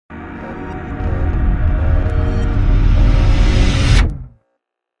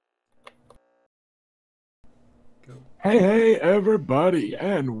Hey, everybody,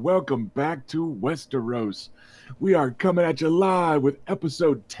 and welcome back to Westeros. We are coming at you live with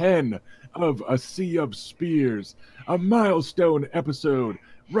episode 10 of A Sea of Spears, a milestone episode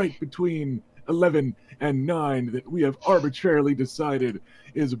right between 11 and 9 that we have arbitrarily decided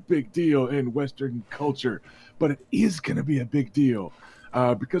is a big deal in Western culture. But it is going to be a big deal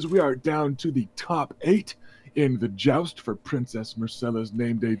because we are down to the top 8 in the joust for Princess Myrcella's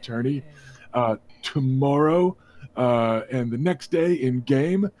name day tourney. Tomorrow, and the next day in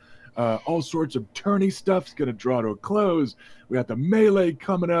game, all sorts of tourney stuff's gonna draw to a close. We got the melee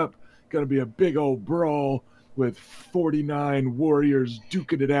coming up, gonna be a big old brawl with 49 warriors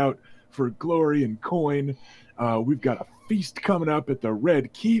duking it out for glory and coin. We've got a feast coming up at the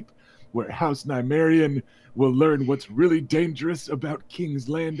Red Keep, where House Nymerian will learn what's really dangerous about King's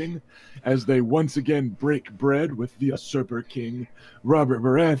Landing as they once again break bread with the usurper king, Robert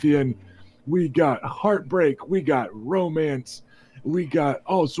Baratheon. We got heartbreak, we got romance, we got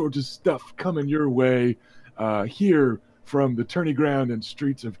all sorts of stuff coming your way here from the tourney ground and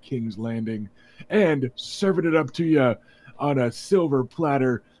streets of King's Landing. And serving it up to you on a silver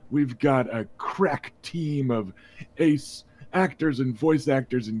platter, we've got a crack team of ace actors and voice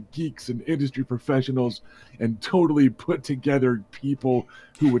actors and geeks and industry professionals and totally put together people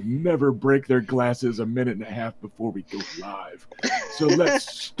who would never break their glasses a minute and a half before we go live. So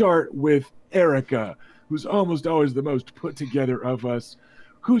let's start with Erica, who's almost always the most put together of us.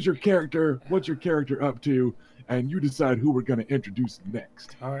 Who's your character? What's your character up to? And you decide who we're going to introduce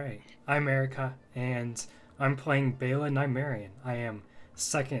next. All right. I'm Erica, and I'm playing Bela Nymerian. I am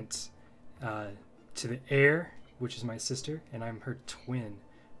second to the heir, which is my sister, and I'm her twin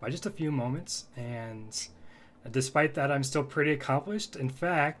by just a few moments. And despite that, I'm still pretty accomplished. In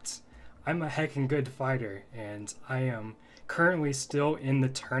fact, I'm a heckin' good fighter, and I am currently still in the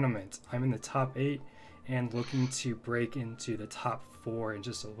tournament. I'm in the top 8 and looking to break into the top 4 in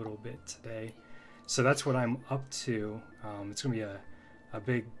just a little bit today. So that's what I'm up to. It's going to be a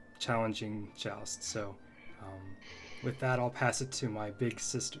big, challenging joust. So with that, I'll pass it to my big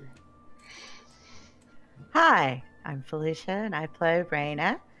sister. Hi, I'm Felicia, and I play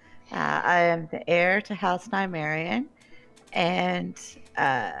Reyna. I am the heir to House Nymerian, and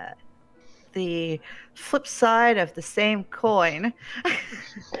the flip side of the same coin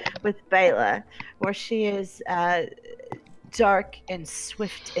with Bela, where she is dark and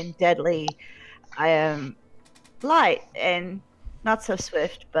swift and deadly. I am light and not so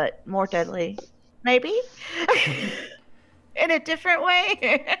swift, but more deadly, maybe, in a different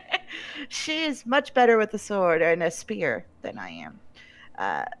way. She is much better with a sword and a spear than I am.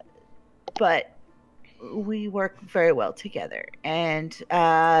 But we work very well together. And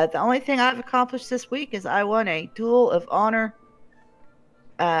the only thing I've accomplished this week is I won a duel of honor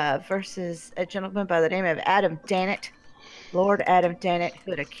versus a gentleman by the name of Adam Dannett, Lord Adam Dannett,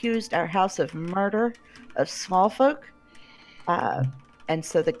 who had accused our house of murder of small folk. And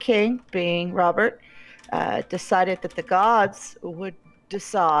so the king, being Robert, decided that the gods would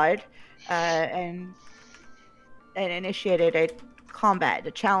decide and initiated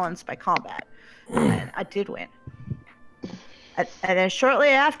a challenge by combat. And I did win. And then shortly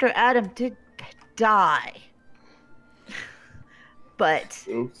after, Adam did die. But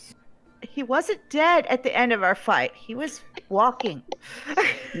Oops. he wasn't dead at the end of our fight. He was walking.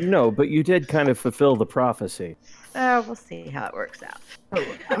 No, but you did kind of fulfill the prophecy. We'll see how it works out.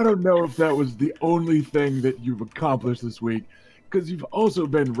 I don't know if that was the only thing that you've accomplished this week, because you've also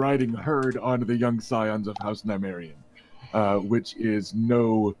been riding herd onto the young scions of House Nymerian, which is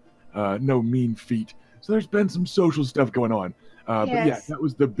no mean feat. So there's been some social stuff going on. But yeah, that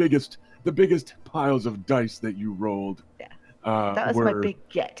was the biggest piles of dice that you rolled. Yeah, that was my big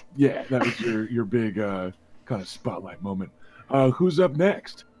get. Yeah, that was your big kind of spotlight moment. Who's up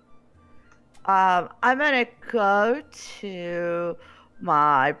next? I'm gonna go to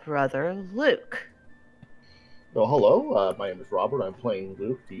my brother Luke. Well, hello. My name is Robert. I'm playing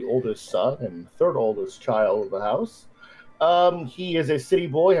Luke, the oldest son and third oldest child of the house. He is a city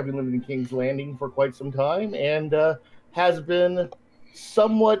boy, having lived in King's Landing for quite some time, and has been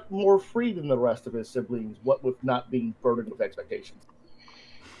somewhat more free than the rest of his siblings, what with not being burdened with expectations.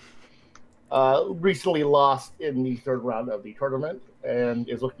 Recently lost in the third round of the tournament, and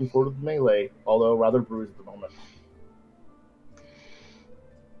is looking forward to the melee, although rather bruised at the moment.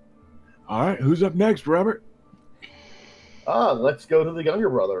 All right, who's up next, Robert? Let's go to the younger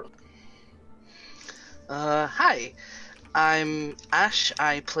brother. Hi. I'm Ash.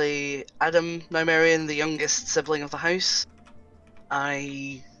 I play Adam Nymerian, the youngest sibling of the house.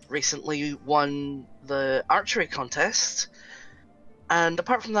 I recently won the archery contest, And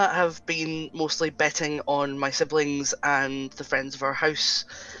apart from that, have been mostly betting on my siblings and the friends of our house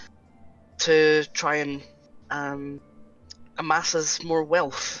to try and amass us more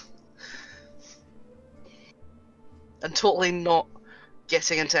wealth. And totally not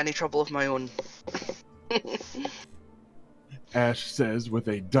getting into any trouble of my own. Ash says with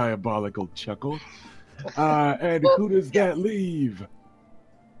a diabolical chuckle. And Well, who does yeah. that leave?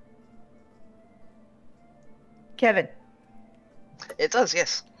 Kevin. It does,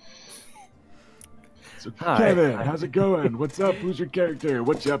 yes. So, Hi. Kevin, how's it going? What's up? Who's your character?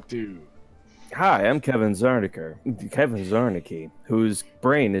 What you up to? Hi, I'm Kevin Zarnicki, whose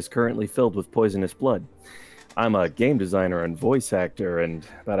brain is currently filled with poisonous blood. I'm a game designer and voice actor and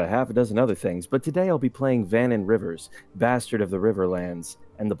about a half a dozen other things, but today I'll be playing Vannon Rivers, bastard of the Riverlands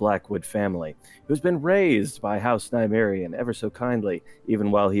and the Blackwood family, who's been raised by House Nymerian ever so kindly,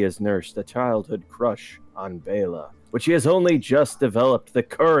 even while he has nursed a childhood crush on Bela, which he has only just developed the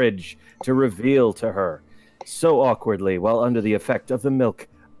courage to reveal to her, so awkwardly while under the effect of the milk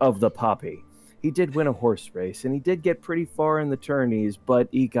of the poppy. He did win a horse race, and he did get pretty far in the tourneys, but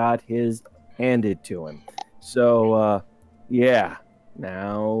he got his handed to him. So, yeah,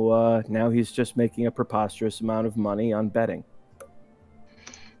 now he's just making a preposterous amount of money on betting.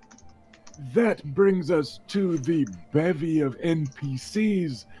 That brings us to the bevy of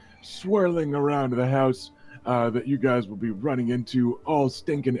NPCs swirling around the house that you guys will be running into all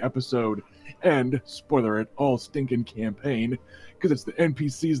stinking episode and, spoiler it, all stinking campaign, because it's the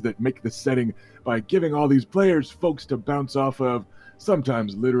NPCs that make the setting by giving all these players folks to bounce off of,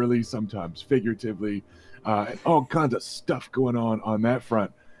 sometimes literally, sometimes figuratively, and all kinds of stuff going on that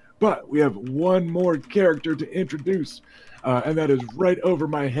front. But we have one more character to introduce, and that is right over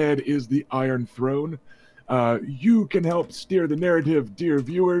my head is the Iron Throne. You can help steer the narrative, dear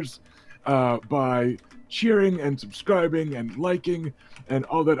viewers, by cheering and subscribing and liking and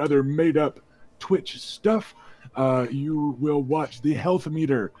all that other made-up Twitch stuff. You will watch the health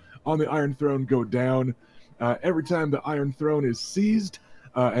meter on the Iron Throne go down. Every time the Iron Throne is seized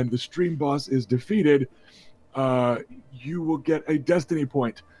and the stream boss is defeated, you will get a destiny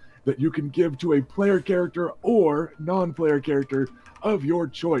point that you can give to a player character or non-player character of your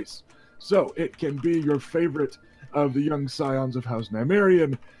choice. So it can be your favorite of the young scions of House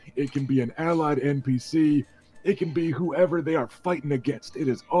Nymerian. It can be an allied NPC. It can be whoever they are fighting against. It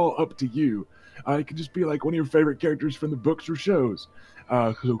is all up to you. It can just be like one of your favorite characters from the books or shows.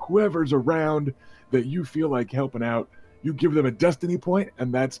 So whoever's around that you feel like helping out, you give them a destiny point,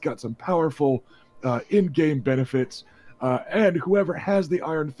 and that's got some powerful in-game benefits. And whoever has the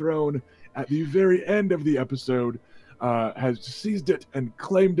Iron Throne at the very end of the episode has seized it and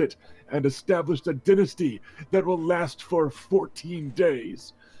claimed it and established a dynasty that will last for 14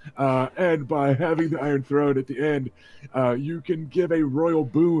 days. And by having the Iron Throne at the end, you can give a royal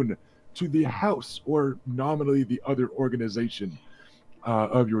boon to the house or nominally the other organization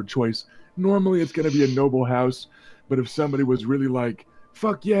of your choice. Normally it's going to be a noble house, but if somebody was really like,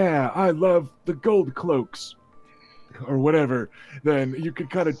 fuck yeah, I love the gold cloaks or whatever, then you could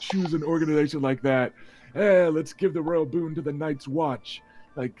kind of choose an organization like that. Let's give the royal boon to the Night's Watch.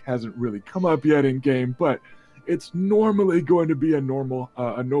 Like, hasn't really come up yet in game, but it's normally going to be a noble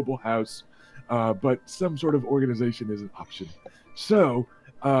house, but some sort of organization is an option. So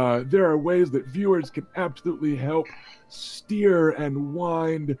there are ways that viewers can absolutely help steer and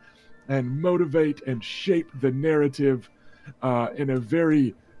wind and motivate and shape the narrative in a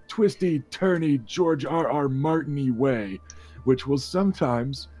very twisty, turny, George R.R. Martin-y way, which will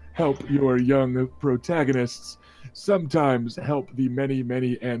sometimes help your young protagonists, sometimes help the many,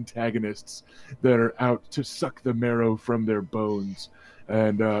 many antagonists that are out to suck the marrow from their bones.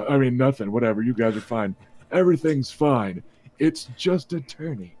 And, I mean, nothing, whatever, you guys are fine. Everything's fine. It's just a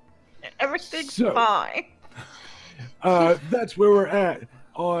tourney. Everything's So- fine. That's where we're at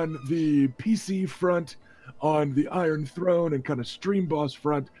on the PC front, on the Iron Throne, and kind of Stream Boss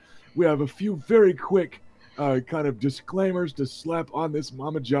front. We have a few very quick kind of disclaimers to slap on this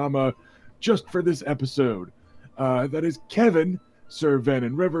Mama Jama just for this episode. That is, Kevin, Sir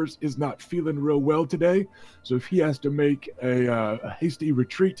Vannon Rivers, is not feeling real well today, so if he has to make a hasty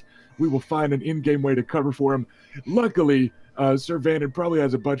retreat, we will find an in-game way to cover for him. Luckily, Sir Vannon probably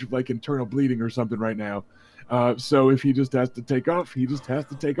has a bunch of like internal bleeding or something right now. So if he just has to take off, he just has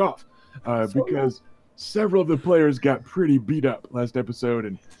to take off. Because several of the players got pretty beat up last episode,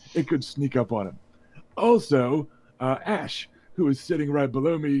 and it could sneak up on him. Also, Ash, who is sitting right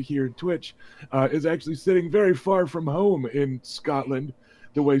below me here at Twitch, is actually sitting very far from home in Scotland,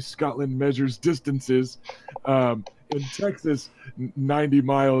 the way Scotland measures distances. In Texas, 90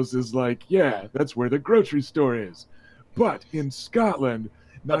 miles is like, yeah, that's where the grocery store is. But in Scotland,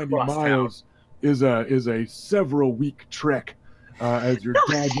 90 Across town. miles is a several week trek as you're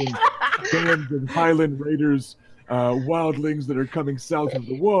dodging bands of Highland Raiders, wildlings that are coming south of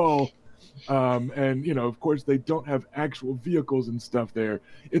the wall. And, you know, of course, they don't have actual vehicles and stuff there.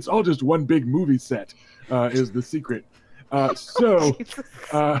 It's all just one big movie set, is the secret. So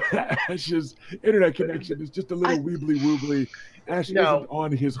Ash's internet connection is just a little weebly-woobly. Ash isn't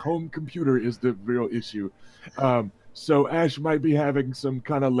on his home computer is the real issue. So Ash might be having some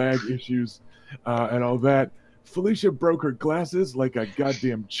kind of lag issues and all that. Felicia broke her glasses like a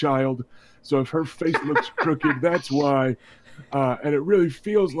goddamn child. So if her face looks crooked, that's why. And it really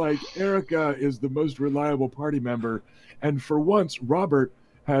feels like Erica is the most reliable party member. And for once, Robert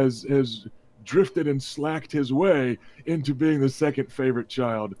has drifted and slacked his way into being the second favorite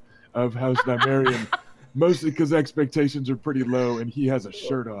child of House Nymerian, mostly because expectations are pretty low and he has a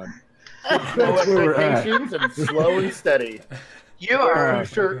shirt on. That's where we're at. And slow and steady. You are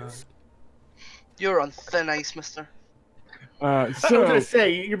shirts. You're on thin ice, mister. I was going to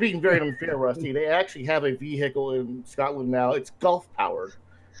say, you're being very unfair, Rusty. They actually have a vehicle in Scotland now. It's golf powered.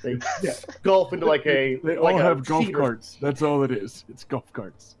 They golf into like a. They like all a have golf cheater. carts. That's all it is. It's golf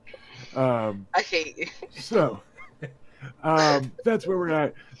carts. I hate you. So, that's where we're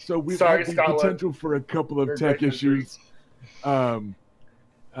at. So we've Sorry, got the Scotland. potential for a couple of You're a tech great country. issues.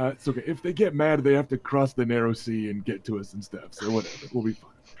 It's okay. If they get mad, they have to cross the narrow sea and get to us and stuff. So whatever, we'll be fine.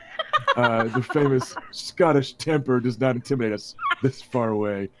 The famous Scottish temper does not intimidate us this far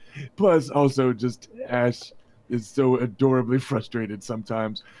away. Plus, also, just Ash is so adorably frustrated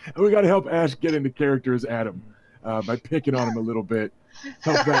sometimes. And we got to help Ash get into character as Adam by picking on him a little bit.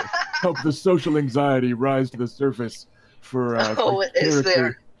 Help the social anxiety rise to the surface for It is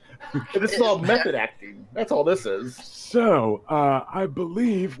there. This is all method acting. That's all this is. So, I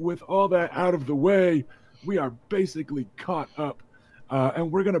believe with all that out of the way, we are basically caught up.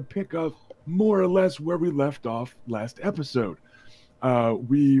 And we're going to pick up more or less where we left off last episode.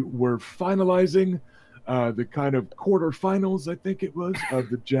 We were finalizing the kind of quarterfinals, I think it was, of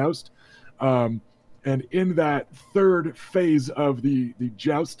the joust. And in that third phase of the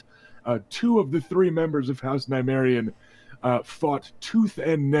joust, two of the three members of House Nymerian fought tooth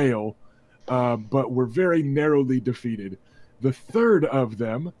and nail, but were very narrowly defeated. The third of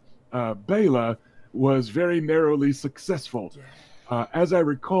them, Bela, was very narrowly successful. As I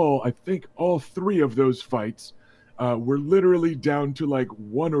recall, I think all three of those fights were literally down to like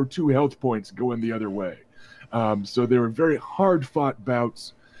 1 or 2 health points going the other way. So they were very hard-fought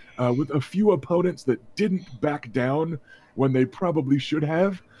bouts with a few opponents that didn't back down when they probably should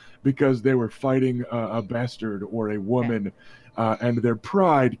have because they were fighting a bastard or a woman, and their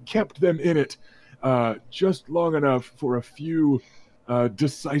pride kept them in it just long enough for a few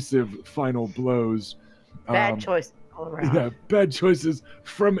decisive final blows. Bad choice all around. Yeah, bad choices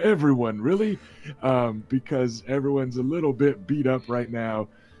from everyone, really, because everyone's a little bit beat up right now.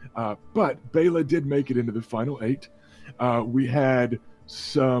 But Bela did make it into the final 8. We had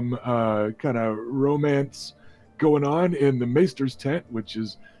some kind of romance going on in the Maester's tent, which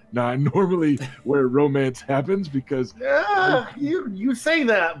is not normally where romance happens because You say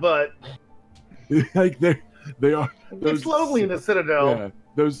that, but like they are it's lonely in the Citadel. Yeah,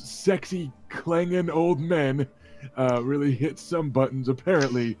 those sexy clanging old men really hit some buttons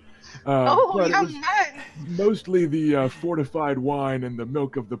apparently. Oh, but it young was man! mostly the fortified wine and the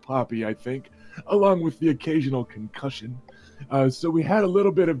milk of the poppy, I think, along with the occasional concussion. So we had a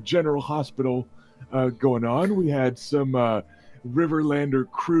little bit of General Hospital going on. We had some Riverlander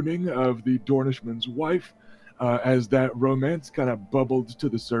crooning of the Dornishman's wife as that romance kind of bubbled to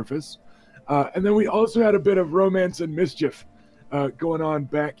the surface. And then we also had a bit of romance and mischief going on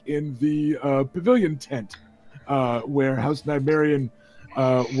back in the pavilion tent where House Nymerian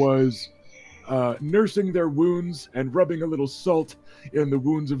was nursing their wounds and rubbing a little salt in the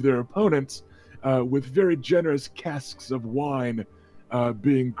wounds of their opponents with very generous casks of wine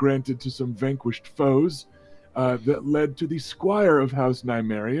being granted to some vanquished foes that led to the squire of House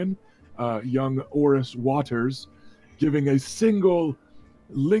Nymerian, young Oris Waters, giving a single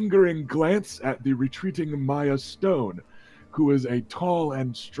lingering glance at the retreating Maya Stone, who is a tall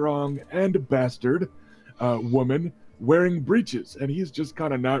and strong and bastard woman wearing breeches. And he's just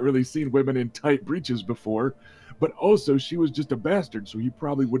kind of not really seen women in tight breeches before. But also, she was just a bastard, so he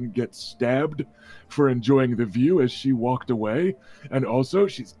probably wouldn't get stabbed for enjoying the view as she walked away. And also,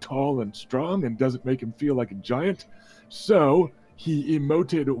 she's tall and strong and doesn't make him feel like a giant. So he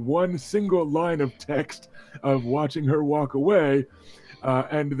emoted one single line of text of watching her walk away.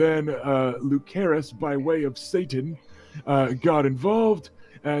 And then Lucaris, by way of Satan, got involved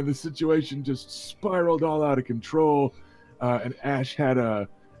and the situation just spiraled all out of control. And Ash had a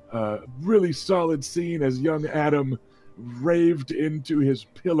really solid scene as young Adam raved into his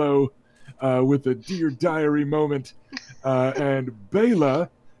pillow with a Dear Diary moment, and Bela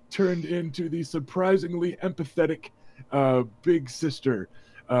turned into the surprisingly empathetic big sister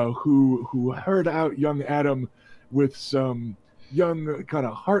who heard out young Adam with some young kind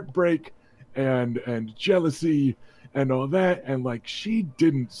of heartbreak and jealousy and all that, and like she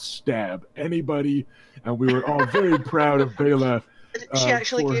didn't stab anybody, and we were all very proud of Bela. She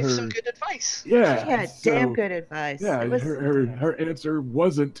actually for gave her. some good advice. Yeah, Yeah, so, damn good advice. Yeah, It was, her answer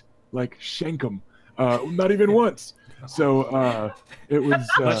wasn't like shank 'em, not even once. So it was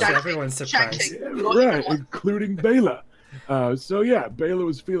Much to everyone's surprise. Shanking. right, including Bela. So yeah, Bela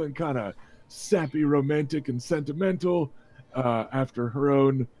was feeling kind of sappy, romantic, and sentimental after her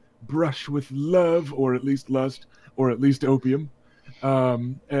own brush with love, or at least lust, or at least opium.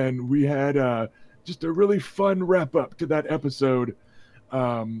 And we had just a really fun wrap up to that episode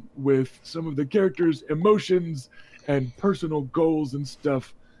with some of the characters' emotions and personal goals and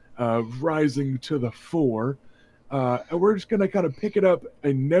stuff rising to the fore. And we're just going to kind of pick it up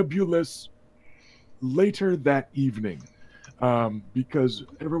a nebulous later that evening because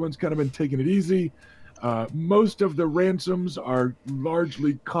everyone's kind of been taking it easy. Most of the ransoms are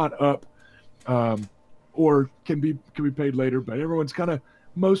largely caught up or can be paid later, but everyone's kind of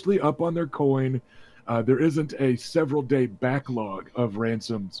mostly up on their coin. There isn't a several day backlog of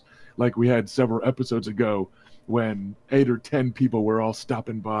ransoms like we had several episodes ago when 8 or 10 people were all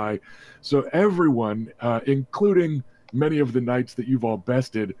stopping by. So everyone, including many of the knights that you've all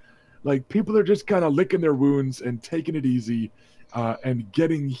bested, like people are just kind of licking their wounds and taking it easy and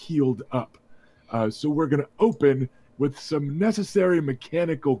getting healed up. So we're going to open with some necessary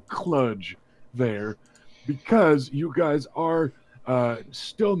mechanical kludge there because you guys are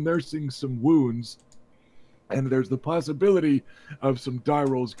still nursing some wounds, and there's the possibility of some die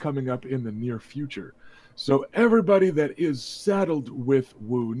rolls coming up in the near future. So everybody that is saddled with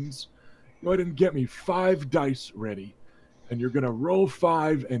wounds, go ahead and get me 5 dice ready, and you're going to roll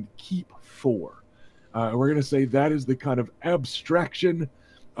 5 and keep 4. We're going to say that is the kind of abstraction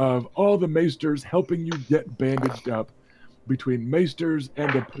of all the maesters helping you get bandaged up between maesters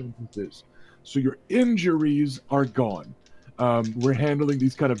and apprentices. So your injuries are gone. We're handling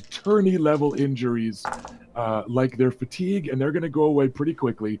these kind of tourney level injuries like their fatigue, and they're going to go away pretty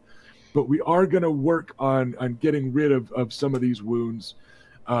quickly. But we are going to work on getting rid of some of these wounds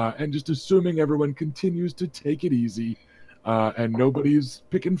and just assuming everyone continues to take it easy and nobody's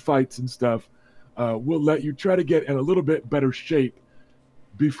picking fights and stuff. We'll let you try to get in a little bit better shape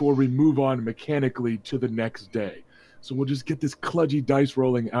before we move on mechanically to the next day. So we'll just get this kludgy dice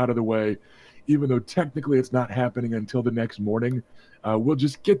rolling out of the way, even though technically it's not happening until the next morning. We'll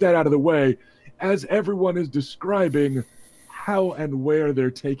just get that out of the way as everyone is describing how and where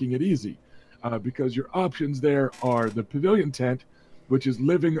they're taking it easy. Because your options there are the pavilion tent, which is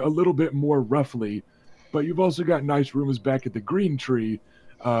living a little bit more roughly, but you've also got nice rooms back at the Green Tree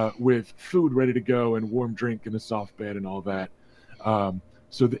with food ready to go and warm drink and a soft bed and all that.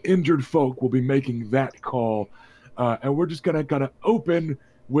 So the injured folk will be making that call. And we're just going to kind of open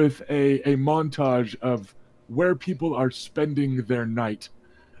with a montage of where people are spending their night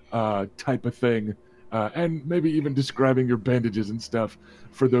type of thing. And maybe even describing your bandages and stuff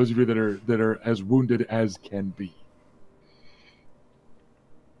for those of you that are as wounded as can be.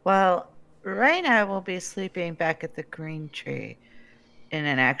 well, Raina will be sleeping back at the Green Tree in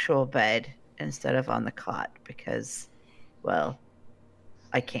an actual bed instead of on the cot because, well,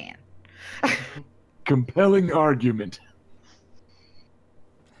 I can. Compelling argument.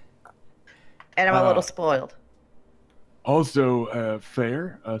 And I'm a little spoiled. Also a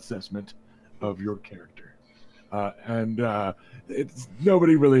fair assessment of your character. And it's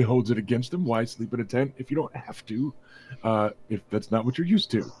nobody really holds it against them. Why sleep in a tent if you don't have to, if that's not what you're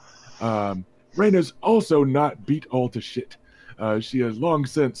used to? Raina's also not beat all to shit. She has long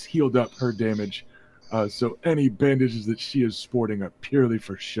since healed up her damage, so any bandages that she is sporting are purely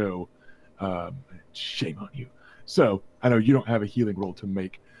for show. Shame on you. So, I know you don't have a healing roll to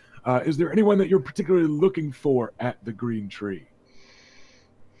make. Is there anyone that you're particularly looking for at the Green Tree?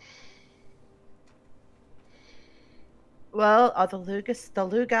 Well, are the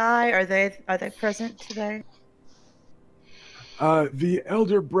Lugai, are they present today? The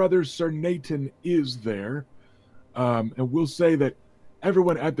elder brother Sir Nathan is there, and we'll say that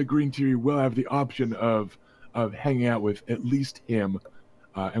everyone at the Green Tree will have the option of hanging out with at least him,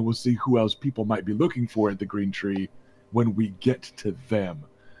 and we'll see who else people might be looking for at the Green Tree when we get to them.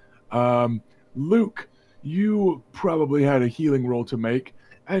 Luke, you probably had a healing roll to make,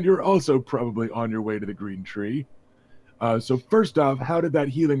 and you're also probably on your way to the green tree. So first off, how did that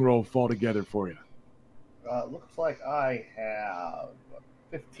healing roll fall together for you? Looks like I have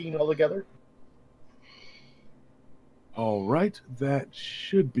 15 altogether. All right, that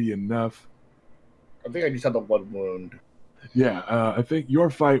should be enough. I think I just had the one wound. Yeah, I think your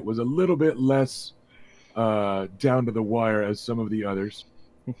fight was a little bit less down to the wire as some of the others.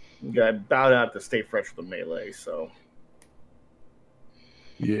 Yeah, I bowed out to stay fresh with the melee, so.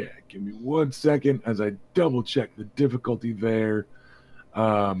 Yeah, give me 1 second as I double check the difficulty there.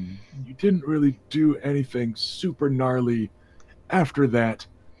 You didn't really do anything super gnarly after that.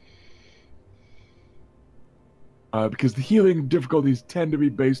 Because the healing difficulties tend to be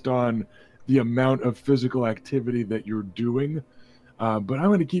based on the amount of physical activity that you're doing. But I'm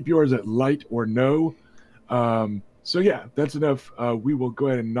going to keep yours at light or no. So yeah, that's enough. We will go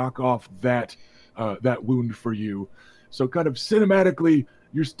ahead and knock off that wound for you. So kind of cinematically,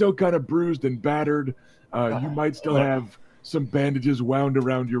 you're still kind of bruised and battered. You might still have some bandages wound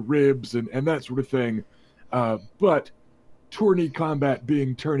around your ribs and that sort of thing. But tourney combat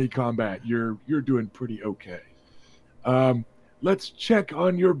being tourney combat, you're doing pretty okay. Let's check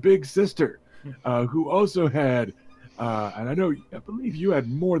on your big sister, who also had, and I believe you had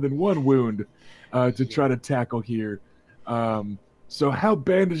more than one wound to try to tackle here. So how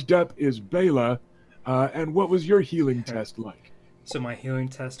bandaged up is Bela, and what was your healing test like? So my healing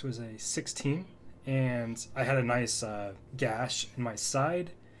test was a 16, and I had a nice gash in my side,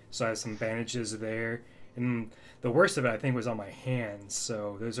 so I had some bandages there. And the worst of it, I think, was on my hands,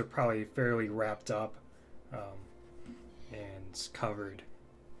 so those are probably fairly wrapped up and covered.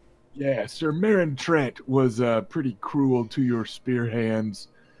 Yeah, Sir Marin Trent was pretty cruel to your spear hands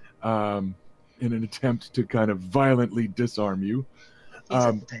in an attempt to kind of violently disarm you.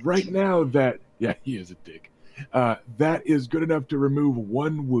 Right now, he is a dick. That is good enough to remove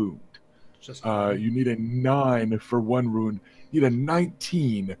one wound. You need a 9 for one wound. You need a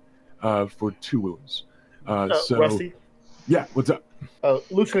 19 for 2 wounds. Rusty? Yeah, what's up?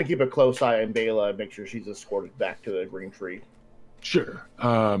 Luke's going to keep a close eye on Bela and make sure she's escorted back to the green tree. Sure.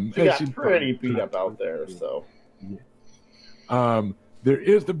 She got pretty beat up out there, so. Yeah. There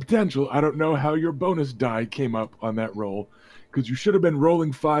is the potential. I don't know how your bonus die came up on that roll, because you should have been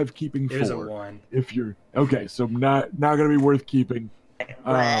rolling 5, keeping 4. It was a 1. If you're okay, so not going to be worth keeping.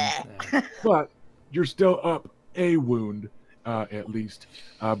 But you're still up a wound, at least.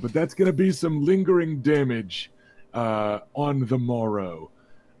 But that's going to be some lingering damage on the morrow.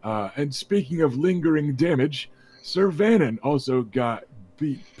 And speaking of lingering damage, Sir Vannon also got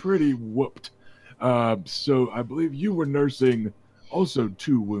beat pretty whooped. So I believe you were nursing also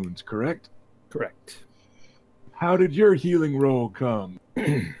 2 wounds, correct? Correct. How did your healing roll come?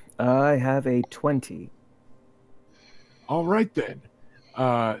 I have a 20. All right, then.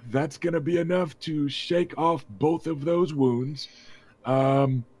 That's going to be enough to shake off both of those wounds.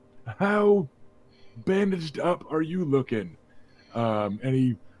 How bandaged up are you looking?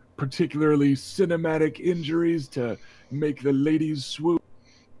 Any particularly cinematic injuries to make the ladies swoon?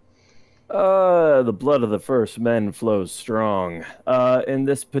 The blood of the first men flows strong. In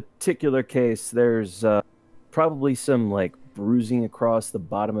this particular case, there's probably some like bruising across the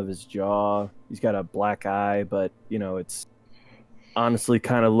bottom of his jaw. He's got a black eye, but it's honestly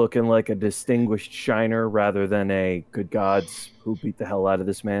kind of looking like a distinguished shiner rather than a good gods who beat the hell out of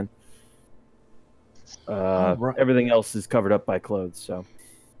this man. Right. Everything else is covered up by clothes,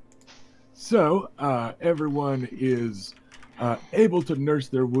 So everyone is able to nurse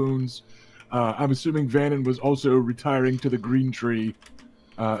their wounds. I'm assuming Vannon was also retiring to the green tree,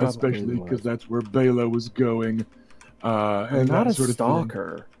 especially because that's where Bela was going. And not that a sort of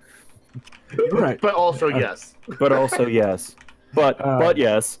stalker. Right. But also, yes. But also, yes. But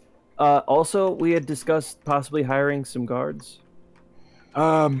yes. Also, we had discussed possibly hiring some guards.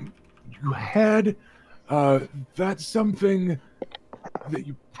 You had that's something that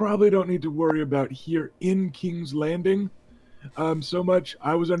you probably don't need to worry about here in King's Landing so much.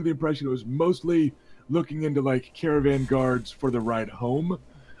 I was under the impression it was mostly looking into like caravan guards for the ride home.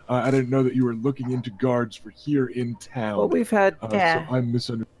 I didn't know that you were looking into guards for here in town. Well, we've had so I'm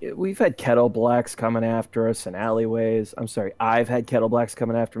misunderstanding. We've had kettle blacks coming after us in alleyways. I'm sorry, I've had kettle blacks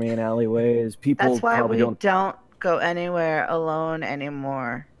coming after me in alleyways. People That's why probably we don't go anywhere alone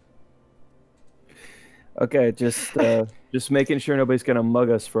anymore. Okay, just making sure nobody's gonna mug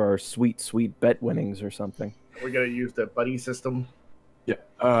us for our sweet bet winnings or something. We're going to use the buddy system. Yeah.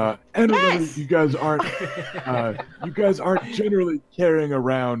 And Yes! you guys aren't generally carrying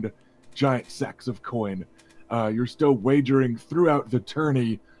around giant sacks of coin. You're still wagering throughout the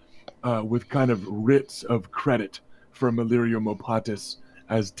tourney with kind of writs of credit from Illyrio Mopatis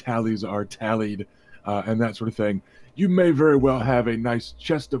as tallies are tallied and that sort of thing. You may very well have a nice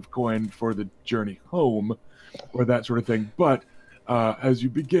chest of coin for the journey home or that sort of thing, but as you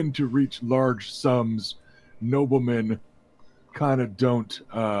begin to reach large sums, noblemen kind of don't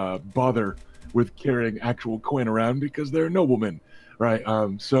bother with carrying actual coin around because they're noblemen, right?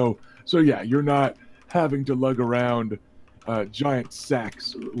 So yeah, you're not having to lug around giant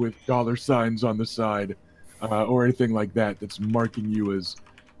sacks with dollar signs on the side or anything like that that's marking you as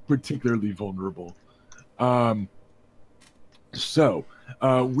particularly vulnerable. So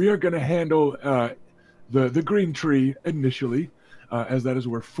we are going to handle the green tree initially, as that is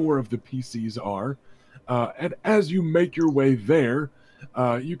where 4 of the PCs are. And as you make your way there,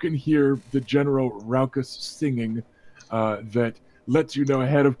 you can hear the General Raucus singing that lets you know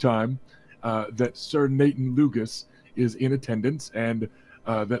ahead of time that Sir Nathan Lugas is in attendance and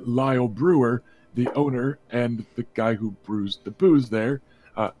that Lyle Brewer, the owner and the guy who brews the booze there,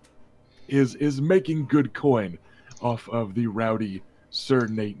 is making good coin off of the rowdy Sir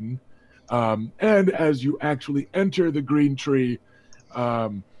Nathan. And as you actually enter the green tree,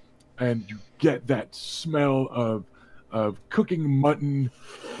 and you get that smell of cooking mutton,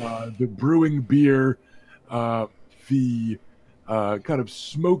 the brewing beer, the kind of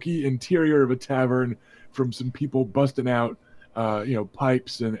smoky interior of a tavern from some people busting out,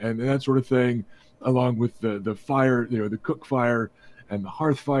 pipes and that sort of thing, along with the fire, the cook fire and the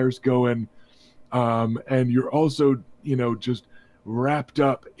hearth fires going. And you're also, just wrapped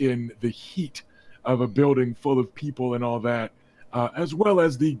up in the heat of a building full of people and all that, as well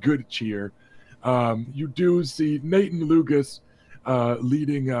as the good cheer. You do see Nathan Lugas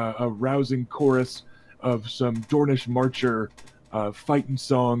leading a rousing chorus of some Dornish marcher fighting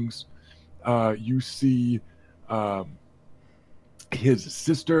songs. You see his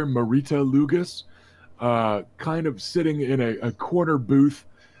sister, Marita Lugas, kind of sitting in a corner booth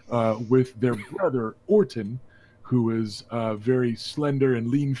with their brother, Orton, who is very slender and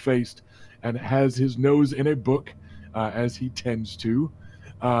lean-faced and has his nose in a book, as he tends to.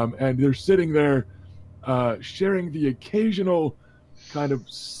 And they're sitting there sharing the occasional kind of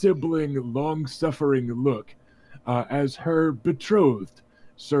sibling, long-suffering look as her betrothed,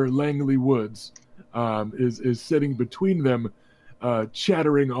 Sir Langley Woods, is sitting between them,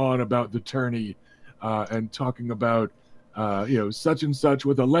 chattering on about the tourney and talking about, such and such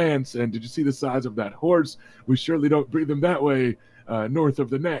with a lance, and did you see the size of that horse? We surely don't breed them that way north of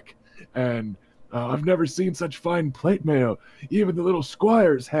the neck. And I've never seen such fine plate mail. Even the little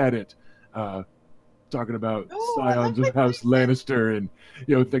squires had it. Talking about scions of House Lannister and,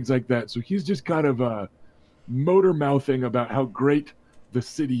 things like that. So he's just kind of motor mouthing about how great the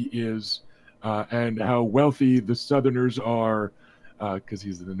city is and how wealthy the Southerners are, because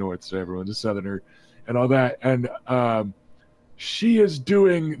he's in the North, so everyone's a Southerner and all that. And she is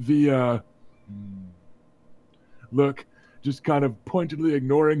doing the look, just kind of pointedly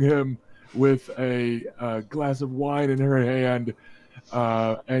ignoring him with a glass of wine in her hand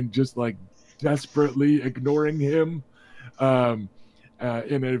and just like desperately ignoring him in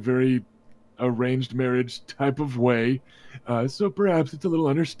a very arranged marriage type of way. So perhaps it's a little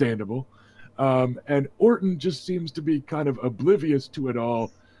understandable. And Orton just seems to be kind of oblivious to it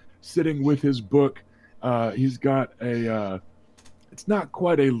all, sitting with his book. He's got it's not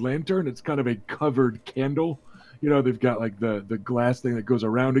quite a lantern, it's kind of a covered candle. They've got like the glass thing that goes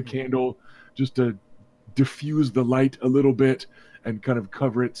around a candle just to diffuse the light a little bit and kind of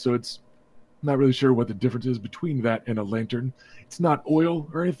cover it. So it's not really sure what the difference is between that and a lantern. It's not oil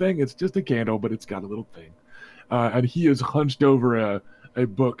or anything. It's just a candle, but it's got a little thing. And he is hunched over a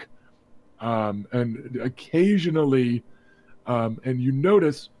book. And occasionally, and you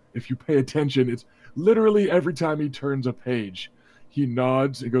notice, if you pay attention, it's literally every time he turns a page, he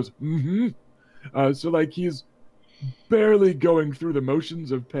nods and goes, mm-hmm. So like he's barely going through the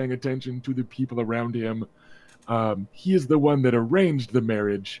motions of paying attention to the people around him. He is the one that arranged the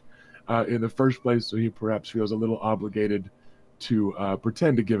marriage in the first place, so he perhaps feels a little obligated to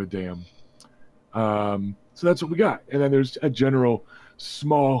pretend to give a damn. So that's what we got. And then there's a general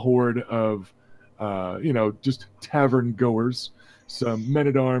small horde of, just tavern goers, some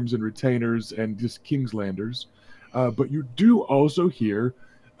men-at-arms and retainers and just Kingslanders. But you do also hear,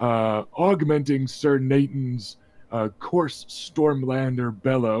 augmenting Sir Nathan's coarse Stormlander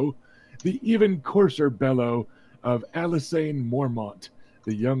bellow, the even coarser bellow of Alisane Mormont,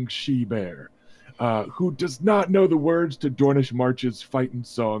 the young she-bear, who does not know the words to Dornish March's fighting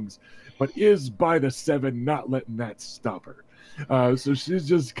songs, but is by the 7 not letting that stop her. So she's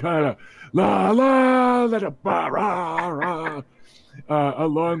just kind of la la la ba ra ra,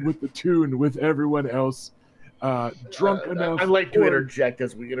 along with the tune with everyone else, drunk enough. I'd like to or- interject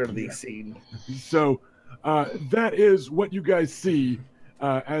as we enter the scene. So that is what you guys see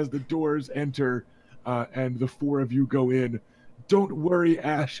as the doors enter and the four of you go in. Don't worry,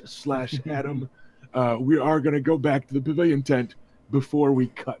 Ash/Adam. We are going to go back to the pavilion tent before we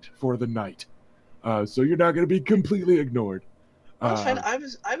cut for the night. So you're not going to be completely ignored. That's fine. I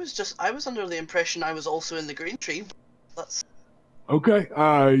was under the impression I was also in the green tree. That's Okay.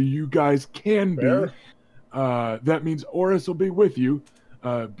 You guys can Fair. be. That means Oris will be with you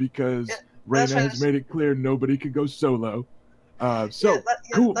because that's Raina fine. has made it clear nobody can go solo. Yeah,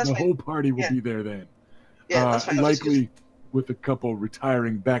 Cool. that's The fine. whole party will Yeah. be there then. Yeah, that's fine. I was just Likely with a couple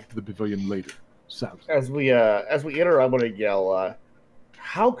retiring back to the pavilion later. Sounds. As we enter, I'm gonna yell,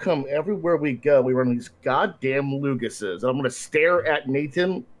 "How come everywhere we go, we run these goddamn Lugases?" And I'm gonna stare at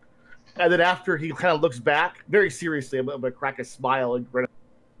Nathan, and then after he kind of looks back, very seriously, I'm gonna crack a smile and grin.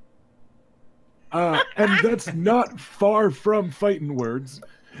 And that's not far from fighting words,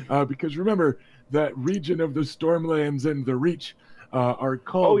 because remember that region of the Stormlands and the Reach are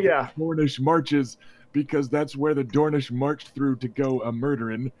called Dornish Marches because that's where the Dornish marched through to go a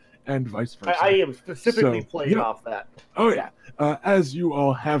murdering, and vice versa. I am specifically So, playing yeah. off that. Oh yeah, as you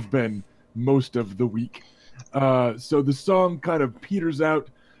all have been most of the week. So the song kind of peters out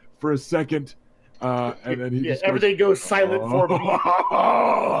for a second, and then he just everything goes silent for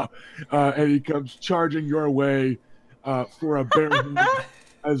me. and he comes charging your way for a bare hug,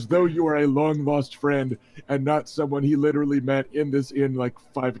 as though you are a long lost friend and not someone he literally met in this inn like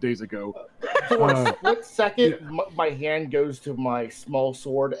 5 days ago. For a split second, my hand goes to my small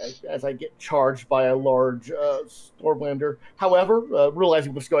sword as I get charged by a large Stormlander. However,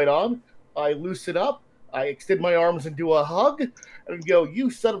 realizing what's going on, I loosen up, I extend my arms and do a hug, and go, "You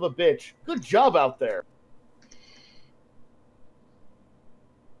son of a bitch, good job out there."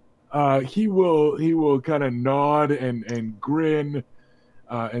 He will kind of nod and grin,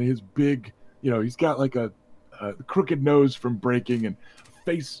 and his big, he's got like a crooked nose from breaking and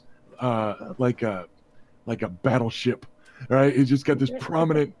face like a battleship, right? He's just got this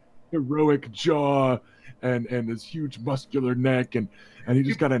prominent heroic jaw and this huge muscular neck, and he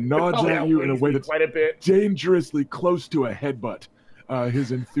just kind of nods at you in a way that's quite a bit. dangerously close to a headbutt.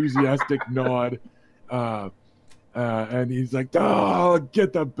 His enthusiastic nod. And he's like, "Oh,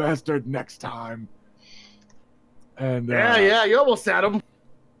 get the bastard next time." And Yeah, you almost had him.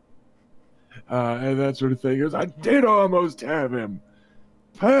 And that sort of thing. He goes, "I did almost have him.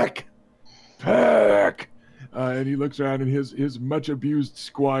 Peck. And he looks around, and his much abused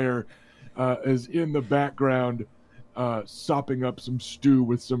squire is in the background, sopping up some stew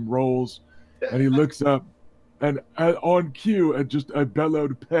with some rolls. And he looks up, and on cue, at just a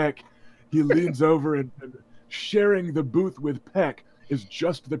bellowed Peck, he leans over and sharing the booth with Peck is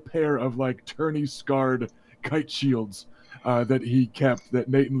just the pair of like tourney-scarred kite shields that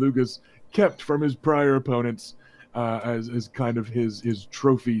Nathan Lugas kept from his prior opponents as kind of his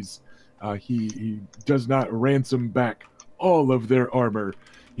trophies. He does not ransom back all of their armor.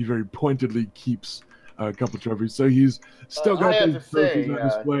 He very pointedly keeps a couple trophies. So he's still got those trophies on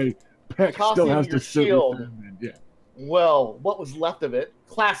display. Peck still has to sit shield. with them. Yeah. Well, what was left of it?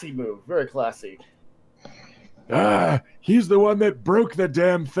 Classy move, very classy. He's the one that broke the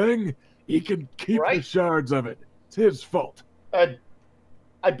damn thing. He can keep the Right. shards of it. It's his fault. I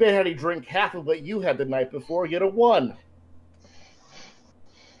bet had he drank half of what you had the night before, you'd have won.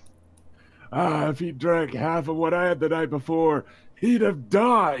 If he drank half of what I had the night before, he'd have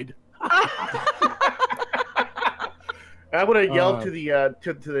died. I'm gonna yell to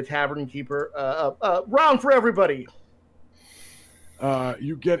the tavern keeper, "Round for everybody!"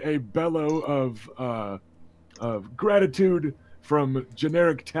 You get a bellow of gratitude from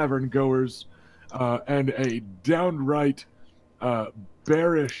generic tavern goers, and a downright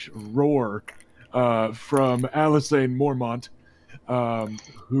bearish roar from Alisane Mormont,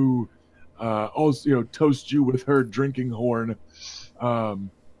 who also toasts you with her drinking horn,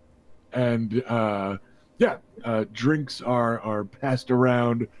 drinks are passed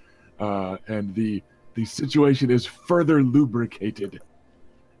around, and the situation is further lubricated.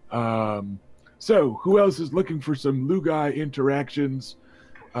 So, who else is looking for some Lugai interactions?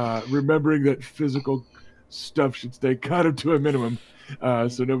 Remembering that physical stuff should stay kind of to a minimum,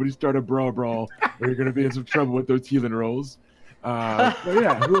 so nobody start a brawl, or you're going to be in some trouble with those healing rolls. But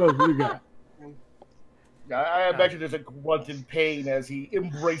yeah, who else we got? I imagine there's a grunt in pain as he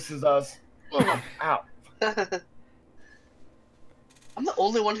embraces us. Ow. I'm the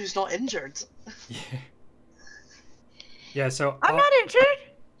only one who's not injured. Yeah, so I'm not injured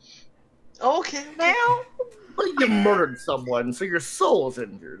Oh, okay. But you murdered someone, so your soul is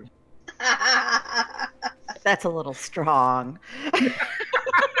injured. That's a little strong.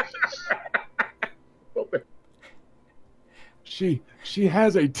 She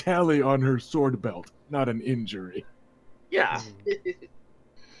has a tally on her sword belt, not an injury. Yeah.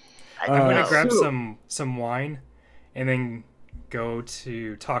 I'm gonna grab so- some wine, and then go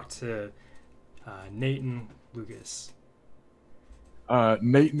to talk to Nathan Lucas.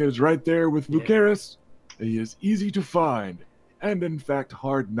 Nathan is right there with Yeah. Lucaris. He is easy to find, and in fact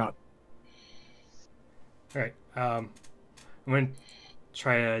hard not. All right. I'm gonna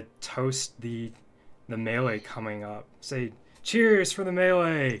try to toast the melee coming up. Say cheers for the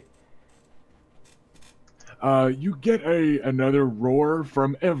melee. You get another roar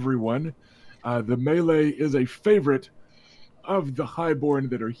from everyone. The melee is a favorite of the highborn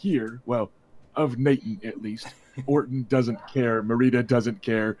that are here. Well, of Nathan at least. Orton doesn't care. Marita doesn't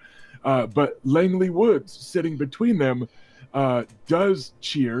care. But Langley Woods, sitting between them, does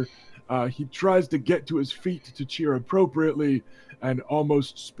cheer. He tries to get to his feet to cheer appropriately and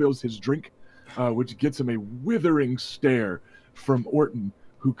almost spills his drink, which gets him a withering stare from Orton,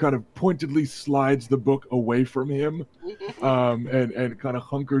 who kind of pointedly slides the book away from him and kind of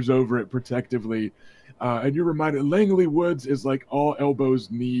hunkers over it protectively. And you're reminded Langley Woods is like all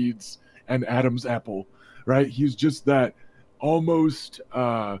elbows, knees, and Adam's apple, right? He's just that almost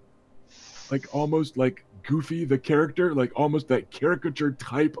like Goofy the character, like almost that caricature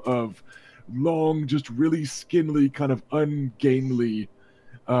type of long, just really skinny, kind of ungainly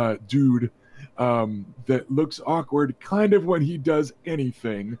dude that looks awkward kind of when he does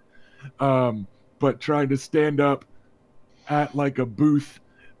anything, but trying to stand up at like a booth,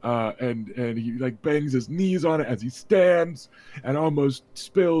 and he like bangs his knees on it as he stands and almost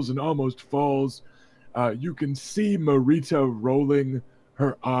spills and almost falls. You can see Marita rolling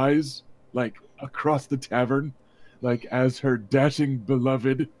her eyes like across the tavern, like as her dashing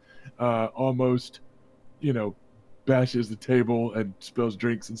beloved almost, bashes the table and spills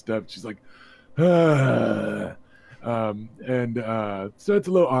drinks and stuff. She's like, so it's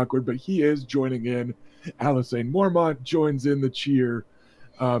a little awkward, but he is joining in. Alisane Mormont joins in the cheer.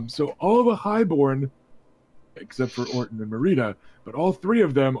 So all the highborn, except for Orton and Marita, but all three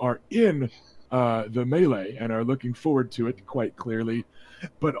of them are in the melee and are looking forward to it quite clearly.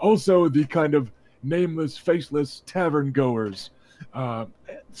 But also the kind of nameless, faceless tavern goers.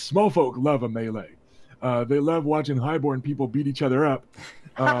 Small folk love a melee. They love watching highborn people beat each other up.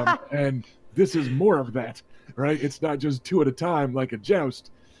 And this is more of that, right? It's not just two at a time like a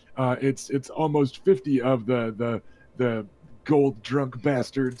joust. It's almost 50 of the gold drunk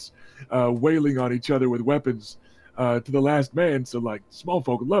bastards wailing on each other with weapons to the last man. So like small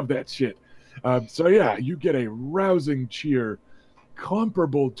folk love that shit. So yeah, you get a rousing cheer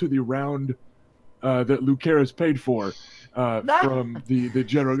comparable to the round that Lucaris paid for from the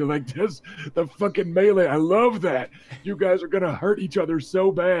general. Like, this, the fucking melee. I love that. You guys are gonna hurt each other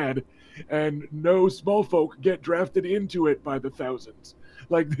so bad, and no small folk get drafted into it by the thousands.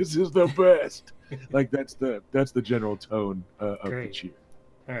 Like, this is the best. Like, that's the general tone of the cheer.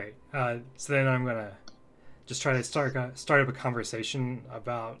 All right. So then I'm gonna just try to start up a conversation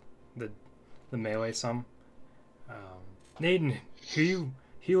about the melee some. Nathan, who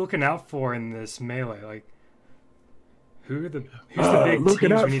you looking out for in this melee? Like, who's the big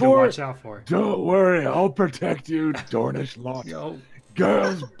teams we need to watch out for? Don't worry, I'll protect you, Dornish lot.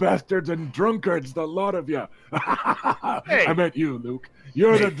 Girls, bastards, and drunkards, the lot of you. Hey. I meant you, Luke.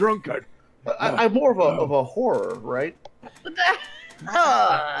 You're the drunkard. I'm more of a horror, right?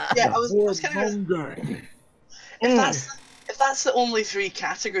 Yeah, I was kind of. If that's the only three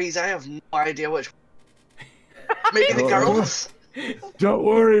categories, I have no idea which. Maybe the girls. Don't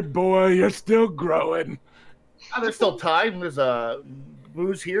worry, boy. You're still growing. There's still time. There's a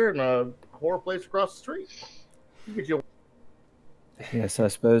booze here and a horror place across the street. Yes, I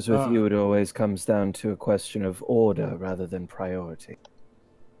suppose with you it always comes down to a question of order rather than priority.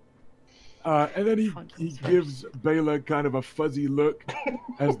 And then he gives Bela kind of a fuzzy look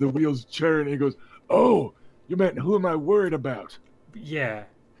as the wheels churn. He goes, "Oh, you meant who am I worried about?" Yeah.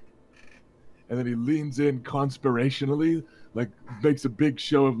 And then he leans in conspirationally, like makes a big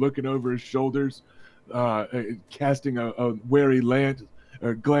show of looking over his shoulders, casting a wary glance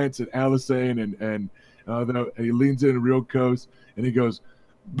at Alisane, and he leans in real close, and he goes,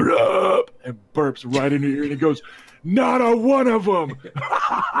 "Blup," and burps right in your ear, and he goes, "Not a one of them.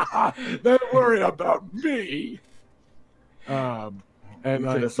 They're worried about me." And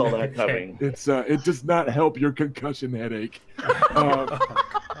you could have saw that coming. It does not help your concussion headache.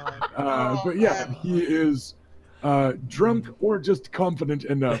 But yeah, he is drunk or just confident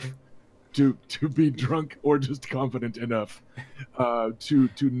enough to be drunk or just confident enough to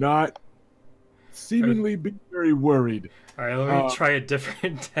not seemingly be very worried. All right, let me try a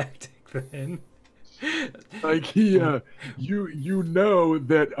different tactic then. Like you know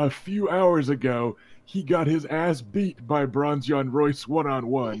that a few hours ago he got his ass beat by Bronzion Royce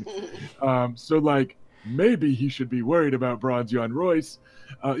 1-on-1. So like maybe he should be worried about Bronzion Royce.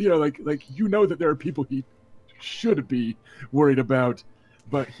 Like you know that there are people he should be worried about,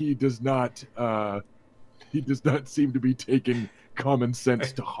 but he does not. He does not seem to be taking common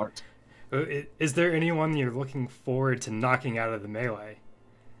sense to heart. Is there anyone you're looking forward to knocking out of the melee?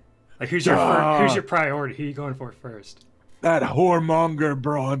 Like, who's your priority? Who are you going for first? That whoremonger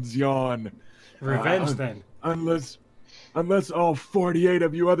Bronzion. Revenge, then. Unless all 48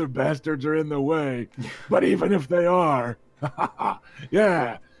 of you other bastards are in the way. But even if they are,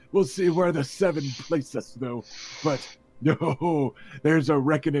 yeah, we'll see where the 7 place us, though. But no, there's a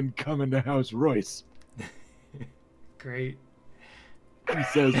reckoning coming to House Royce. Great. He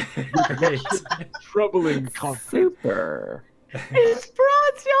says, Great. troubling confidence. Super. It's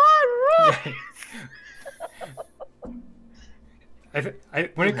Bronzion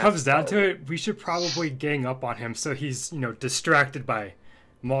Royce! When it comes down to it, we should probably gang up on him so he's, distracted by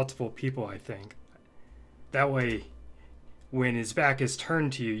multiple people, I think. That way, when his back is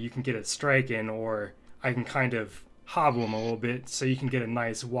turned to you, you can get a strike in, or I can kind of hobble him a little bit so you can get a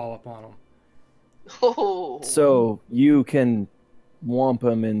nice wallop on him. Oh. So you can whomp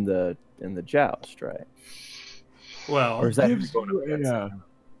him in the joust, right? Well, Or is that Gives going you up against?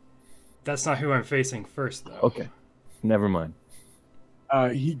 that's not who I'm facing first, though. Okay, never mind.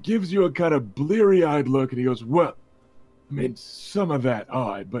 He gives you a kind of bleary-eyed look, and he goes, well, I mean, some of that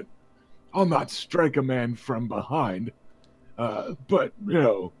odd, but I'll not strike a man from behind. But,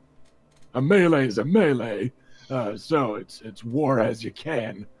 a melee is a melee, so it's war as you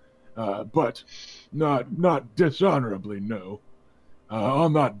can. But not dishonorably, no. I'll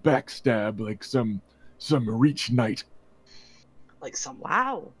not backstab like some reach knight. Like some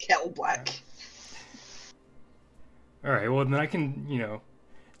Wow. kettle black. All right, well, then I can,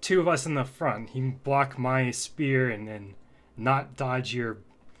 two of us in the front. He can block my spear and then not dodge your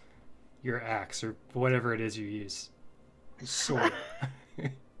axe or whatever it is you use. Sword.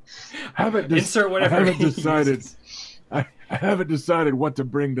 Insert whatever. I haven't he decided. uses. I haven't decided what to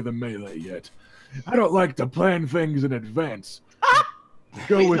bring to the melee yet. I don't like to plan things in advance.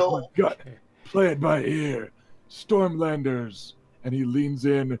 Go We with know. my gut. Play it by ear. Stormlanders. And he leans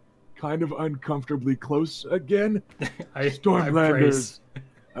in, kind of uncomfortably close again. I Stormlanders.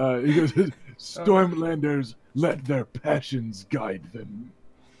 He goes, Stormlanders, let their passions guide them.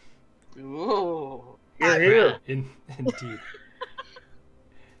 Ooh. Here. Indeed.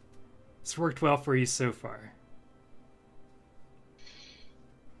 It's worked well for you so far.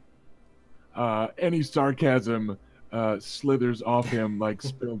 Any sarcasm slithers off him like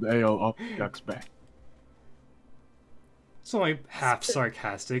spilled ale off the duck's back. It's only half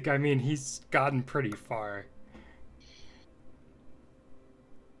sarcastic. I mean, he's gotten pretty far.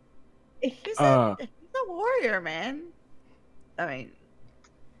 He's a warrior, man. I mean,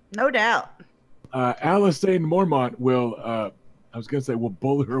 no doubt. Alisane Mormont will, I was going to say, will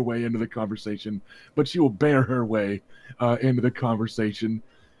bull her way into the conversation, but she will bear her way into the conversation,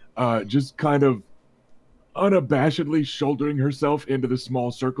 just kind of unabashedly shouldering herself into the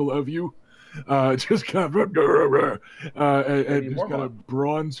small circle of you, just kind of, and just kind of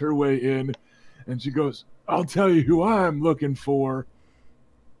brawns her way in, and she goes, I'll tell you who I'm looking for.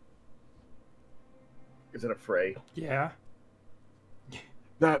 Is it a fray? Yeah.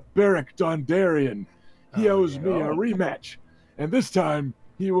 That Beric Dondarrion. He Oh, owes yeah. me a rematch, and this time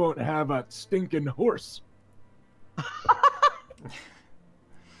he won't have a stinking horse.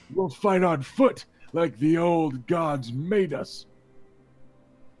 We'll fight on foot like the old gods made us.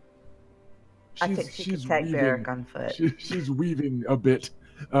 I think she could tag Beric on foot. She's weaving a bit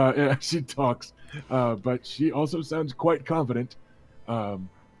as she talks, but she also sounds quite confident.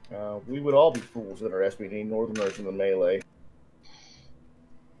 We would all be fools underestimating Northerners in the melee.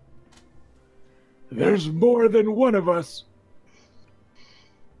 There's more than one of us.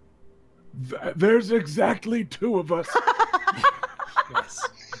 There's exactly 2 of us. Yes.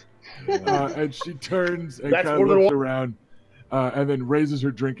 And she turns and That's kind more of than looks one. around, and then raises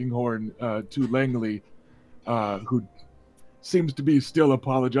her drinking horn to Langley, who seems to be still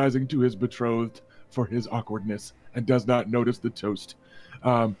apologizing to his betrothed for his awkwardness and does not notice the toast.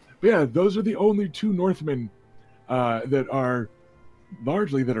 But yeah, those are the only 2 Northmen that are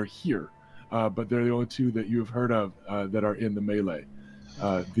here, but they're the only 2 that you have heard of that are in the melee.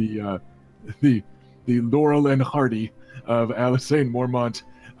 The Laurel and Hardy of Alisane Mormont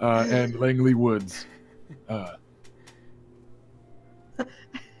and Langley Woods.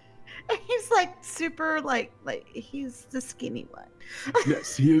 He's like super like he's the skinny one.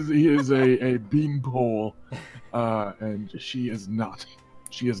 Yes, he is. He is a beanpole, and she is not.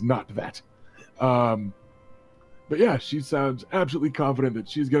 She is not that. But yeah, she sounds absolutely confident that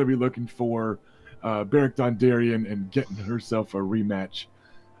she's going to be looking for Beric Dondarrion and getting herself a rematch.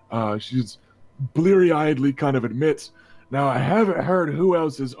 She's bleary-eyedly kind of admits, now I haven't heard who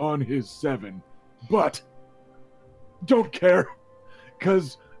else is on his 7, but don't care,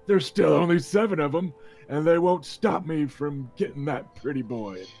 because there's still only 7 of them, and they won't stop me from getting that pretty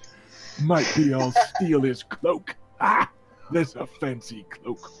boy. Might be I'll steal his cloak. Ah, there's a fancy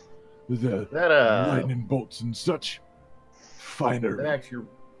cloak. The lightning bolts and such. Finer. That actually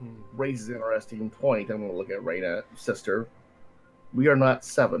raises an interesting point. I'm going to look at Raina, sister. We are not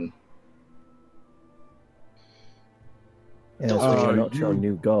 7. Yeah, so you're not your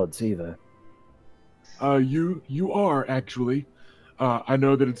new gods either. You are actually. I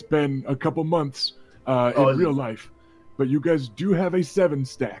know that it's been a couple months in real life, but you guys do have a 7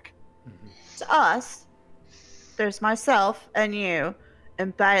 stack. It's us. There's myself and you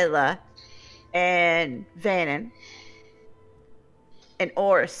and Bela and Vannon and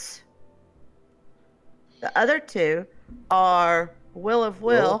Oris. The other 2 are Will of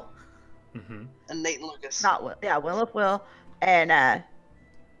Will. Mm-hmm. And Nathan Lucas. Not Will. Yeah, Will of Will and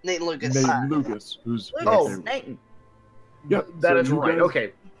Nathan Lucas. Nathan Lucas, who's Nathan. Yep, that so is right. Guys,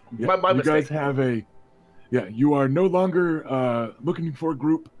 Okay, yeah, my you mistake. guys have a. Yeah, you are no longer looking for a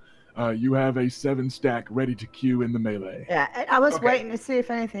group. You have a 7 stack ready to queue in the melee. Yeah, and I was Okay. waiting to see if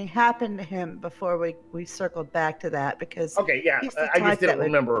anything happened to him before we circled back to that because Okay, yeah, he's the I type just didn't that would-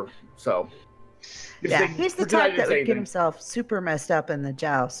 remember. So, yeah, he's the type that would get himself super messed up in the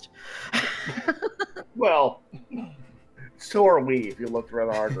joust. Well, so are we. If you look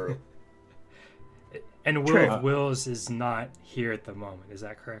around our group. And Will of Wills is not here at the moment. Is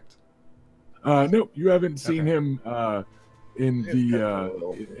that correct? No, you haven't seen him in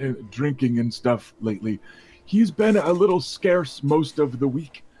It's in drinking and stuff lately. He's been a little scarce most of the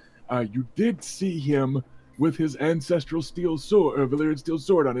week. You did see him with his ancestral steel sword, Valyrian steel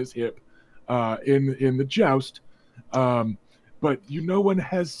sword on his hip, in the joust. But no one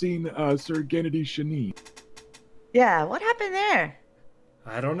has seen Sir Gennady Shaneen. Yeah, what happened there?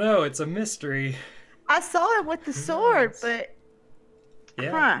 I don't know. It's a mystery. I saw him with the sword, knows? but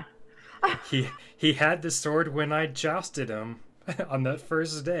Yeah. He had the sword when I jousted him on that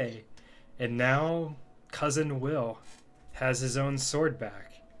first day. And now cousin Will has his own sword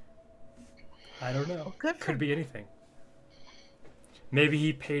back. I don't know. Good for Could be anything. Maybe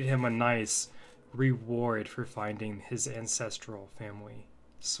he paid him a nice reward for finding his ancestral family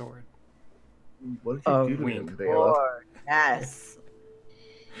sword. What did you do to him, Bela? Lord, yes.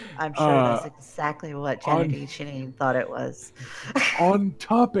 I'm sure that's exactly what Gennady Shaneen thought it was. On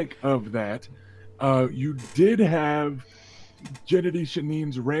topic of that, you did have Gennady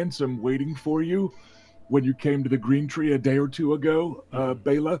Shaneen's ransom waiting for you when you came to the Green Tree a day or 2 ago,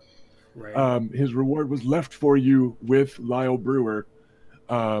 Bela. Right. His reward was left for you with Lyle Brewer.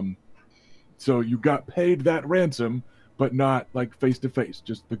 So you got paid that ransom, but not like face to face.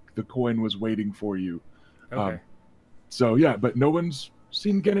 Just the coin was waiting for you. Okay. So yeah, but no one's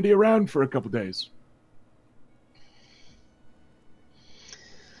seen Gennady around for a couple days.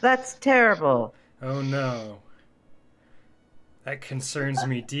 That's terrible. Oh no. That concerns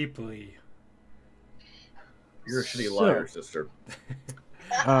me deeply. You're a shitty liar, sister.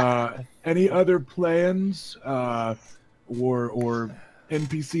 Any other plans or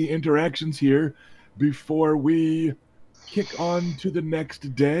NPC interactions here before we kick on to the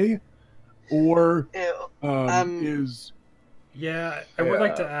next day? Or is... Yeah, I would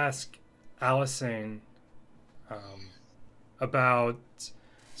like to ask Allison about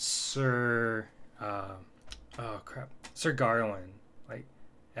Sir Sir Garland, like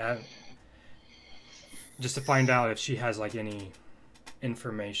just to find out if she has like any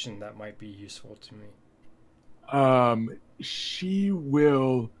information that might be useful to me. She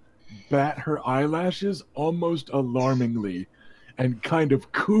will bat her eyelashes almost alarmingly and kind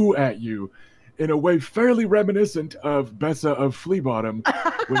of coo at you in a way fairly reminiscent of Bessa of Fleabottom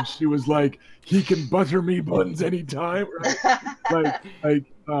when she was like, he can butter me buns anytime.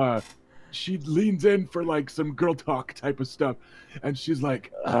 Right? She leans in for like some girl talk type of stuff. And she's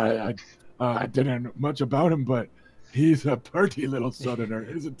like, I didn't know much about him, but he's a pretty little southerner,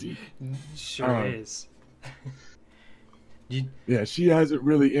 isn't he? Sure is. Yeah, she hasn't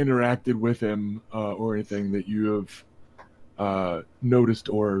really interacted with him or anything that you have noticed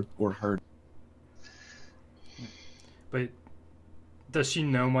or heard. But does she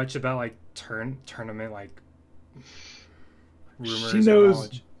know much about like tournament like rumors? She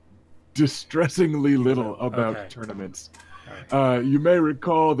knows. distressingly little about Okay. tournaments. All right. You may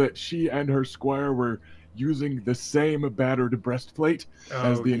recall that she and her squire were using the same battered breastplate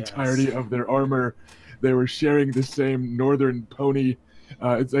as Oh, the yes. entirety of their armor. They were sharing the same northern pony.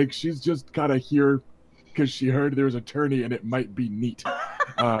 It's like she's just kind of here because she heard there was a tourney and it might be neat.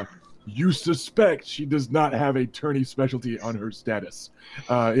 You suspect she does not have a tourney specialty on her status.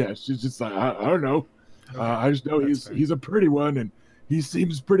 Yeah, she's just like, I don't know. Okay, I just know that's fair. he's a pretty one and he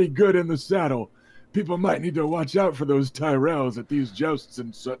seems pretty good in the saddle. People might need to watch out for those Tyrells at these jousts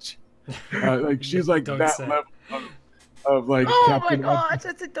and such. Like she's like Don't that say. level of like Oh my Captain. gosh,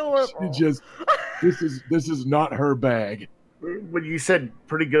 that's adorable. She just this is not her bag. When you said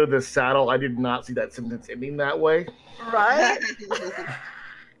pretty good at the saddle, I did not see that sentence ending that way. Right?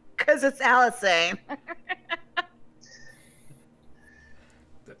 Because it's Allison.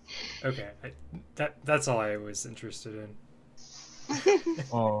 Okay, that's all I was interested in.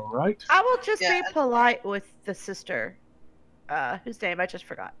 All right. I will just Yeah. be polite with the sister, whose name I just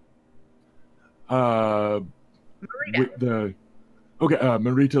forgot. With the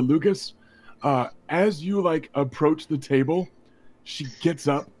Marita Lucas. As you like approach the table, she gets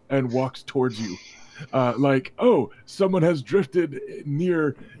up and walks towards you. Like, oh, someone has drifted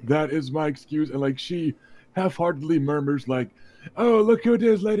near. That is my excuse. And like she half-heartedly murmurs, like, "Oh, look who it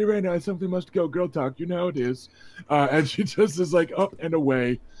is, Lady Raina. Something must go. Girl talk. You know how it is." And she just is like up and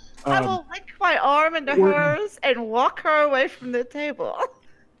away. I will link my arm into Orton. hers and walk her away from the table.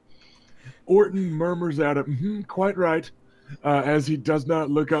 Orton murmurs at him, quite right, as he does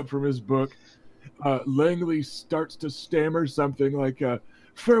not look up from his book. Langley starts to stammer something like,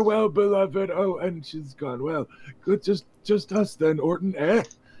 "Farewell, beloved." Oh, and she's gone. Well, good, just us then, Orton.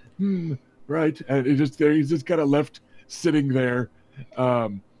 Right. And he's just kind of left sitting there.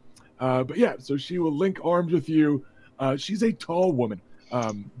 But yeah, so she will link arms with you. She's a tall woman,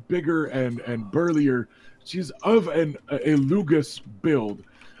 bigger and burlier. She's of a Lugus build.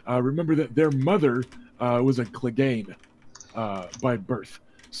 Remember that their mother was a Clegane by birth.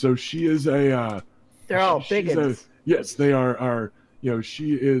 So she is a... They're all she's biggins. yes, they are,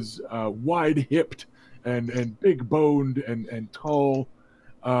 she is wide-hipped and big-boned and tall.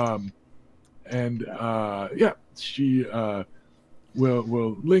 Yeah, she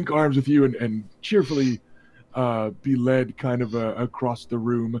will link arms with you and cheerfully be led kind of across the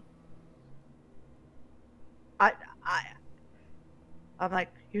room. I'm like,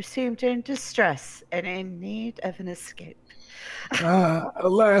 you seemed in distress and in need of an escape.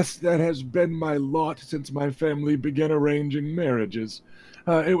 Alas, that has been my lot since my family began arranging marriages.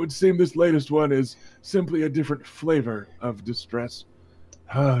 It would seem this latest one is simply a different flavor of distress.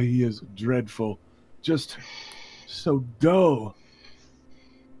 He is dreadful. Just so dull.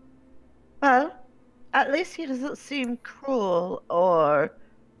 Well, at least he doesn't seem cruel or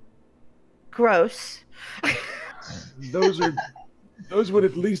gross. Those would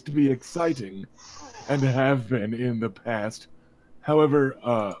at least be exciting, and have been in the past. However,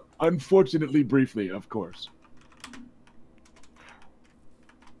 unfortunately briefly, of course.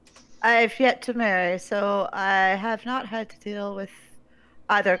 I've yet to marry, so I have not had to deal with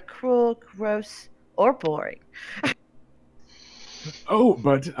either cruel, gross, or boring. Oh,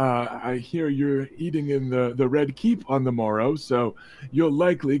 but I hear you're eating in the Red Keep on the morrow, so you'll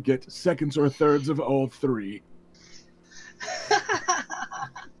likely get seconds or thirds of all three.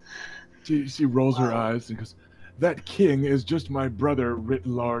 She rolls her eyes and goes, "That king is just my brother writ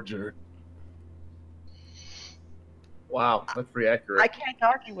larger." Wow, that's pretty accurate. I can't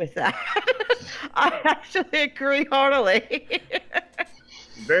argue with that. I actually agree heartily.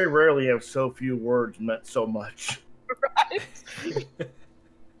 Very rarely have so few words meant so much. Right?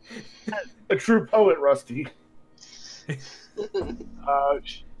 A true poet, Rusty.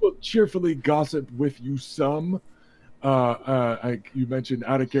 She will cheerfully gossip with you some. You mentioned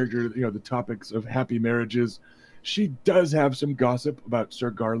out of character, the topics of happy marriages. She does have some gossip about Sir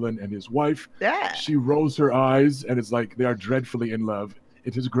Garland and his wife. Yeah. She rolls her eyes and it's like they are dreadfully in love.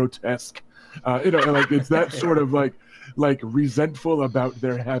 It is grotesque. Like it's that sort of like resentful about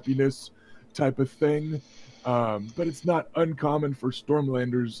their happiness type of thing. But it's not uncommon for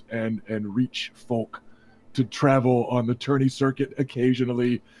Stormlanders and Reach folk to travel on the tourney circuit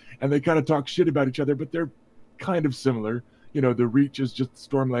occasionally, and they kind of talk shit about each other, but they're kind of similar. The Reach is just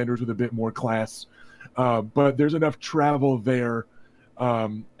Stormlanders with a bit more class. But there's enough travel there,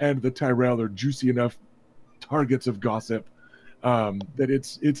 and the Tyrell are juicy enough targets of gossip that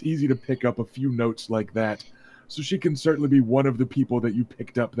it's easy to pick up a few notes like that. So she can certainly be one of the people that you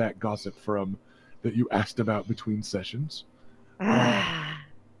picked up that gossip from, that you asked about between sessions. I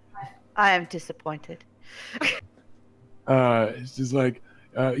am disappointed. It's just like,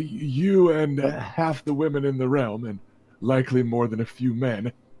 You and half the women in the realm, and likely more than a few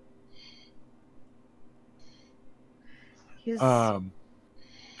men. He's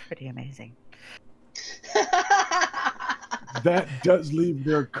pretty amazing. That does leave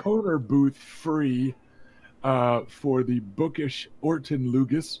their corner booth free for the bookish Orton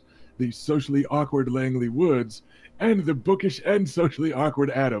Lugas, the socially awkward Langley Woods, and the bookish and socially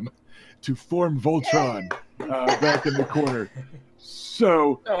awkward Adam to form Voltron back in the corner.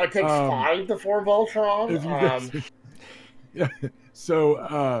 So it takes 5 to form Voltron. if you guys, yeah,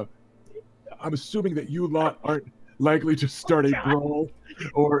 so I'm assuming that you lot aren't likely to start a brawl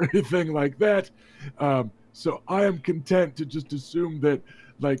or anything like that. So I am content to just assume that,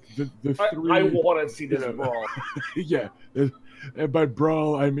 like, the three... I want to see this brawl. Yeah. And by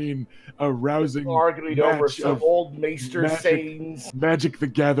brawl, I mean a rousing arguing over some old Maester sayings. Magic the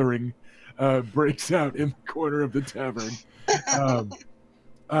Gathering breaks out in the corner of the tavern.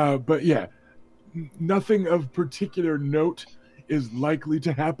 But yeah, nothing of particular note is likely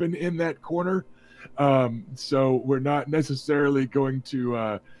to happen in that corner. So we're not necessarily going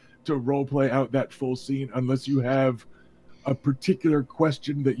to role play out that full scene unless you have a particular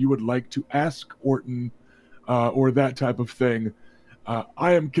question that you would like to ask Orton or that type of thing.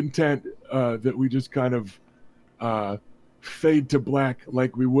 I am content that we just kind of fade to black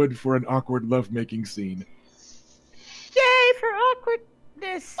like we would for an awkward lovemaking scene. Yay for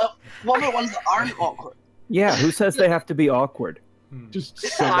awkwardness! What about ones that aren't awkward? Yeah, who says they have to be awkward? Just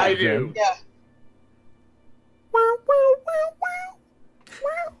so I do. Yeah.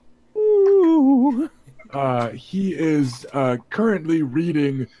 He is currently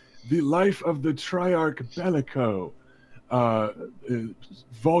reading The Life of the Triarch Bellico,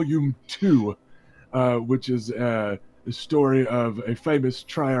 Volume 2, which is the story of a famous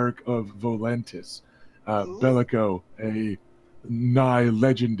Triarch of Volantis. Bellico, a nigh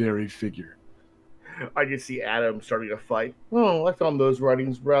legendary figure. I just see Adam starting a fight. Oh, I found those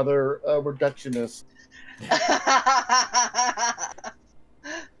writings rather reductionist.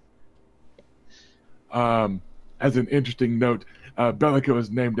 As an interesting note, Bellico is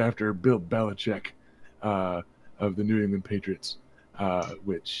named after Bill Belichick of the New England Patriots,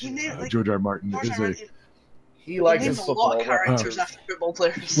 which George R. Martin is a... He likes his a football. lot of characters after football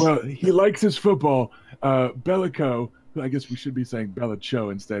players. Well, he likes his football. Bellico, I guess we should be saying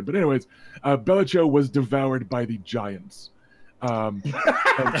Bellicho instead. But anyways, Bellicho was devoured by the Giants. And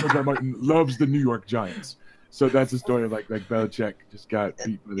George R. Martin loves the New York Giants. So that's the story of like Belichick just got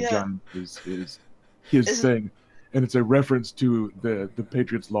beat by the Giants is his thing. And it's a reference to the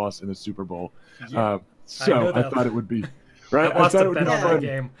Patriots' loss in the Super Bowl. Yeah, so I thought it would be... Right? I thought it would be fun.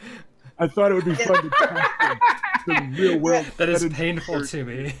 Game. I thought it would be fun to talk the real world. That is painful to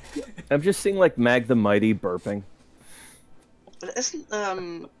me. I'm just seeing like Mag the Mighty burping. But isn't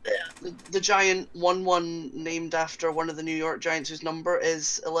the Giant 1-1 named after one of the New York Giants whose number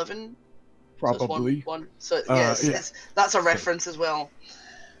is 11? Probably. So it's 1-1. So yes, that's a reference as well.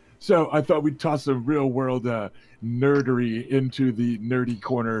 So I thought we'd toss some real world nerdery into the nerdy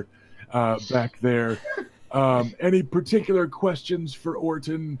corner back there. Any particular questions for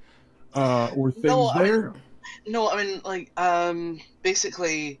Orton or things there? I mean, like,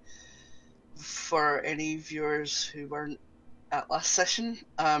 basically, for any viewers who weren't at last session,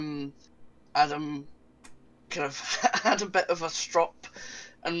 Adam kind of had a bit of a strop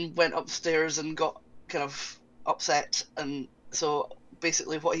and went upstairs and got kind of upset, and so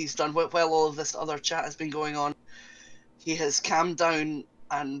basically what he's done while all of this other chat has been going on, he has calmed down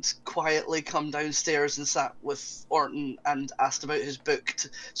and quietly come downstairs and sat with Orton and asked about his book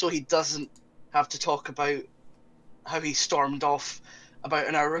so he doesn't have to talk about how he stormed off about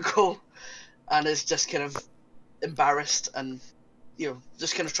an hour ago and is just kind of embarrassed and, you know,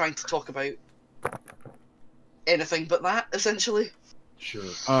 just kind of trying to talk about anything but that, essentially.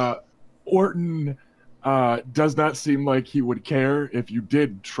 Sure. Orton does not seem like he would care if you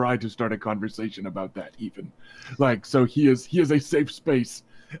did try to start a conversation about that, even. Like, so he is a safe space.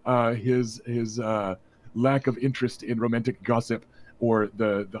 His lack of interest in romantic gossip or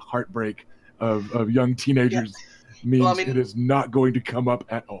the heartbreak of young teenagers means it is not going to come up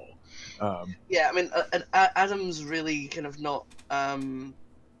at all. Yeah, I mean, Adam's really kind of not. I mean,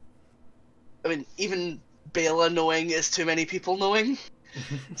 even Bela knowing is too many people knowing.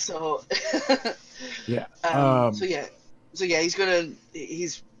 So. Yeah. So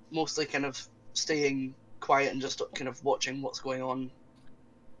he's mostly kind of staying quiet and just kind of watching what's going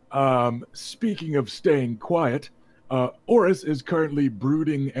on. Speaking of staying quiet, Oris is currently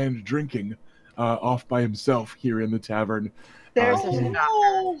brooding and drinking off by himself here in the tavern. There's a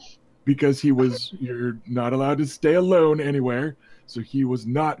shocker. Because you're not allowed to stay alone anywhere. So he was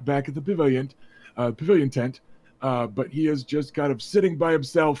not back at the pavilion tent, but he is just kind of sitting by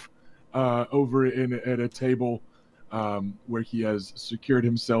himself over at a table where he has secured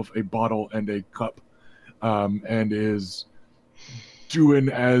himself a bottle and a cup, and is doing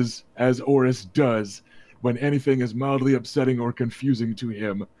as Oris does when anything is mildly upsetting or confusing to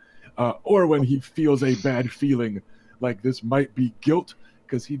him, or when he feels a bad feeling like this might be guilt,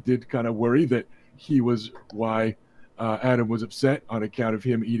 because he did kind of worry that he was why Adam was upset on account of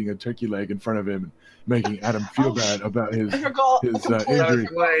him eating a turkey leg in front of him and making Adam feel bad about his injury.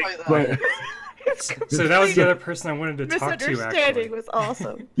 But So that was the other person I wanted to talk to, actually. Misunderstanding was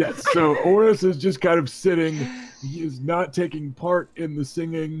awesome. yes, so Oris is just kind of sitting. He is not taking part in the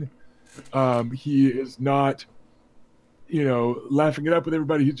singing. He is not, laughing it up with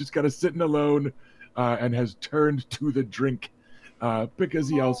everybody. He's just kind of sitting alone and has turned to the drink because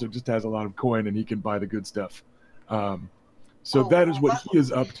he also just has a lot of coin and he can buy the good stuff. So that is what he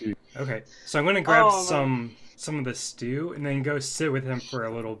is up to. Okay, so I'm going to grab some of the stew and then go sit with him for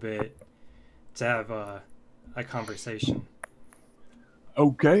a little bit to have a conversation.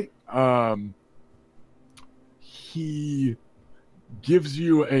 Okay. He gives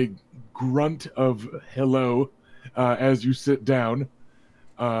you a grunt of hello as you sit down,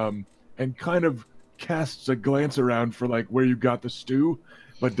 and kind of casts a glance around for like where you got the stew,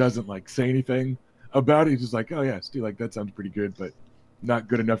 but doesn't like say anything about it. He's just like, oh yeah, stew, like that sounds pretty good, but not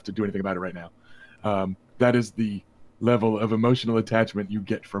good enough to do anything about it right now. That is the level of emotional attachment you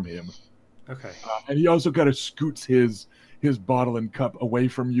get from him. Okay. And he also kind of scoots his bottle and cup away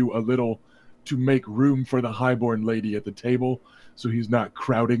from you a little to make room for the highborn lady at the table, so he's not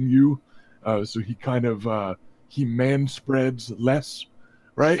crowding you. So he kind of he man spreads less,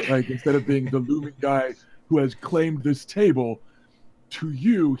 right? Like instead of being the looming guy who has claimed this table, to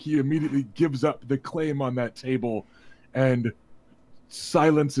you he immediately gives up the claim on that table and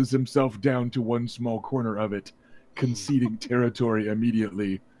silences himself down to one small corner of it, conceding territory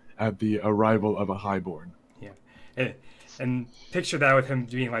immediately at the arrival of a highborn. Yeah, and picture that with him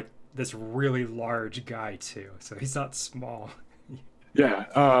being like this really large guy too, so he's not small. Yeah,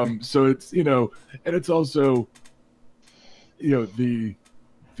 so it's, and it's also, the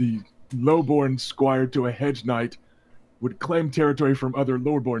lowborn squire to a hedge knight would claim territory from other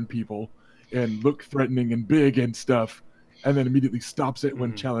lowborn people and look threatening and big and stuff, and then immediately stops it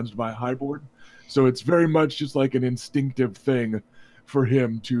when challenged by a highborn. So it's very much just like an instinctive thing for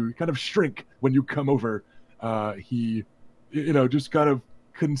him to kind of shrink when you come over. He, just kind of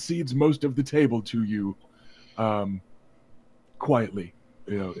concedes most of the table to you, quietly,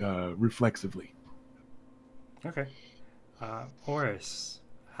 reflexively. Okay. Oris,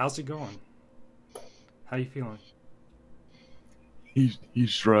 how's it going? How you feeling? He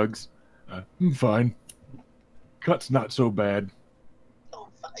shrugs. I'm fine. Cut's not so bad. Oh,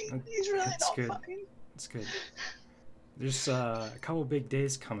 fine. He's really That's not good. fine. It's good. There's a couple big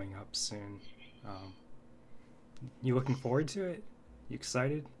days coming up soon. You looking forward to it? You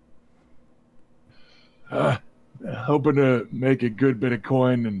excited? Hoping to make a good bit of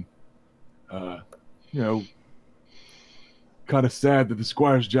coin, and kind of sad that the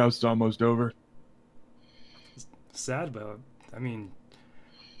squire's joust's almost over. Sad, but I mean,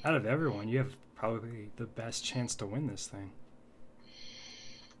 out of everyone, you have probably the best chance to win this thing.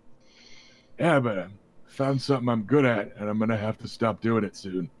 Yeah, but I found something I'm good at, and I'm gonna have to stop doing it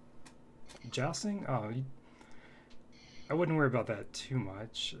soon. Jousting? Oh, I wouldn't worry about that too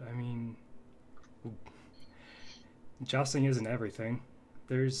much. I mean, jousting isn't everything.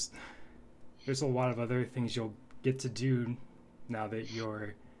 There's a lot of other things you'll get to do now that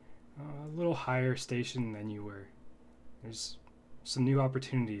you're a little higher station than you were. There's some new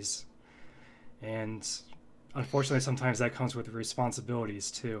opportunities, and unfortunately sometimes that comes with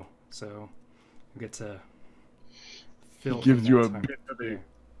responsibilities too, so you get to fill He gives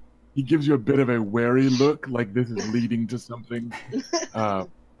you a bit of a wary look, like this is leading to something.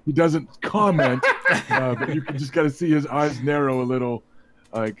 He doesn't comment, but you can just kind of see his eyes narrow a little,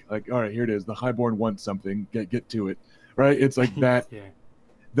 like all right, here it is, the highborn wants something, get to it, right? It's like that. Yeah.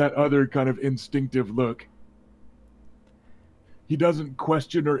 That other kind of instinctive look. He doesn't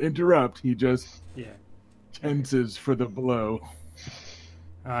question or interrupt. He just tenses for the blow.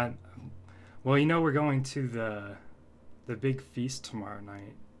 Well, we're going to the big feast tomorrow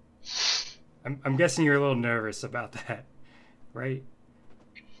night. I'm guessing you're a little nervous about that, right?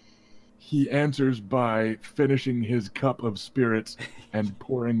 He answers by finishing his cup of spirits and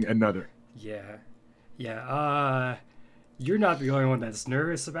pouring another. Yeah. You're not the only one that's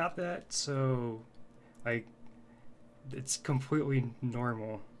nervous about that, so, like, it's completely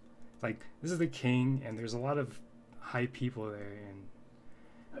normal. Like, this is the king, and there's a lot of high people there, and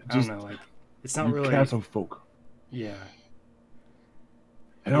I Just don't know, like it's not you really. castle folk. Yeah.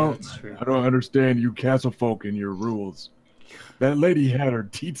 I Yeah, don't. that's true. I don't understand you castle folk and your rules. That lady had her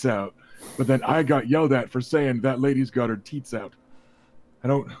teats out, but then I got yelled at for saying that lady's got her teats out. I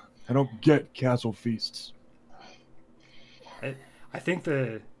don't get castle feasts. I think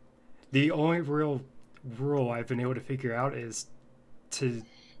the only real rule I've been able to figure out is to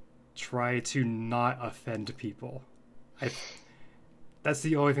try to not offend people. That's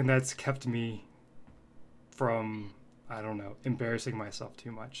the only thing that's kept me from, I don't know, embarrassing myself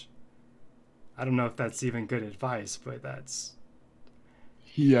too much. I don't know if that's even good advice, but that's...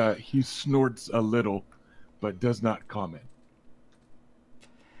 He snorts a little, but does not comment.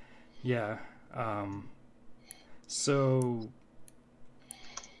 Yeah. So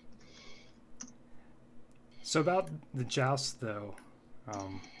about the joust, though,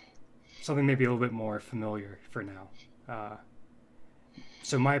 something maybe a little bit more familiar for now.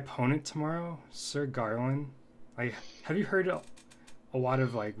 So my opponent tomorrow, Sir Garland, like, have you heard a lot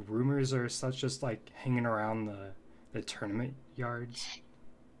of like rumors or such just like hanging around the tournament yards?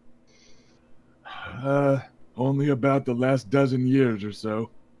 Only about the last dozen years or so.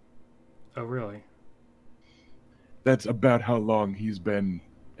 Oh, really? That's about how long he's been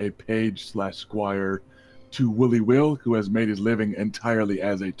a page/squire to Willie Will, who has made his living entirely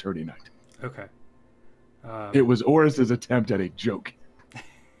as a tourney knight. Okay. It was Oris's attempt at a joke.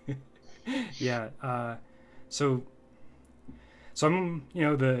 Yeah. So I'm,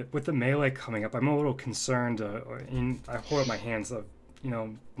 with the melee coming up, I'm a little concerned. I hold up my hands of,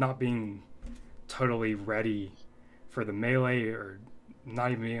 not being totally ready for the melee, or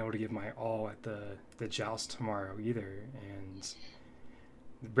not even being able to give my all at the joust tomorrow either. And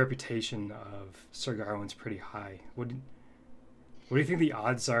the reputation of Sir Garland's pretty high. What do you think the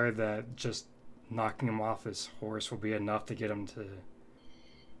odds are that just knocking him off his horse will be enough to get him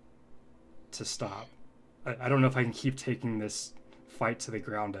to stop? I don't know if I can keep taking this fight to the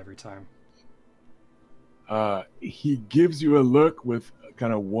ground every time. He gives you a look with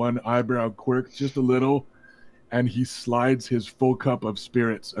kind of one eyebrow quirk, just a little, and he slides his full cup of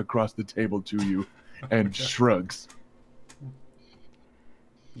spirits across the table to you and shrugs.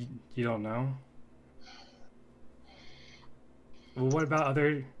 You don't know? Well, what about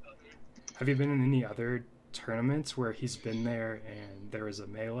have you been in any other tournaments where he's been there and there was a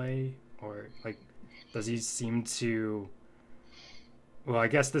melee? Or, like, does he seem to... Well, I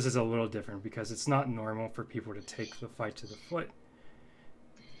guess this is a little different because it's not normal for people to take the fight to the foot.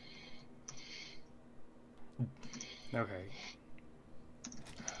 Okay.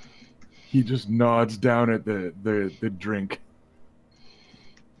 He just nods down at the drink.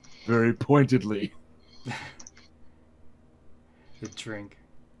 Very pointedly. The drink.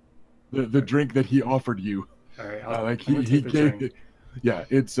 The drink that he offered you. All right, I'm gave it. Yeah,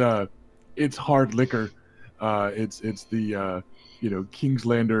 it's hard liquor. It's the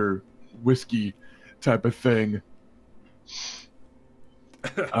Kingslander whiskey type of thing.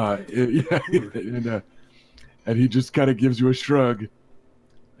 And he just kind of gives you a shrug.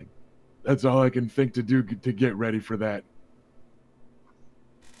 Like, that's all I can think to do to get ready for that.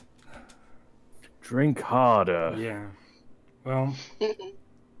 Drink harder. Yeah. Well,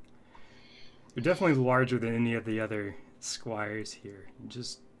 you're definitely larger than any of the other squires here. You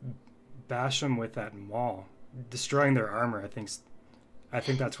just bash them with that maul, destroying their armor. I think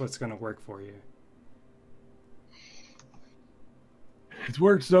that's what's going to work for you. It's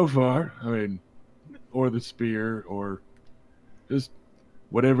worked so far. I mean, or the spear, or just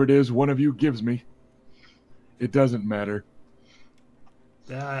whatever it is one of you gives me. It doesn't matter.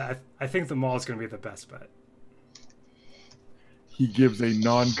 Yeah, I think the maul is going to be the best bet. He gives a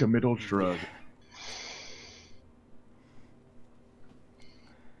non-committal shrug.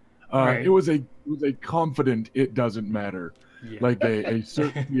 Right. It was a confident it doesn't matter. Yeah. Like a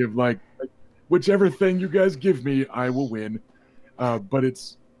certainty of like whichever thing you guys give me, I will win. But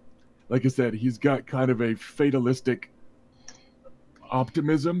it's like I said, he's got kind of a fatalistic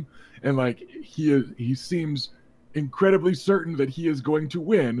optimism, and like he seems incredibly certain that he is going to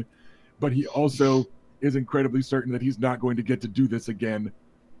win, but he also is incredibly certain that he's not going to get to do this again,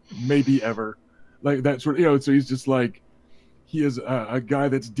 maybe ever. Like that sort of, so he's just like, he is a guy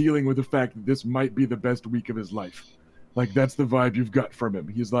that's dealing with the fact that this might be the best week of his life. Like, that's the vibe you've got from him.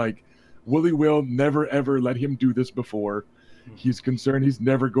 He's like, Willie will never ever let him do this before. He's concerned he's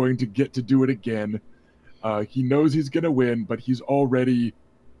never going to get to do it again. He knows he's going to win, but he's already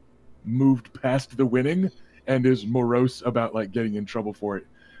moved past the winning and is morose about like getting in trouble for it.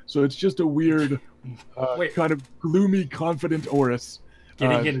 So it's just a weird, kind of gloomy, confident Oris.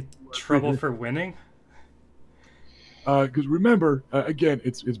 Getting in trouble for winning? Because remember, again,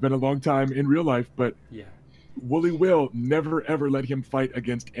 it's been a long time in real life, but Yeah. Wooly Will never ever let him fight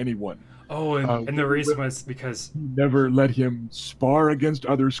against anyone. Oh, and the Wooly reason Will was because never let him spar against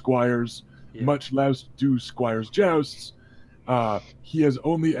other squires, yeah. much less do squires jousts. He has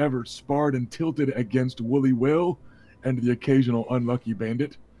only ever sparred and tilted against Wooly Will and the occasional unlucky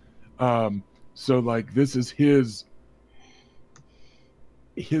bandit. So like this is his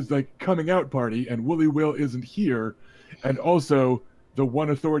like coming out party, and Wooly Will isn't here, and also the one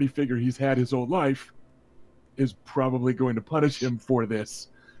authority figure he's had his whole life is probably going to punish him for this.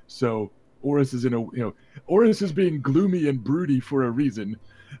 So Oris is Oris is being gloomy and broody for a reason.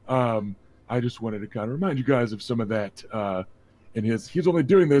 I just wanted to kind of remind you guys of some of that. He's only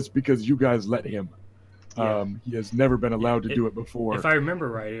doing this because you guys let him. He has never been allowed to do it before. If I remember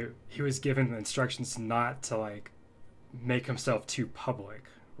right, he was given the instructions not to like make himself too public,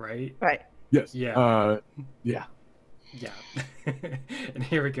 right? Right. Yes. Yeah. Yeah. Yeah. And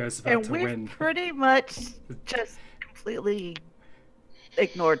here he goes about And to we've win. pretty much just completely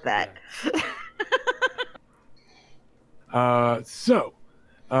ignored that.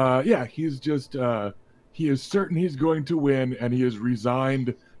 He's just he is certain he's going to win, and he is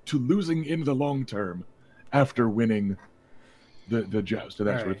resigned to losing in the long term after winning the joust and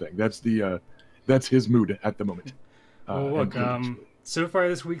that sort of thing. That's his mood at the moment. Well, look, so far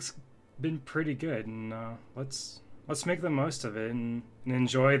this week's been pretty good, and let's make the most of it and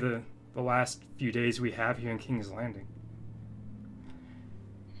enjoy the last few days we have here in King's Landing.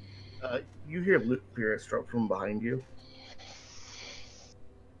 You hear Luke hear a stroke from behind you.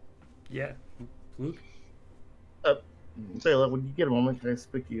 Yeah, Luke? Bela, when you get a moment, can I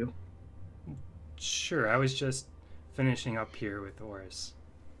speak to you? Sure, I was just finishing up here with Oris.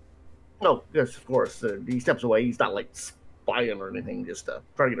 No, yes, of course. He steps away. He's not like spying or anything, just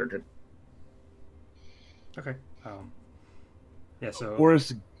trying to get her to. Okay. Yeah, so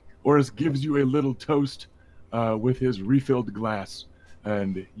Oris gives you a little toast with his refilled glass,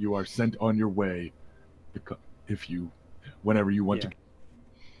 and you are sent on your way whenever you want to.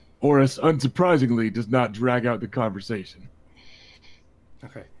 Oris, unsurprisingly, does not drag out the conversation.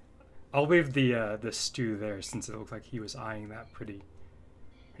 Okay. I'll leave the stew there since it looked like he was eyeing that pretty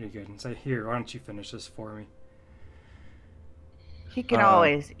good, and say, here, why don't you finish this for me? He can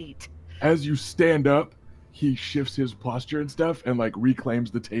always eat. As you stand up, he shifts his posture and stuff and like reclaims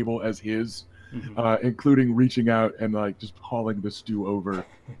the table as his, including reaching out and like just hauling the stew over.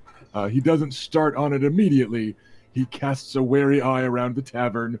 He doesn't start on it immediately. He casts a wary eye around the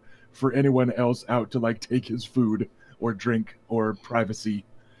tavern for anyone else out to like take his food or drink or privacy.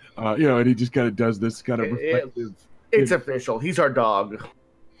 And he just kind of does this kind of reflective. It's official. He's our dog.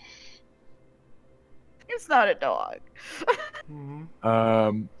 It's not a dog.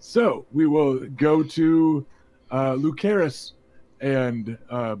 So we will go to Lucaris and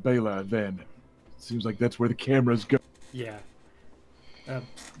Bela then. Seems like that's where the cameras go. Yeah.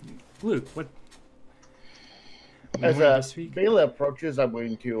 Luke, what? As Bela approaches, I'm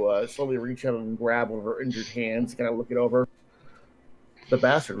going to slowly reach out and grab one of her injured hands, kind of look it over. The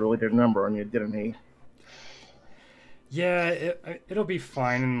bastard really did a number on you, didn't he? Yeah, it'll be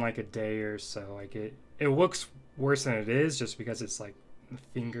fine in like a day or so. Like it looks worse than it is just because it's like the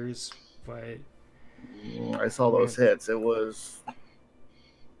fingers, but I saw those hits. It was,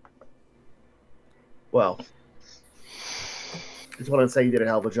 well, I just want to say you did a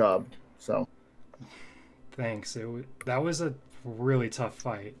hell of a job. So thanks. That was a really tough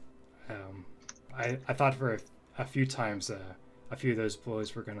fight. I thought for a few times a few of those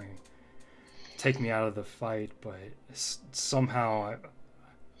blows were gonna take me out of the fight, but somehow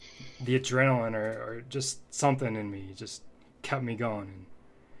the adrenaline or just something in me just kept me going.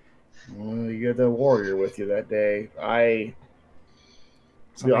 Well, you had the warrior with you that day.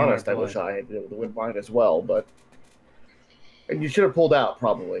 To be honest, I wish I had been able to win mine as well, and you should have pulled out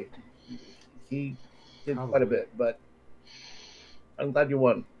probably. He did quite a bit, but I'm glad you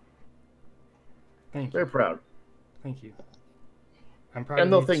won. Thank you. Very proud. Thank you. I'm proud.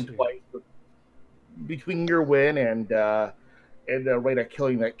 And they'll think twice between your win and the rate of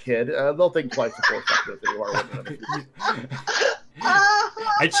killing that kid. They'll think twice before something.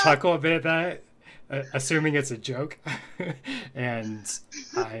 I chuckle a bit at that, assuming it's a joke, and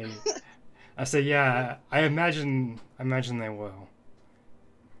I say, yeah, I imagine they will.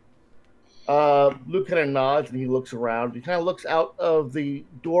 Luke kind of nods and he looks around. He kind of looks out of the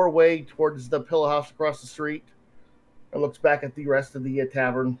doorway towards the pillow house across the street and looks back at the rest of the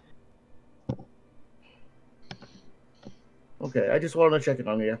tavern. Okay, I just wanted to check in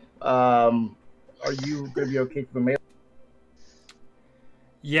on you. Are you going to be okay for the mail?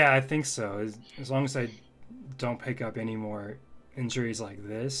 Yeah, I think so. As long as I don't pick up any more injuries like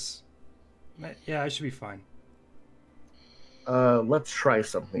this, yeah, I should be fine. Let's try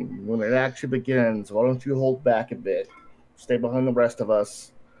something. When it actually begins, why don't you hold back a bit? Stay behind the rest of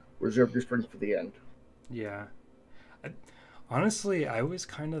us. Reserve your strength for the end. Yeah. Honestly, I was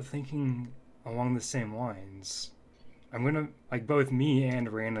kind of thinking along the same lines. I'm gonna, like, both me and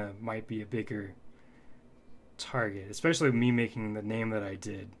Raina might be a bigger target, especially me making the name that I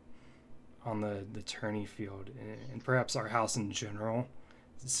did on the tourney field, and perhaps our house in general.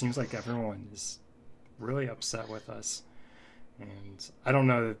 It seems like everyone is really upset with us, and I don't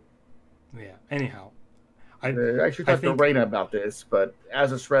know. Yeah. Anyhow, I should talk to Raina about this, but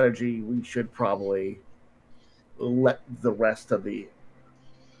as a strategy, we should probably let the rest of the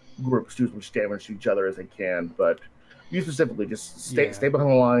groups do as much damage to each other as they can. But you specifically just stay behind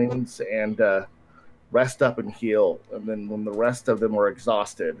the lines and rest up and heal, and then when the rest of them are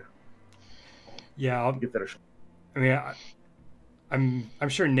exhausted, I'll get that. I mean, I'm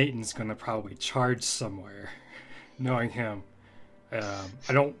sure Nathan's gonna probably charge somewhere, knowing him.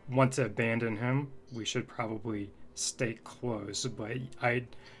 I don't want to abandon him. We should probably stay close, but I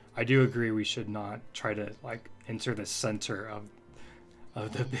do agree we should not try to like enter the center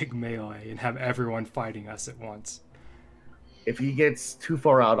of the big melee and have everyone fighting us at once. If he gets too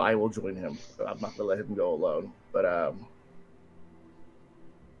far out, I will join him. I'm not gonna let him go alone. But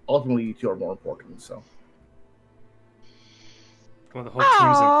ultimately, you two are more important. So, well, the whole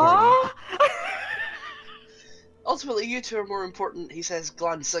team's important. Ultimately, you two are more important, he says,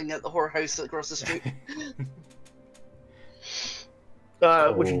 glancing at the whorehouse across the street.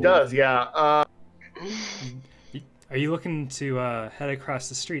 Which he does, yeah. Are you looking to head across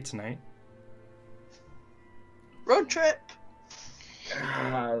the street tonight? Road trip!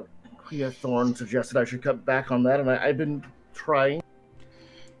 Clea Thorne suggested I should cut back on that, and I've been trying.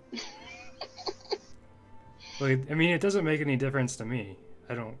 Well, I mean, it doesn't make any difference to me.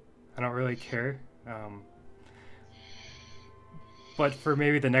 I don't really care. But for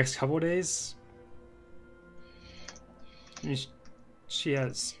maybe the next couple of days, she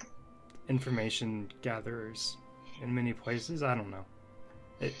has information gatherers in many places. I don't know.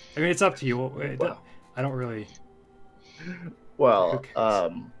 I mean, it's up to you. I don't really. Well,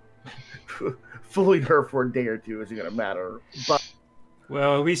 fooling her for a day or two isn't going to matter. But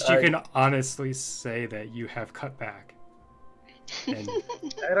well, at least you can honestly say that you have cut back. And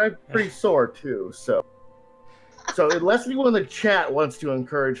I'm pretty sore too. So unless anyone in the chat wants to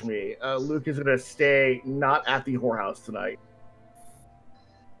encourage me, Luke is going to stay not at the whorehouse tonight.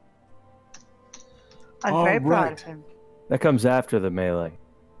 I'm very proud of him. That comes after the melee.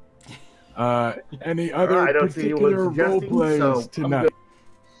 Any other particular role plays tonight?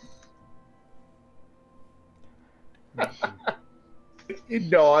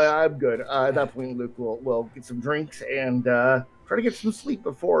 No, I'm good. At that point, Luke will get some drinks and try to get some sleep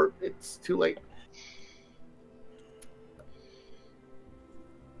before it's too late.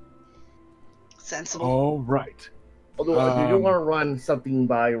 Sensible. All right. Although I do want to run something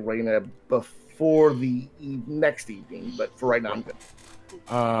by Raina before the next evening, but for right now, I'm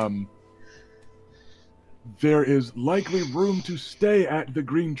good. There is likely room to stay at the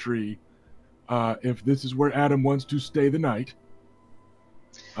Green Tree, if this is where Adam wants to stay the night.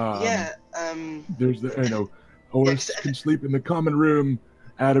 There's Oris can sleep in the common room.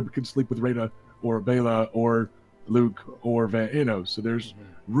 Adam can sleep with Raina or Bela or Luke or Van. So there's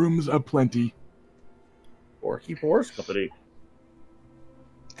rooms aplenty. Or keep Oris company.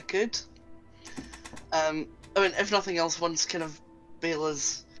 I could. I mean, if nothing else, once kind of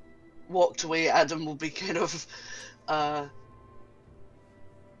Bela's walked away, Adam will be kind of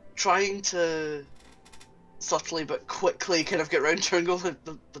trying to subtly but quickly kind of get round to her and go,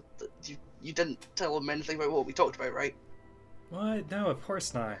 you didn't tell him anything about what we talked about, right? What? No, of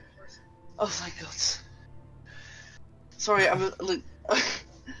course not. Oh my god. Sorry, I'm look.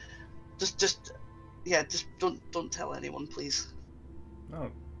 just don't tell anyone, please.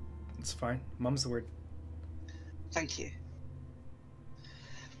 No, it's fine. Mum's the word. Thank you.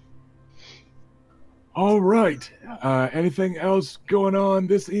 All right. Anything else going on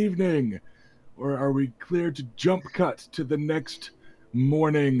this evening? Or are we clear to jump cut to the next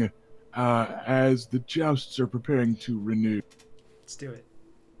morning as the jousts are preparing to renew? Let's do it.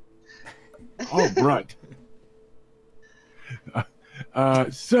 All right.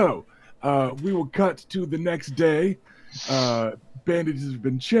 So we will cut to the next day. Bandages have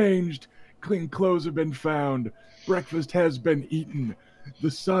been changed. Clean clothes have been found. Breakfast has been eaten.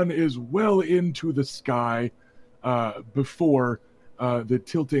 The sun is well into the sky before the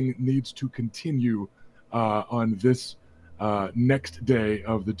tilting needs to continue on this next day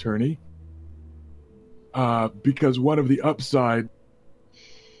of the tourney. because one of the upside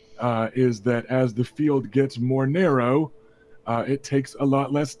is that as the field gets more narrow, it takes a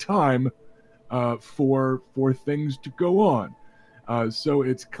lot less time for things to go on. So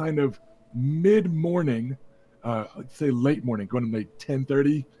it's kind of mid-morning, let's say late morning, going to like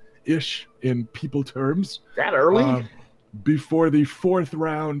 10:30-ish in people terms. That early? Before the fourth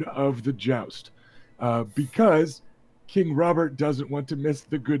round of the joust. Because King Robert doesn't want to miss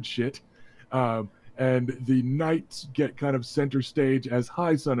the good shit. And the knights get kind of center stage as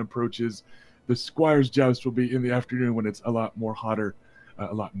high sun approaches. The squire's joust will be in the afternoon when it's a lot more hotter.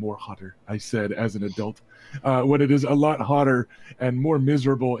 I said as an adult. When it is a lot hotter and more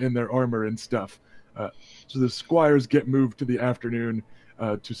miserable in their armor and stuff. So the squires get moved to the afternoon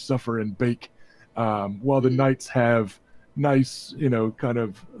to suffer and bake, while the knights have nice, kind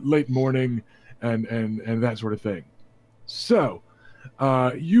of late morning and that sort of thing. So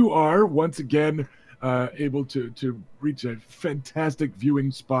you are once again able to reach a fantastic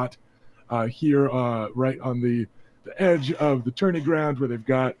viewing spot here right on the edge of the tourney ground, where they've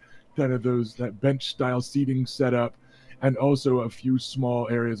got kind of that bench style seating set up, and also a few small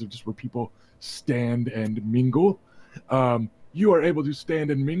areas of just where people stand and mingle. You are able to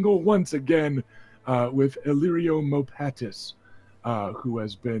stand and mingle once again with Illyrio Mopatis, who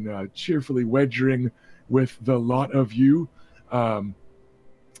has been cheerfully wagering with the lot of you,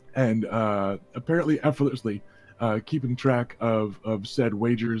 and apparently effortlessly keeping track of said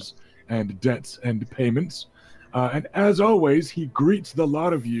wagers and debts and payments. And as always, he greets the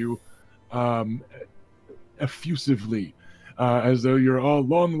lot of you effusively, as though you're all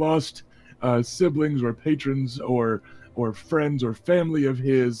long-lost siblings or patrons or friends or family of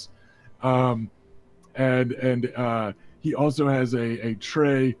his. And he also has a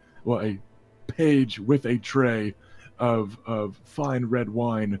tray, well, a page with a tray of fine red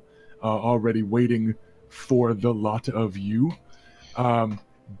wine already waiting for the lot of you.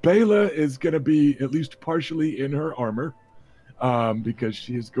 Bela is going to be at least partially in her armor, because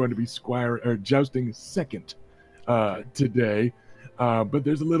she is going to be jousting second today. But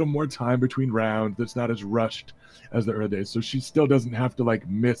there's a little more time between rounds. That's not as rushed as the early days, so she still doesn't have to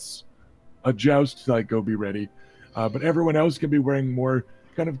miss a joust to go be ready. But everyone else can be wearing more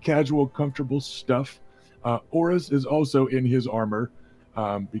kind of casual, comfortable stuff. Oris is also in his armor,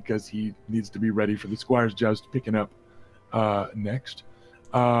 because he needs to be ready for the squire's joust picking up next.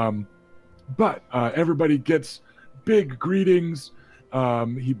 But everybody gets big greetings.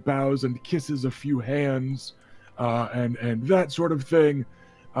 He bows and kisses a few hands, and that sort of thing.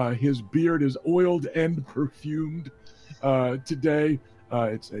 His beard is oiled and perfumed today.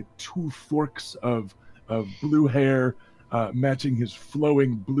 It's 2 forks of blue hair, matching his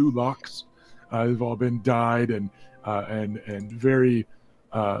flowing blue locks. They've all been dyed and very,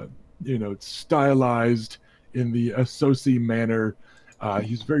 stylized in the Asosi manner.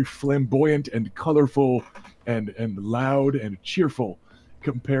 He's very flamboyant and colorful and loud and cheerful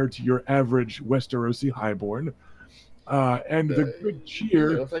compared to your average Westerosi highborn. And the good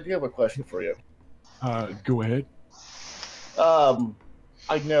cheer... Yes, I do have a question for you. Go ahead.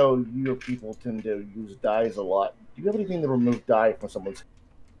 I know your people tend to use dyes a lot. Do you have anything to remove dye from someone's...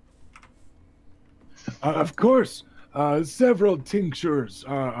 Of course. Several tinctures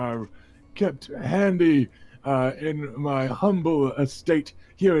are kept handy in my humble estate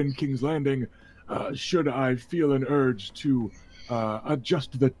here in King's Landing, should I feel an urge to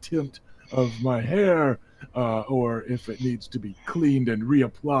adjust the tint of my hair, or if it needs to be cleaned and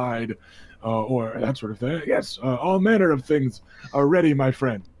reapplied, or that sort of thing. Yes, all manner of things are ready, my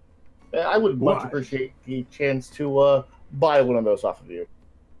friend. I would much appreciate the chance to buy one of those off of you.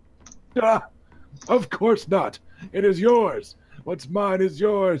 Of course not. It is yours. What's mine is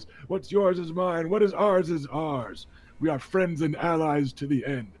yours. What's yours is mine. What is ours. We are friends and allies to the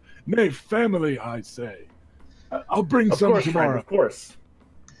end. Nay, family, I say. I'll bring some tomorrow. Friend, of course.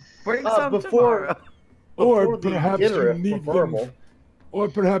 Bring some tomorrow. Or perhaps you need them. Or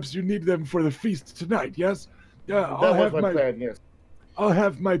perhaps you need them for the feast tonight. Yes. That was my plan. Yes. I'll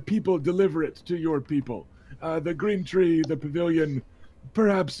have my people deliver it to your people. The green tree, the pavilion,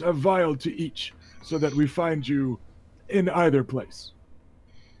 perhaps a vial to each, so that we find you in either place.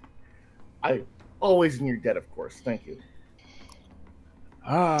 I always in your debt, of course. Thank you.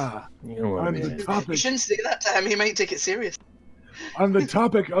 On the topic... You shouldn't say that to him. He might take it serious. On the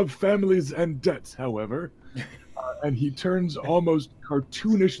topic of families and debts, however, and he turns almost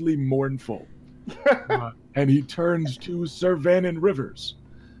cartoonishly mournful, and he turns to Sir Vannon Rivers.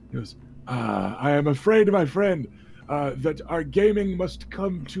 He goes, I am afraid, my friend, that our gaming must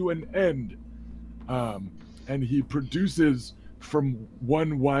come to an end. And he produces from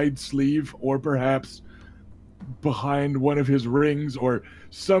one wide sleeve, or perhaps behind one of his rings or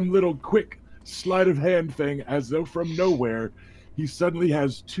some little quick sleight of hand thing, as though from nowhere, he suddenly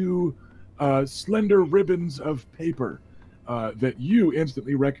has two slender ribbons of paper that you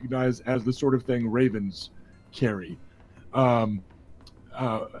instantly recognize as the sort of thing ravens carry. And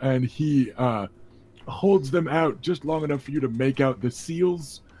he holds them out just long enough for you to make out the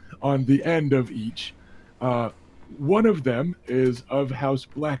seals on the end of each. One of them is of House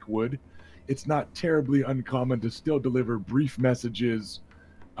Blackwood. It's not terribly uncommon to still deliver brief messages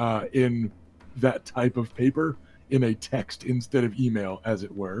in that type of paper, in a text instead of email, as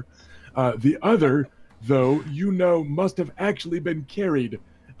it were. The other, though, must have actually been carried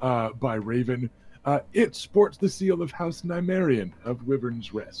by Raven. It sports the seal of House Nymerian of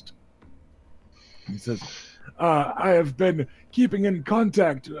Wyvern's Rest. He says, I have been keeping in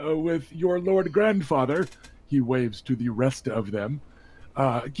contact with your Lord Grandfather. He waves to the rest of them,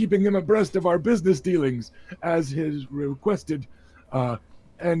 keeping him abreast of our business dealings as his requested.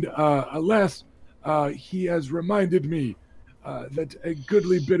 Alas, he has reminded me that a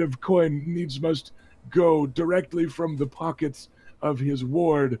goodly bit of coin must go directly from the pockets of his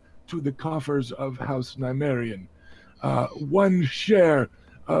ward to the coffers of House Nymerian. One share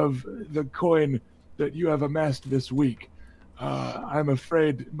of the coin that you have amassed this week, I'm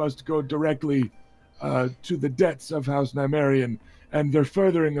afraid, must go directly to the debts of House Nymerian and their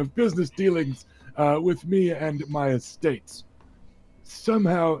furthering of business dealings with me and my estates.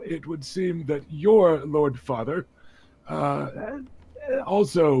 Somehow it would seem that your Lord Father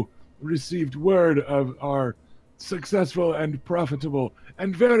also received word of our successful and profitable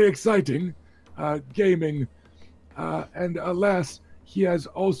and very exciting gaming, and alas, he has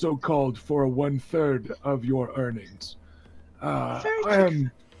also called for 1/3 of your earnings. I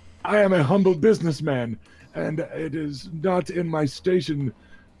am a humble businessman, and it is not in my station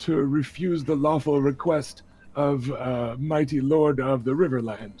to refuse the lawful request of mighty Lord of the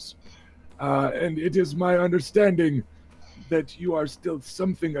Riverlands. And it is my understanding that you are still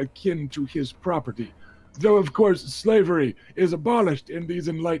something akin to his property. Though, of course, slavery is abolished in these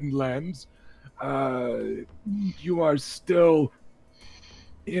enlightened lands, you are still,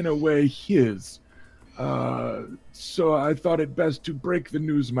 in a way, his. So I thought it best to break the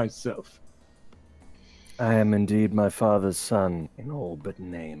news myself. I am indeed my father's son in all but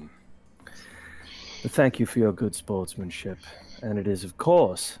name. But thank you for your good sportsmanship. And it is, of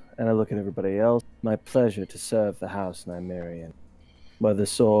course, and I look at everybody else, my pleasure to serve the House Nymerian, whether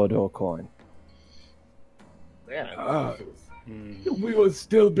sword or coin. We will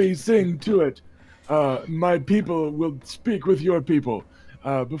still be seeing to it. My people will speak with your people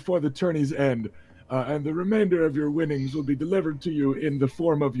before the tourney's end, and the remainder of your winnings will be delivered to you in the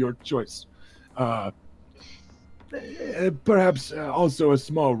form of your choice. Perhaps also a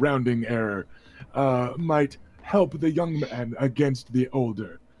small rounding error might help the young man against the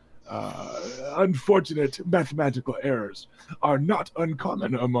older. Unfortunate mathematical errors are not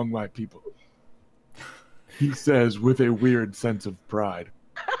uncommon among my people, he says with a weird sense of pride.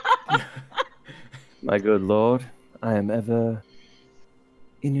 My good lord, I am ever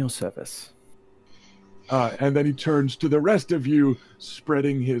in your service. And then he turns to the rest of you,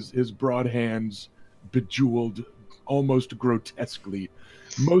 spreading his broad hands, bejeweled almost grotesquely.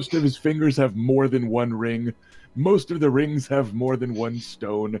 Most of his fingers have more than one ring. Most of the rings have more than one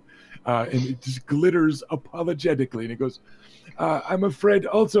stone. And it just glitters apologetically. And he goes, I'm afraid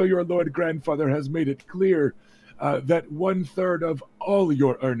also your Lord Grandfather has made it clear that 1/3 of all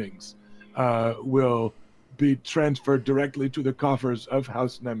your earnings will be transferred directly to the coffers of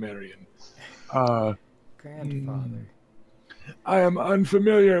House Nymerian. Grandfather. I am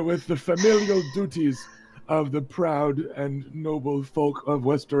unfamiliar with the familial duties of the proud and noble folk of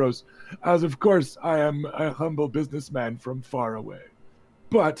Westeros, as of course I am a humble businessman from far away.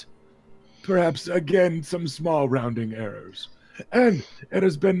 But perhaps again some small rounding errors. And it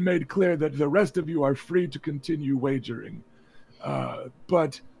has been made clear that the rest of you are free to continue wagering.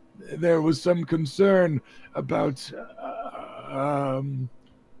 But there was some concern about...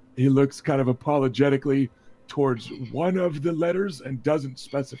 he looks kind of apologetically towards one of the letters and doesn't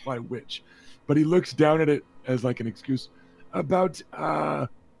specify which. But he looks down at it as like an excuse about a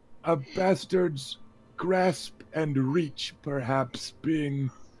bastard's grasp and reach perhaps being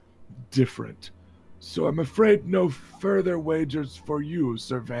different. So I'm afraid no further wagers for you,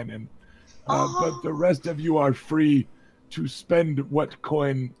 Sir Vannon. But the rest of you are free to spend what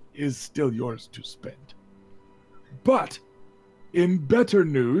coin is still yours to spend. But in better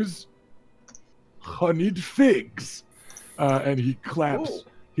news, honeyed figs. And he claps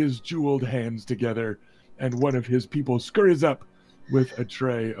his jeweled hands together, and one of his people scurries up with a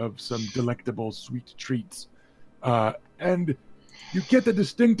tray of some delectable sweet treats. And you get the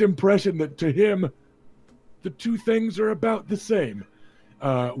distinct impression that to him, the two things are about the same.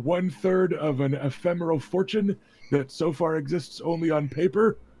 1/3 of an ephemeral fortune that so far exists only on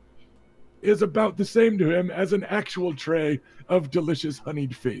paper is about the same to him as an actual tray of delicious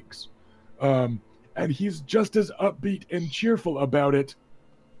honeyed figs. And he's just as upbeat and cheerful about it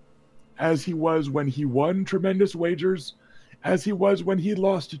as he was when he won tremendous wagers, as he was when he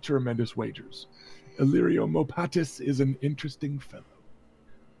lost tremendous wagers. Illyrio Mopatis is an interesting fellow.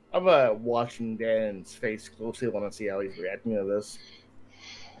 I'm watching Dan's face closely. I want to see how he's reacting to this.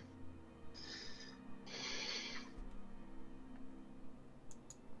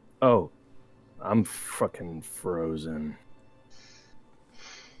 Oh, I'm fucking frozen.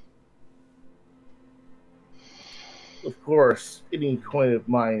 Of course, any coin of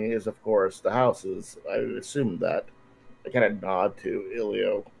mine is, of course, the house's. I would assume that. I kind of nod to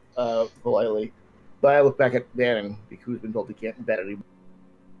Ilio politely. But I look back at Dan, who's been told he can't bet anymore.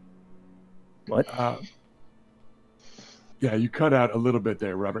 What? Yeah, you cut out a little bit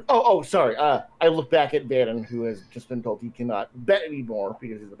there, Robert. Oh, sorry. I look back at Bannon, who has just been told he cannot bet anymore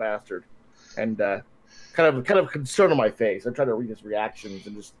because he's a bastard, and kind of concern on my face. I try to read his reactions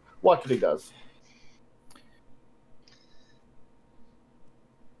and just watch what he does.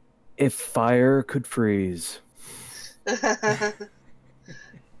 If fire could freeze.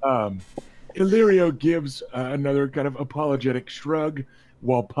 Illyrio gives another kind of apologetic shrug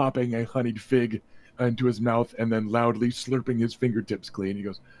while popping a honeyed fig into his mouth and then loudly slurping his fingertips clean. He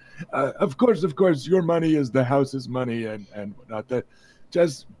goes, of course, your money is the house's money and whatnot. That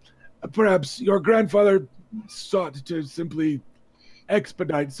just perhaps your grandfather sought to simply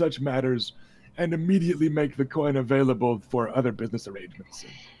expedite such matters and immediately make the coin available for other business arrangements.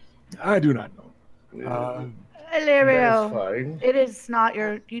 I do not know. Illyrio, it is not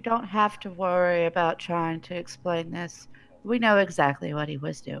you don't have to worry about trying to explain this. We know exactly what he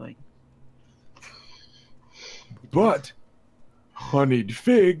was doing. But honeyed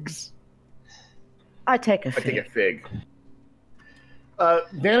figs. I take a fig. I take a fig.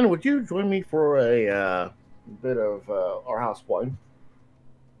 Dan, would you join me for a bit of our house wine?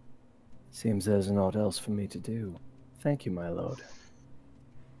 Seems there's naught else for me to do. Thank you, my lord.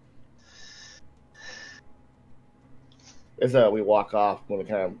 As we walk off, I'm going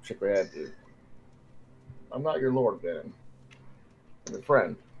to kind of shake my head. I'm not your lord, Dan. I'm your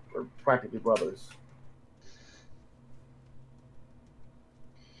friend. We're practically brothers.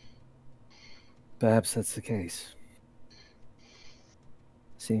 Perhaps that's the case.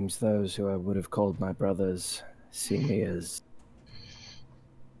 Seems those who I would have called my brothers see me as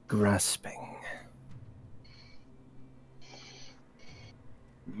grasping.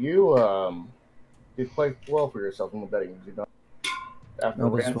 You did quite well for yourself in the betting, did you not? After the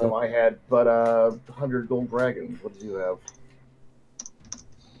ransom, I had but 100 gold dragons. What did you have?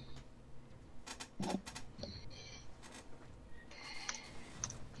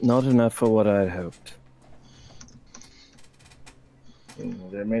 Not enough for what I'd hoped.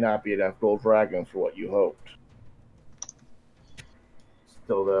 There may not be enough gold dragons for what you hoped.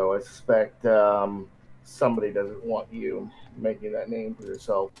 Still, though, I suspect somebody doesn't want you making that name for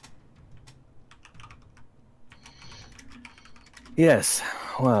yourself. Yes,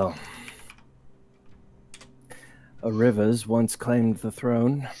 well, a Rivers once claimed the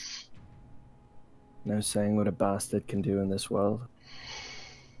throne. No saying what a bastard can do in this world.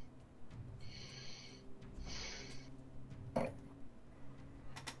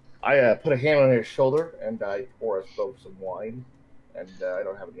 I put a hand on his shoulder and I pour us both some wine, and I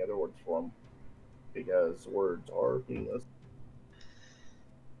don't have any other words for him because words are meaningless.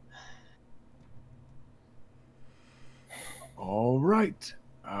 All right.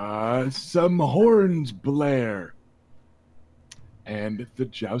 Some horns blare. And the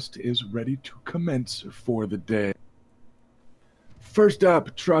joust is ready to commence for the day. First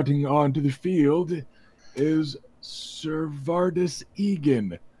up, trotting onto the field, is Sir Vardis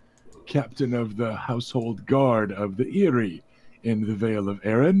Egan, captain of the household guard of the Eyrie in the Vale of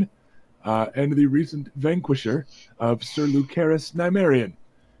Erin, and the recent vanquisher of Sir Lucaris Nymerian.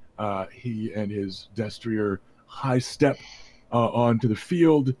 He and his destrier high step onto the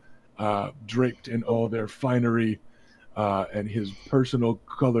field, draped in all their finery, and his personal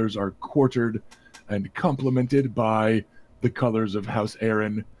colors are quartered and complemented by the colors of House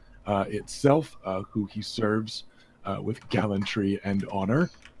Erin itself, who he serves with gallantry and honor.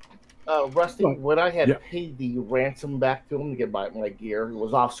 Rusty, when I had paid the ransom back to him to get my gear, it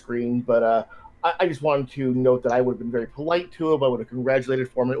was off screen, but I just wanted to note that I would have been very polite to him. I would have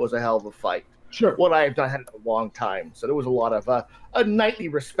congratulated for him. It was a hell of a fight. Sure. What I have not had in a long time. So there was a lot of a knightly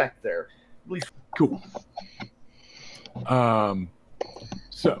respect there. At least. Cool.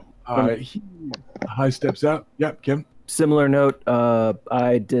 So he high steps out. Yep, Kim. Similar note,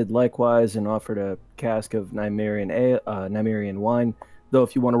 I did likewise and offered a cask of Nymerian wine. Though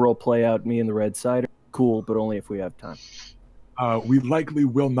if you want to role play out me and the red cider, cool, but only if we have time. We likely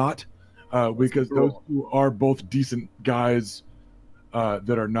will not, because those two are both decent guys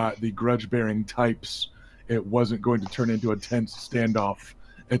that are not the grudge-bearing types. It wasn't going to turn into a tense standoff,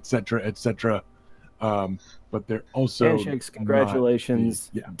 etc., etc. But they're also handshakes. Congratulations!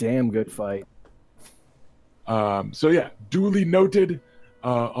 Damn good fight. So yeah, duly noted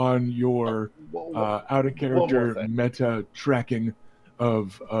on your out of character meta tracking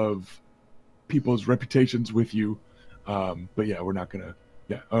of people's reputations with you. But yeah, we're not gonna.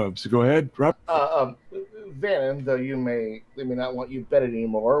 Yeah. So go ahead, Rob. Vannon, though they may not want you bet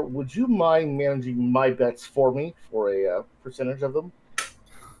anymore. Would you mind managing my bets for me for a percentage of them?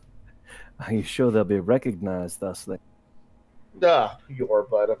 Are you sure they'll be recognized thus? You're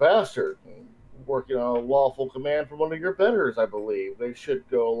but a bastard. Working on a lawful command from one of your betters, I believe. They should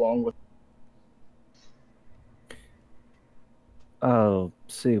go along with. I'll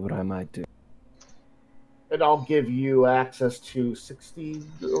see what I might do. And I'll give you access to 60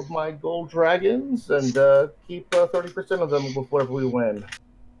 of my gold dragons and keep 30% of them with whatever we win.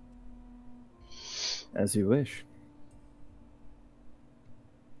 As you wish.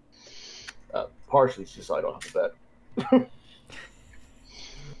 Partially just so I don't have to bet.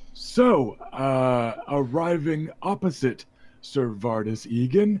 So, arriving opposite Sir Vardis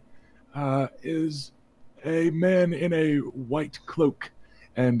Egan is a man in a white cloak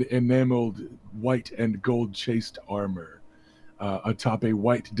and enameled white and gold chased armor. Atop a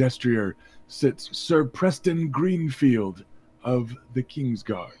white destrier sits Sir Preston Greenfield of the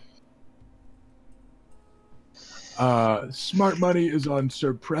Kingsguard. Smart money is on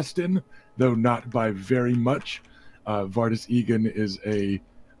Sir Preston, though not by very much. Vardis Egan is a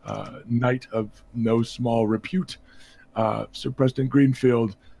knight of no small repute. Sir Preston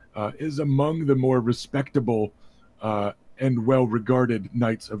Greenfield is among the more respectable and well-regarded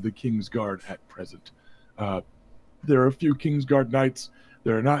knights of the Kingsguard at present. There are a few Kingsguard knights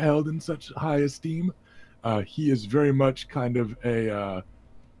that are not held in such high esteem. He is very much kind of an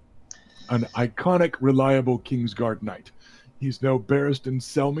iconic, reliable Kingsguard knight. He's no Barristan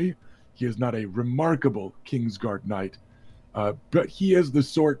Selmy. He is not a remarkable Kingsguard knight, but he is the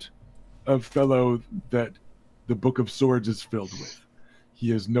sort of fellow that the Book of Swords is filled with.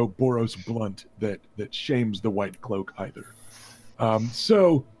 He is no Boros Blunt that shames the White Cloak either.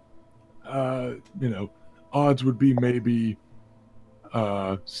 Odds would be maybe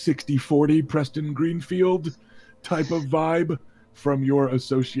 60-40 Preston Greenfield type of vibe from your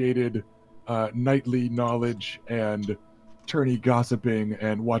associated knightly knowledge and tourney gossiping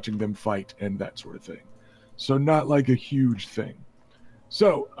and watching them fight and that sort of thing. So not like a huge thing.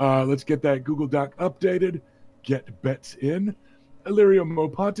 So let's get that Google Doc updated, get bets in. Illyrio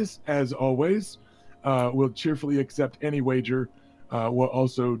Mopontis, as always, will cheerfully accept any wager, while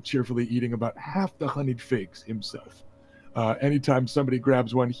also cheerfully eating about half the honeyed figs himself. Anytime somebody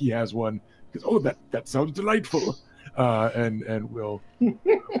grabs one, he has one, because, oh, that sounds delightful, and will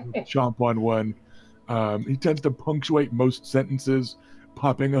chomp on one. He tends to punctuate most sentences,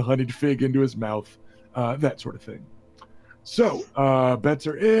 popping a honeyed fig into his mouth, that sort of thing. So, bets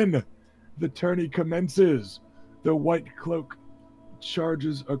are in. The tourney commences. The White Cloak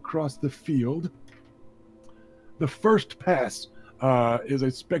charges across the field. The first pass is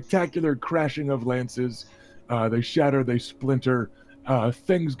a spectacular crashing of lances. They shatter, they splinter.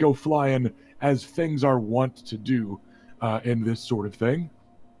 Things go flying, as things are wont to do in this sort of thing.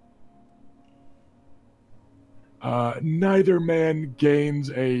 Neither man gains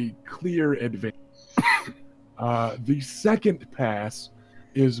a clear advantage. The second pass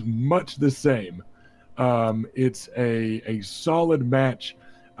is much the same. It's a solid match.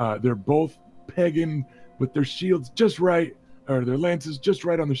 They're both pegging with their shields just right, or their lances just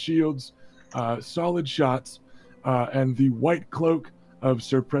right on the shields. Solid shots. And the White Cloak of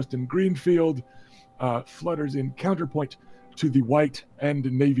Sir Preston Greenfield flutters in counterpoint to the white and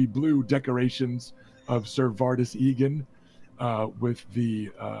navy blue decorations of Sir Vardis Egan, with the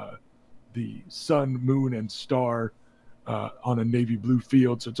sun, moon, and star on a navy blue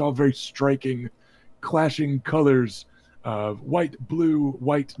field. So it's all very striking, clashing colors of white, blue,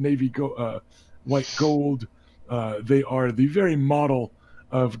 white, white, gold. They are the very model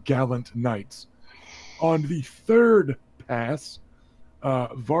of gallant knights. On the third pass,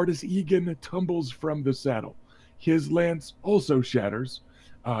 Vardis Egan tumbles from the saddle. His lance also shatters.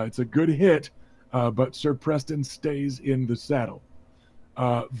 It's a good hit, but Sir Preston stays in the saddle.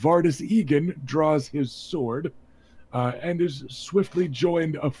 Vardis Egan draws his sword, and is swiftly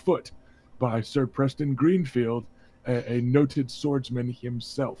joined afoot by Sir Preston Greenfield, a noted swordsman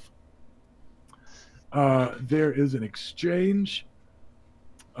himself. There is an exchange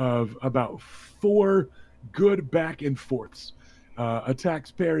of about 4 good back and forths.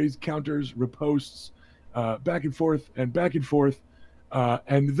 Attacks, parries, counters, riposts, back and forth and back and forth.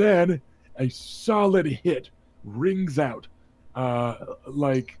 And then a solid hit rings out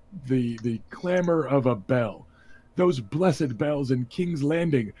like the clamor of a bell. Those blessed bells in King's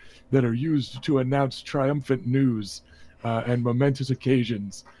Landing that are used to announce triumphant news and momentous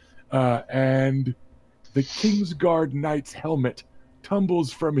occasions. And the Kingsguard Knight's helmet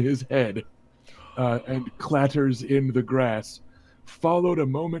tumbles from his head and clatters in the grass, followed a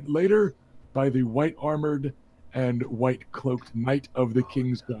moment later by the white-armored and white-cloaked Knight of the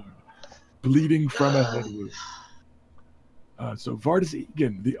Kingsguard, bleeding from a head wound. So Vardis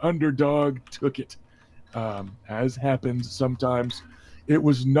Egan, the underdog, took it. As happens sometimes. It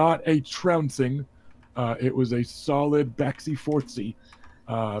was not a trouncing. It was a solid backsy-forthsy.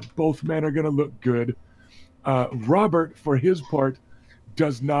 Both men are going to look good. Robert, for his part,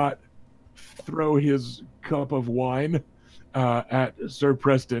 does not throw his cup of wine at Sir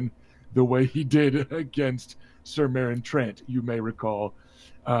Preston the way he did against Sir Marin Trent, you may recall.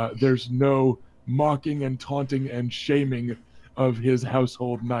 There's no mocking and taunting and shaming of his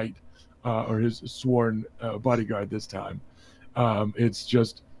household knight or his sworn bodyguard this time. It's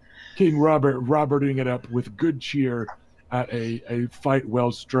just King Robert roberting it up with good cheer at a fight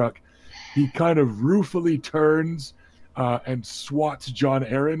well struck. He kind of ruefully turns and swats John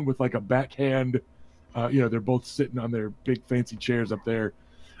Aaron with like a backhand. They're both sitting on their big fancy chairs up there.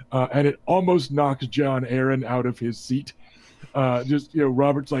 And it almost knocks John Aaron out of his seat.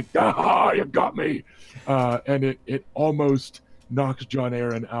 Robert's like, "Ah, you got me!" And it almost knocks John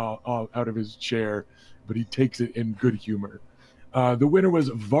Aaron out of his chair, but he takes it in good humor. The winner was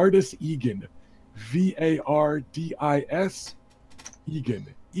Vardis Egan, Vardis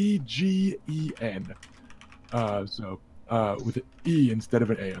Egan, Egen. With an E instead of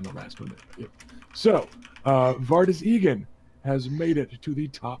an A on the last one. Yeah. So, Vardis Egan has made it to the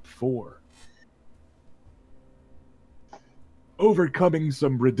top 4. Overcoming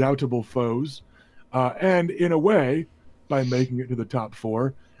some redoubtable foes, and in a way, by making it to the top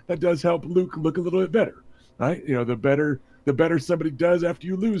 4, that does help Luke look a little bit better, right? You know, the better somebody does after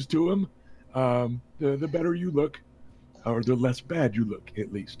you lose to him, the better you look, or the less bad you look,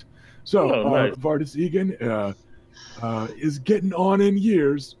 at least. So, nice. Vardis Egan is getting on in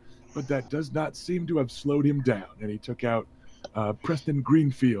years, but that does not seem to have slowed him down, and he took out Preston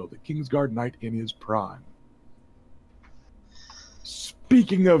Greenfield, the Kingsguard Knight in his prime.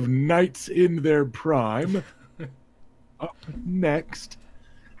 Speaking of knights in their prime, up next,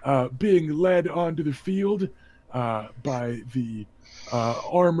 being led onto the field by the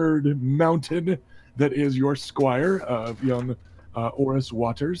armored mountain that is your squire of young Oris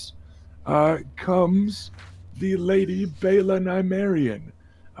Waters, comes the Lady Bela Nymerian.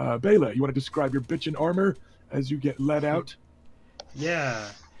 Bela, you want to describe your bitchin' armor as you get led out? Yeah,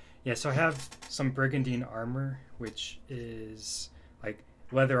 so I have some Brigandine armor, which is like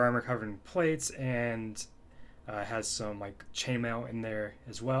leather armor covered in plates, and has some like chainmail in there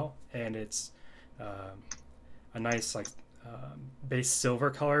as well, and it's a nice base silver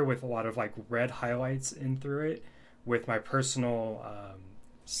color with a lot of like red highlights in through it, with my personal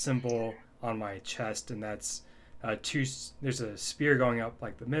symbol on my chest, and that's there's a spear going up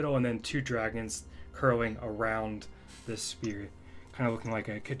like the middle, and then 2 dragons curling around this spear, kind of looking like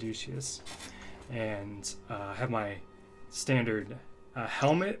a caduceus. And I have my standard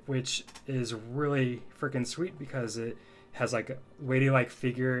helmet, which is really freaking sweet because it has like a ladylike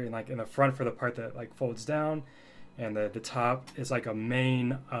figure and like in the front for the part that like folds down, and the top is like a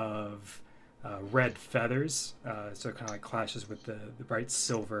mane of red feathers, so it kind of like clashes with the bright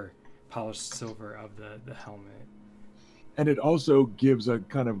silver, polished silver of the helmet. And it also gives a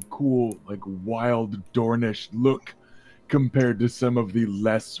kind of cool, like wild Dornish look compared to some of the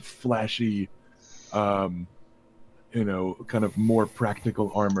less flashy, kind of more practical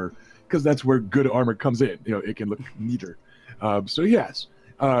armor, because that's where good armor comes in. You know, it can look neater. So yes,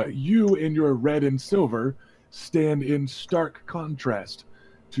 you in your red and silver stand in stark contrast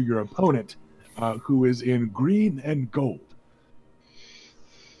to your opponent, who is in green and gold.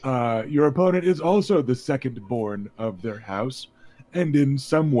 Your opponent is also the second born of their house, and in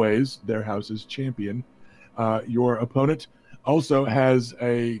some ways their house's champion. Your opponent also has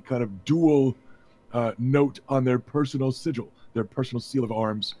a kind of dual note on their personal sigil, their personal seal of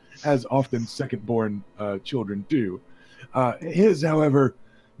arms, as often second born children do. His, however,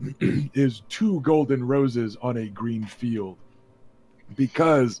 is 2 golden roses on a green field.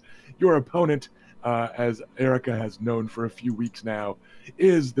 Because your opponent, as Erica has known for a few weeks now,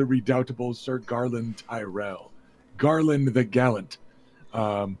 is the redoubtable Sir Garland Tyrell. Garland the Gallant.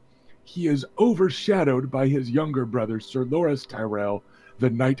 He is overshadowed by his younger brother, Sir Loras Tyrell, the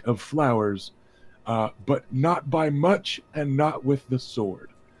Knight of Flowers, but not by much and not with the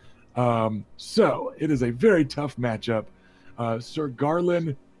sword. So it is a very tough matchup. Sir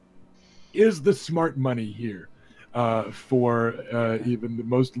Garland is the smart money here for even the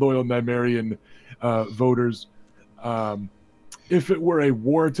most loyal Nymerian voters. If it were a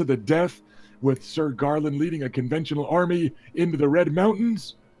war to the death with Sir Garland leading a conventional army into the Red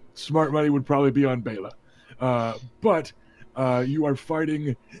Mountains, smart money would probably be on Bela. But you are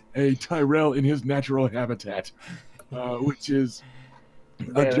fighting a Tyrell in his natural habitat, which is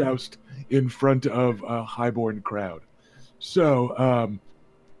a joust in front of a highborn crowd. So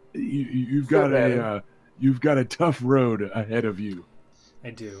you've got a tough road ahead of you. I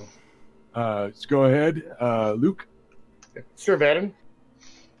do. Let's go ahead, Luke. Sir Vaden,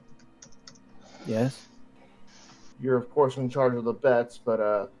 Yes. you're of course in charge of the bets,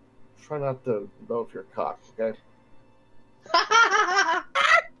 but try not to vote if you're cocked, okay?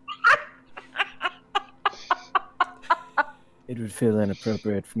 It would feel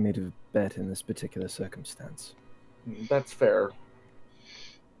inappropriate for me to bet in this particular circumstance. That's fair.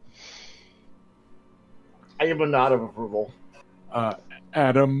 I give a nod of approval.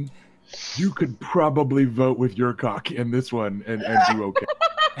 Adam, you could probably vote with your cock in this one and do okay.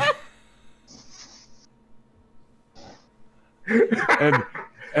 and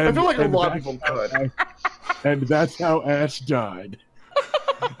I feel like a lot of that's people could. And that's how Ash died.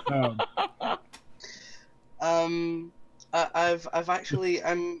 I've actually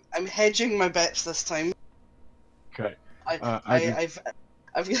I'm hedging my bets this time. Okay. I've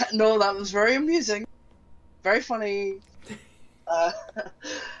got no. That was very amusing, very funny. I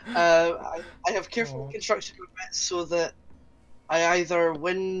have carefully constructed my bets so that I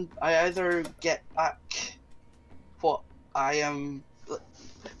either get back what I am,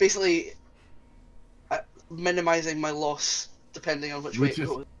 basically minimizing my loss depending on which way it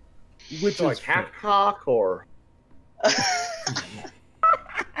goes. Which So, is like half cock or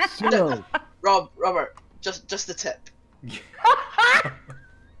so. Robert, just the tip.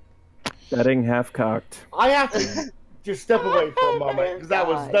 Betting half cocked. I have to just step away for a moment because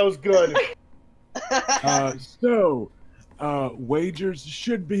that was good. So, wagers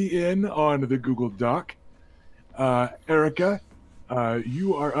should be in on the Google Doc. Erica,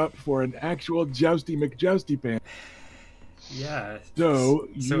 you are up for an actual Jousty McJousty pan. Yeah. So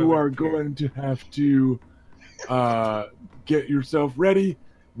you are going to have to get yourself ready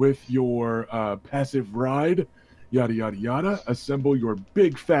with your passive ride, yada yada yada. Assemble your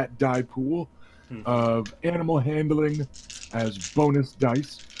big fat die pool of animal handling as bonus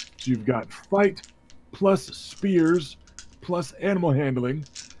dice. So you've got fight plus spears plus animal handling,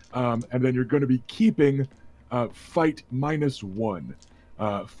 and then you're going to be keeping fight -1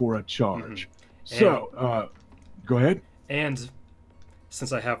 for a charge. So go ahead. And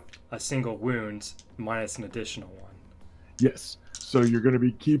since I have a single wound, minus an additional one. Yes. So you're going to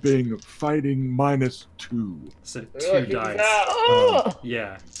be keeping fighting -2. So 2 dice.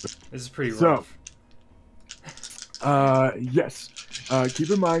 Yeah. This is pretty rough. Yes. Keep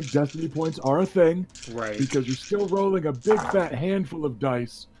in mind, destiny points are a thing. Right. Because you're still rolling a big fat handful of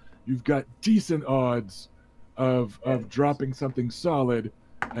dice. You've got decent odds of dropping something solid,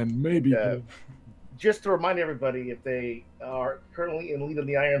 and maybe. Just to remind everybody, if they are currently in lead on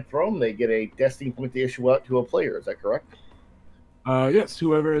the Iron Throne, they get a destiny point to issue out to a player. Is that correct? Yes.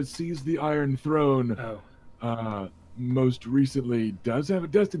 Whoever has seized the Iron Throne. Most recently does have a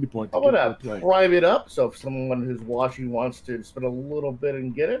destiny point. I'm gonna prime it up, so if someone who's watching wants to spend a little bit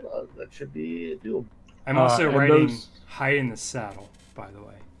and get it, that should be doable. I'm also writing high in the saddle, by the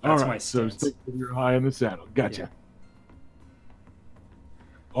way. That's my stance. So you're high in the saddle. Gotcha. Yeah.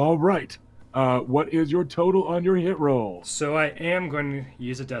 All right. What is your total on your hit roll? So I am going to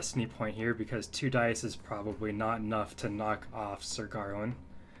use a destiny point here because 2 dice is probably not enough to knock off Sir Garland.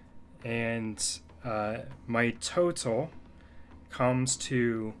 And my total comes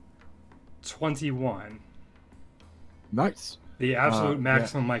to 21. Nice. The absolute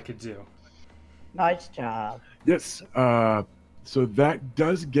maximum I could do. Nice job. Yes. So that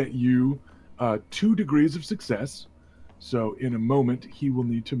does get you 2 degrees of success. So in a moment, he will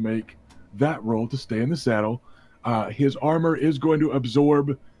need to make that roll to stay in the saddle. His armor is going to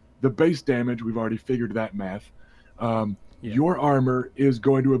absorb the base damage. We've already figured that math. Your armor is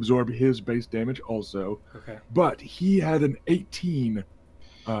going to absorb his base damage also. Okay. But he had an 18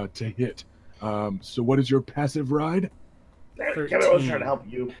 to hit. So what is your passive ride? Kevin, I was trying to help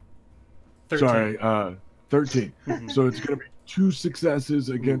you. 13. Sorry, 13. Mhm. So it's going to be 2 successes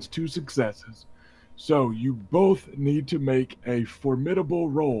against 2 successes. So you both need to make a formidable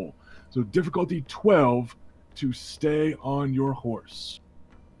roll. So difficulty 12 to stay on your horse.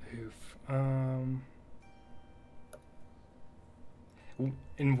 Oof.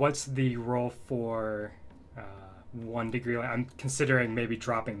 And what's the roll for 1 degree? I'm considering maybe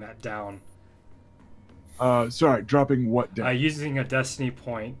dropping that down. Sorry, dropping what down? Using a destiny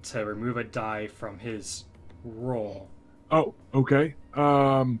point to remove a die from his roll. Oh, okay.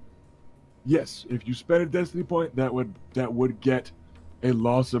 Yes, if you spend a destiny point, that would get a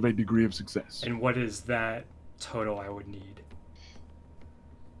loss of a degree of success. And what is that total I would need?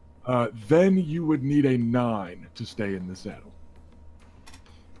 Then you would need a 9 to stay in the saddle.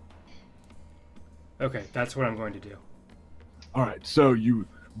 Okay, that's what I'm going to do. All right, so you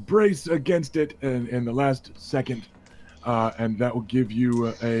brace against it in the last second, and that will give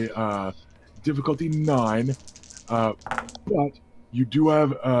you a difficulty 9. But you do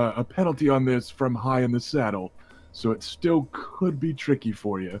have a penalty on this from high in the saddle, so it still could be tricky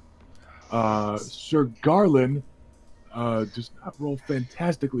for you. Sir Garland does not roll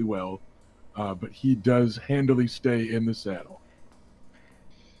fantastically well, but he does handily stay in the saddle.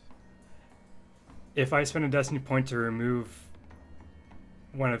 If I spend a destiny point to remove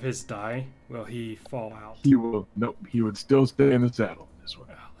one of his die, will he fall out? He will. Nope. He would still stay in the saddle. This one.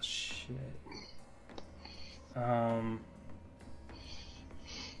 Oh shit.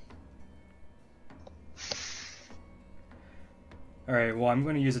 All right. Well, I'm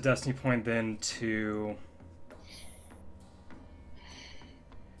going to use a destiny point then to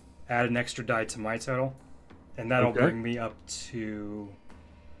add an extra die to my total, and that'll Okay. bring me up to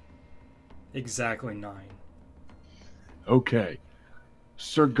exactly 9. Okay.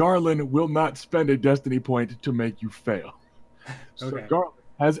 Sir Garland will not spend a destiny point to make you fail. Sir Okay. Garland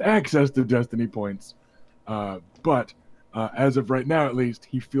has access to destiny points, but as of right now, at least,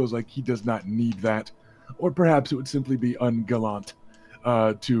 he feels like he does not need that, or perhaps it would simply be ungallant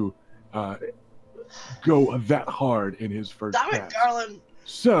to go that hard in his first Damn pass. it, Garland!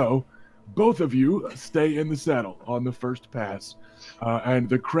 So, both of you stay in the saddle on the first pass, and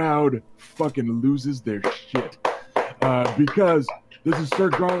the crowd fucking loses their shit because this is Sir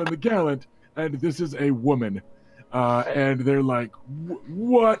Garland the Gallant, and this is a woman, and they're like,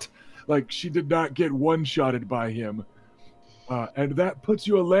 "What? Like she did not get one-shotted by him," and that puts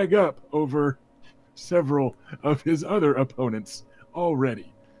you a leg up over several of his other opponents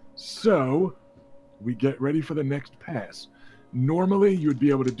already. So, we get ready for the next pass. Normally, you would be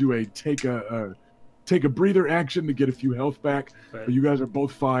able to do a take a breather action to get a few health back, but you guys are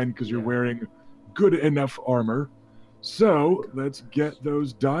both fine because you're Yeah. wearing good enough armor. So let's get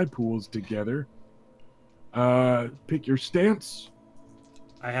those die pools together. Pick your stance.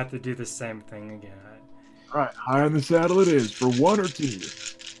 I have to do the same thing again. All right, high on the saddle it is for 1 or 2.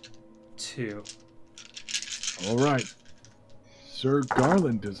 2. All right. Sir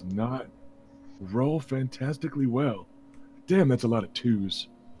Garland does not roll fantastically well. Damn, that's a lot of 2s.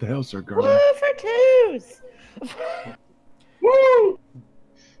 The hell, Sir Garland? Woo for 2s! Woo!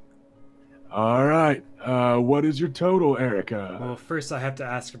 All right. What is your total, Erica? Well, first I have to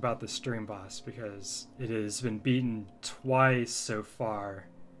ask about the stream boss because it has been beaten twice so far,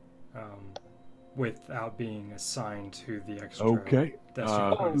 without being assigned to the extra Okay.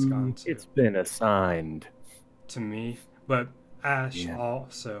 destiny point it's gone to. It's been assigned. To me, but Ash Yeah.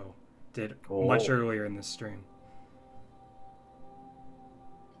 also did Oh. much earlier in the stream.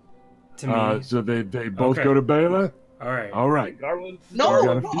 To me, So they both Okay. go to Bela? all right. All right. Garland. No,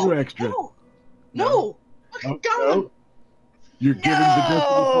 got a no, few extra. No, no. Look Oh, at Garland. no. You're giving the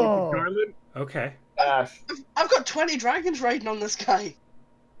destiny point No. to Garland? Okay. Ash. I've got 20 dragons riding on this guy.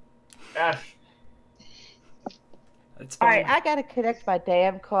 Ash. It's All fine. right, I gotta connect my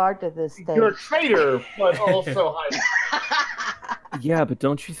damn card to this thing. You're a traitor, but also high. Yeah, but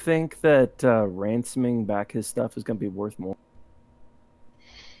don't you think that ransoming back his stuff is going to be worth more?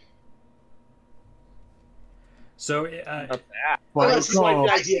 So, Final This is like call.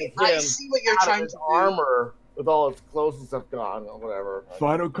 the I idea see, of I him see what you're out of trying his to do. armor with all its clothes and stuff gone or whatever.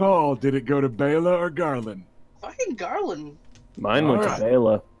 Final call. Did it go to Bela or Garland? Fucking Garland. Mine went Alright. to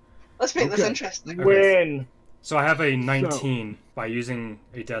Bela. Let's make this Okay. interesting. Win. so I have a 19 by using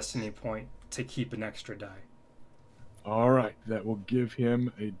a destiny point to keep an extra die. All right. That will give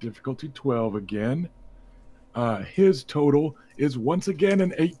him a difficulty 12 again. His total is once again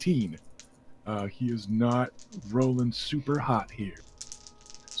an 18. He is not rolling super hot here.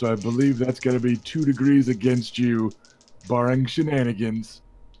 So I believe that's going to be 2 degrees against you, barring shenanigans.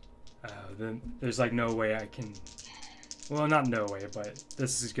 then there's like no way I can. Well, not no way, but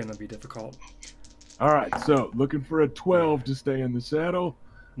this is gonna be difficult. All right, so looking for a 12 to stay in the saddle.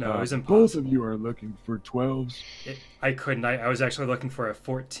 No, it's Both impossible. of you are looking for 12s. I couldn't. I was actually looking for a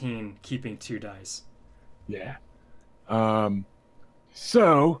 14, keeping 2 dice. Yeah.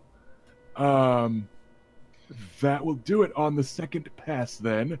 So, that will do it on the second pass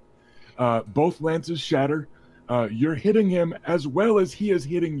then. Both lances shatter. You're hitting him as well as he is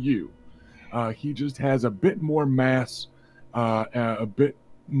hitting you. He just has a bit more mass, a bit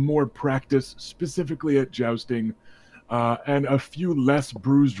more practice, specifically at jousting, and a few less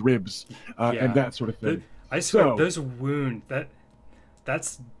bruised ribs, and that sort of thing. I swear, So- those wound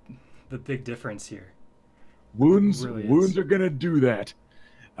that's the big difference here. Wounds, It really is. wounds are gonna do that.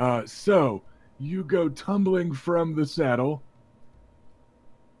 So you go tumbling from the saddle.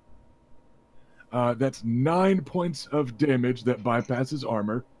 That's 9 points of damage that bypasses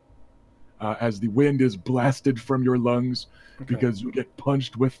armor, as the wind is blasted from your lungs Okay. because you get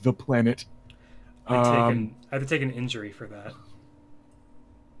punched with the planet. I had to take an injury for that.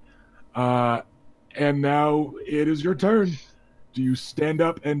 And now it is your turn. Do you stand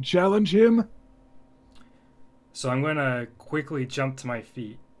up and challenge him? So I'm gonna quickly jump to my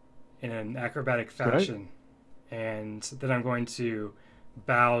feet in an acrobatic fashion, and then I'm going to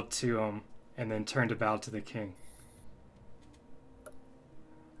bow to him, and then turn to bow to the king.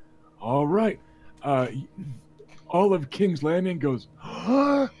 All right. All of King's Landing goes,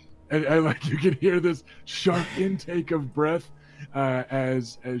 and like you can hear this sharp intake of breath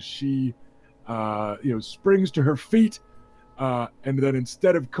as she springs to her feet, and then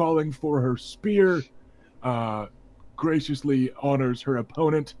instead of calling for her spear, graciously honors her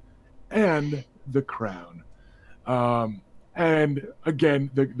opponent and the crown. And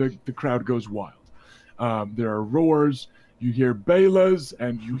again, the crowd goes wild. There are roars. You hear belas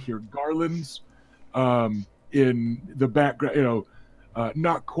and you hear garlands in the background.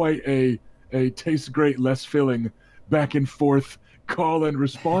 Not quite a tastes great, less filling, back and forth call and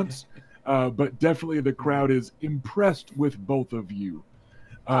response, but definitely the crowd is impressed with both of you.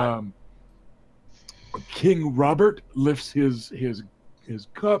 King Robert lifts his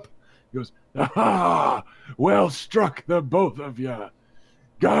cup. He goes, "Aha! Well struck, the both of you.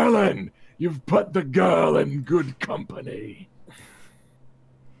 Garland, you've put the girl in good company."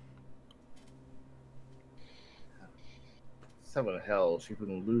 Seven of hell, she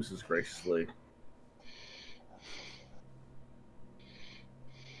wouldn't loses graciously.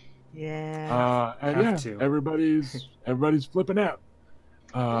 Yeah. And Have yeah, to. everybody's flipping out.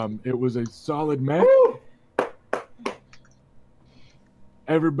 It was a solid match. Woo!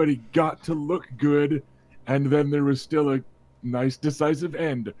 Everybody got to look good, and then there was still a nice decisive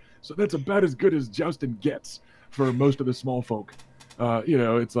end. So that's about as good as jousting gets for most of the small folk.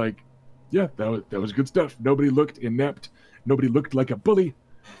 It's like, yeah, that was good stuff. Nobody looked inept. Nobody looked like a bully.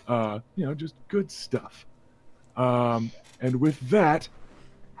 Just good stuff. And with that,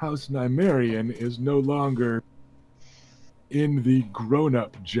 House Nymerian is no longer in the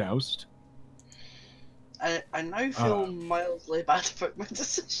grown-up joust. I now feel mildly bad about my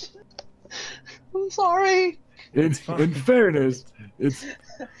decision. I'm sorry. In fairness, it's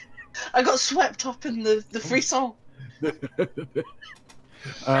I got swept up in the frisson.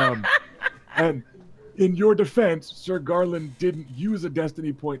 and in your defense, Sir Garland didn't use a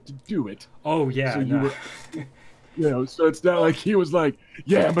destiny point to do it. Oh yeah, So you no. were, so it's not like he was like,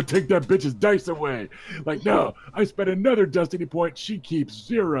 "Yeah, I'm gonna take that bitch's dice away." Like, no, I spent another destiny point. She keeps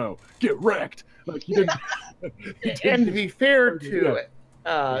 0. Get wrecked. Like he didn't. And to be fair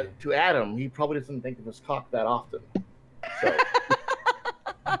Yeah. to Adam, he probably doesn't think of his cock that often.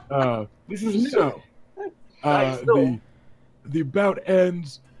 So this is new. So, Nice, though. the bout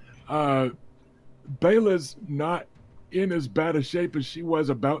ends. Bela's not in as bad a shape as she was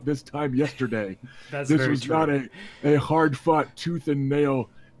about this time yesterday. That's This very was true. not a hard-fought tooth and nail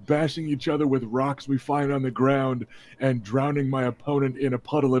bashing each other with rocks we find on the ground and drowning my opponent in a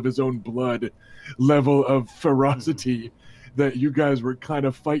puddle of his own blood level of ferocity that you guys were kind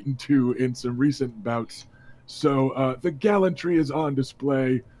of fighting to in some recent bouts. So the gallantry is on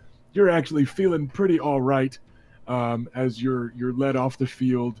display. You're actually feeling pretty all right as you're led off the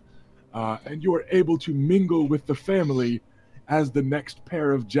field, and you are able to mingle with the family as the next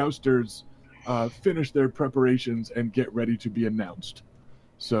pair of jousters finish their preparations and get ready to be announced.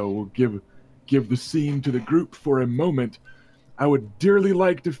 So we'll give the scene to the group for a moment. I would dearly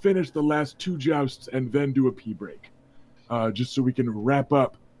like to finish the last 2 jousts and then do a pee break, just so we can wrap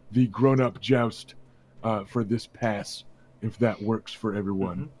up the grown-up joust for this pass, if that works for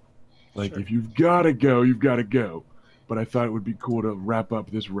everyone. Like, Sure. if you've got to go, you've got to go. But I thought it would be cool to wrap up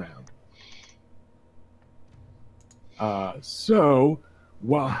this round. So,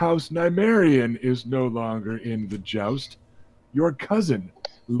 while House Nymerian is no longer in the joust, your cousin,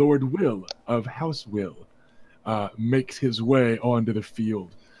 Lord Will of House Will, makes his way onto the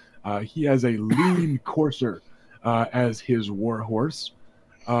field. He has a lean courser as his warhorse,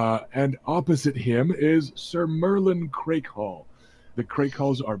 and opposite him is Sir Merlin Crakehall. The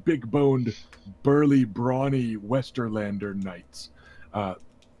Crakehalls are big-boned, burly, brawny Westerlander knights.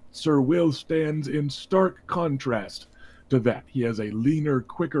 Sir Will stands in stark contrast to that. He has a leaner,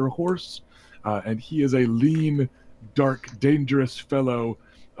 quicker horse, and he is a lean, dark, dangerous fellow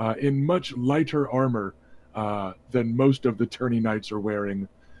in much lighter armor than most of the tourney knights are wearing.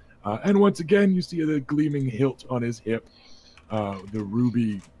 And once again, you see the gleaming hilt on his hip, the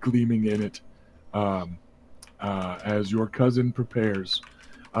ruby gleaming in it as your cousin prepares.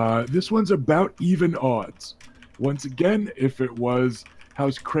 This one's about even odds. Once again, if it was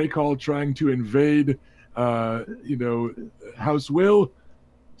House Crakehall trying to invade, House Will,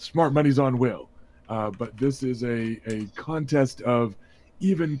 smart money's on Will. But this is a contest of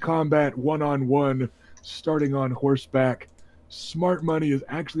even combat, one-on-one, starting on horseback. Smart money is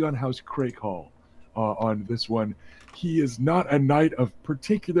actually on House Crakehall on this one. He is not a knight of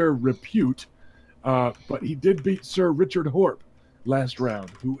particular repute, but he did beat Sir Richard Horp last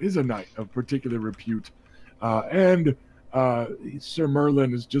round, who is a knight of particular repute. And Sir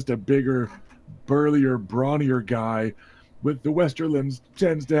Merlin is just a bigger, burlier, brawnier guy. With the Westerlands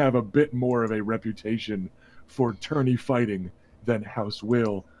tends to have a bit more of a reputation for tourney fighting than House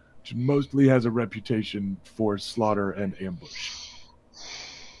Will, which mostly has a reputation for slaughter and ambush.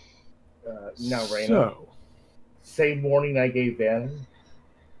 Now, Raina, So, same warning I gave Van.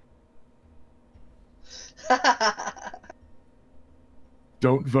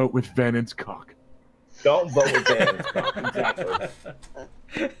 don't vote with Vanon's cock. Don't vote with Van. Exactly.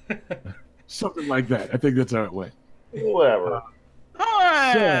 Something like that. I think that's how it went. Whatever.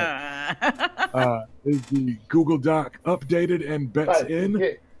 Is the Google Doc updated and bets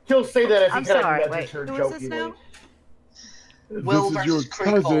in? He'll say that as he I'm kind sorry, of wait, nudges her who is this jokingly. now? Will This is your versus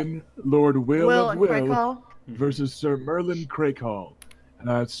Crakehall. cousin, Lord Will, Will of and Will, Crakehall? versus Sir Merlin Crakehall.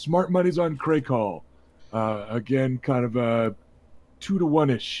 Smart money's on Crakehall. Again, kind of a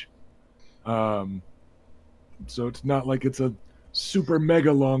 2-to-1-ish. So it's not like it's a super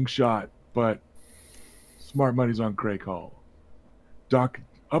mega long shot, but smart money's on Crakehall. Doc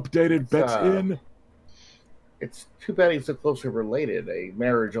updated, bets in. It's too bad he's so closely related. A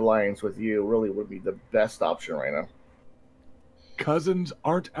marriage alliance with you really would be the best option right now. Cousins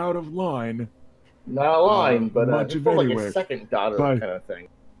aren't out of line Not a line, but much it's of more like anywhere. a second daughter But- kind of thing.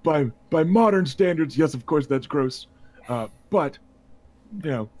 by modern standards. Yes, of course that's gross, but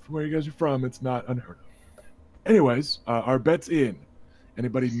from where you guys are from, it's not unheard of. Anyways, our bet's in.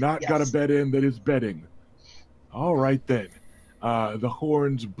 Anybody not got a Yes. bet in that is betting? All right then. The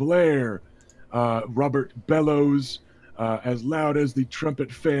horns blare. Robert bellows as loud as the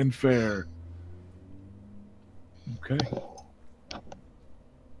trumpet fanfare.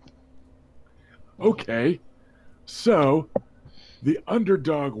 Okay. So, the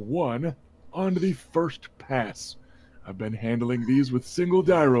underdog won on the first pass. I've been handling these with single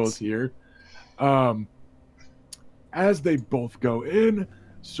die rolls here. As they both go in,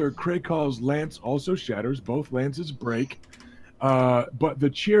 Sir Crakehall's lance also shatters. Both lances break. But the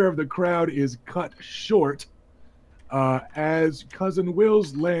cheer of the crowd is cut short as Cousin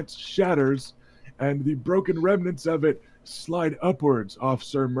Will's lance shatters, and the broken remnants of it slide upwards off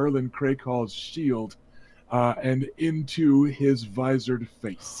Sir Merlin Crakehall's shield and into his visored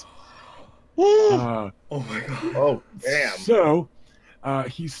face. Oh my god. Oh, damn. So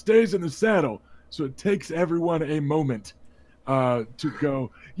he stays in the saddle, so it takes everyone a moment to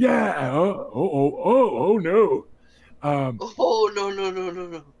go, yeah, oh no. Oh,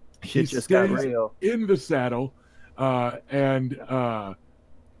 no. He Shit just got stays real. in the saddle and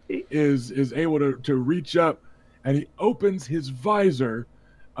is able to reach up, and he opens his visor,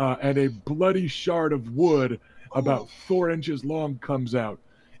 and a bloody shard of wood about 4 inches long comes out.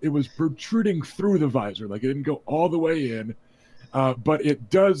 It was protruding through the visor, like it didn't go all the way in, but it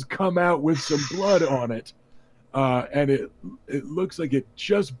does come out with some blood on it, and it looks like it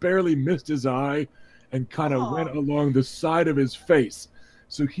just barely missed his eye and kind of went along the side of his face.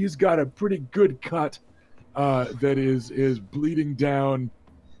 So he's got a pretty good cut that is bleeding down,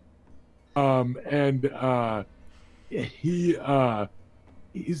 and he's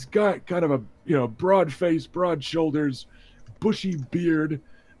got kind of a broad face, broad shoulders, bushy beard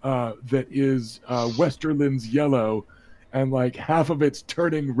that is Westerland's yellow, and like half of it's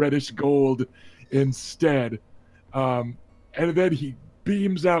turning reddish gold instead. And then he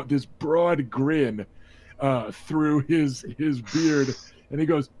beams out this broad grin through his beard, and he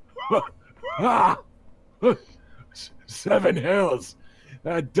goes, "Ah, 7 hells!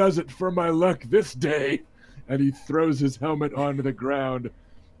 That does it for my luck this day." And he throws his helmet onto the ground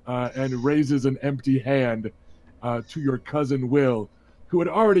and raises an empty hand to your cousin Will, who had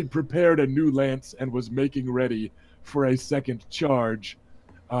already prepared a new lance and was making ready for a second charge.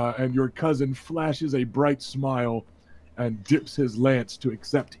 And your cousin flashes a bright smile and dips his lance to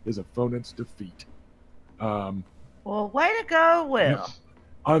accept his opponent's defeat. Well, way to go, Will. Yep.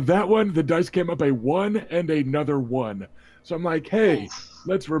 On that one, the dice came up a 1 and another 1. So I'm like, hey,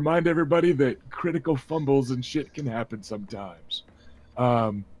 let's remind everybody that critical fumbles and shit can happen sometimes.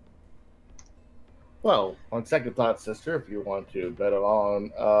 Well, on second thought, sister, if you want to bet it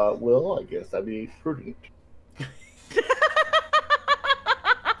on Will, I guess that'd be prudent.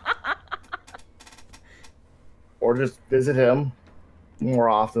 Or just visit him more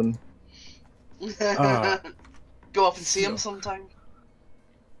often. Go up and see him sometime.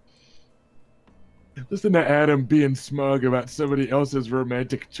 Listen to Adam being smug about somebody else's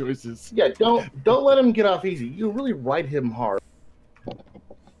romantic choices. Yeah, don't let him get off easy. You really ride him hard.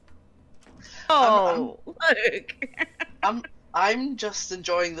 Oh, look. I'm just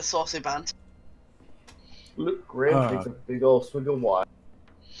enjoying the saucy banter. Luke Grim takes a big old swig of wine.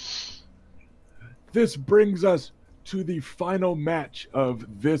 This brings us to the final match of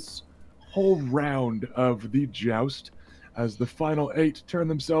this whole round of the joust, as the final 8 turn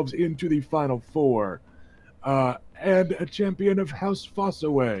themselves into the final 4. And a champion of House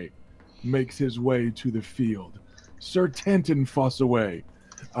Fossaway makes his way to the field. Sir Tanton Fossaway,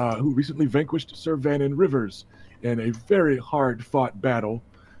 who recently vanquished Sir Vannon Rivers in a very hard-fought battle,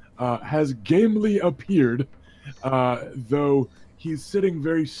 has gamely appeared, though he's sitting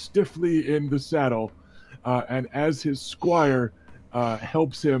very stiffly in the saddle, and as his squire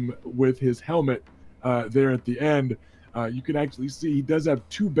helps him with his helmet there at the end, you can actually see he does have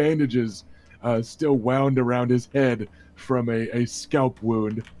 2 bandages still wound around his head from a scalp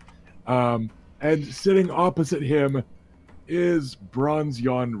wound. And sitting opposite him is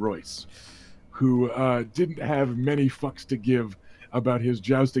Bronze-Yon Royce, who didn't have many fucks to give about his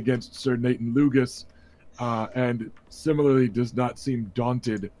joust against Sir Nathan Lugas, and similarly does not seem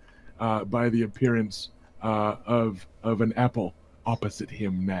daunted by the appearance of an apple opposite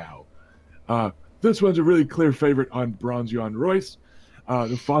him now. This one's a really clear favorite on Bronze-Yon Royce.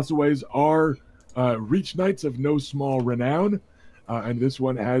 The Fossaways are Reach Knights of no small renown, and this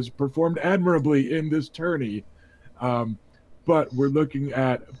one has performed admirably in this tourney. But we're looking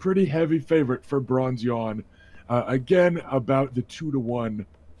at a pretty heavy favorite for Bronze-Yon. Again, about the 2-to-1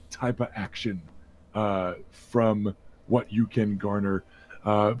 type of action from what you can garner.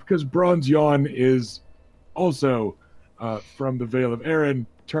 Because Bronze-Yon is also from the Vale of Erin,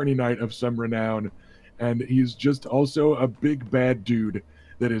 tourney knight of some renown, and he's just also a big bad dude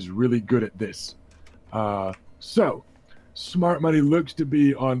that is really good at this. So, smart money looks to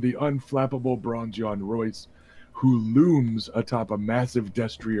be on the unflappable Bronze-Yon Royce, who looms atop a massive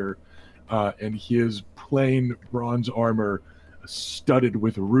destrier in his plain bronze armor studded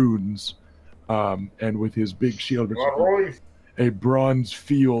with runes, and with his big shield, which is a bronze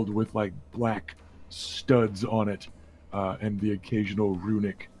field with like black studs on it, and the occasional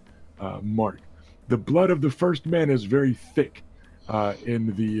runic mark. The blood of the first man is very thick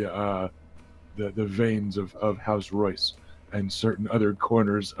in the veins of House Royce and certain other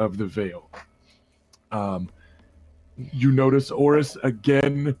corners of the Vale. You notice Oris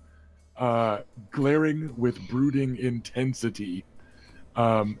again glaring with brooding intensity,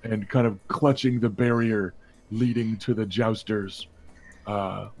 and kind of clutching the barrier leading to the jousters,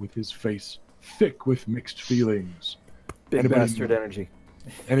 with his face thick with mixed feelings. Big bastard energy.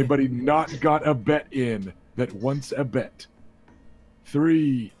 Anybody not got a bet in that wants a bet?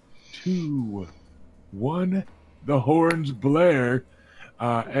 3, 2, 1. The horns blare,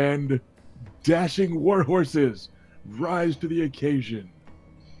 and dashing war horses rise to the occasion.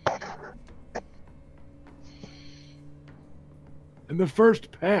 In the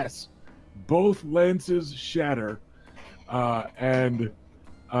first pass, both lances shatter, and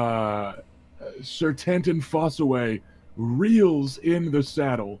Sir Tanton Fossaway reels in the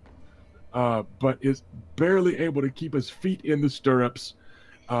saddle, but is barely able to keep his feet in the stirrups.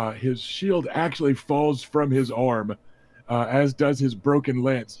 His shield actually falls from his arm, as does his broken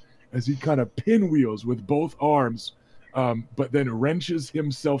lance, as he kind of pinwheels with both arms, but then wrenches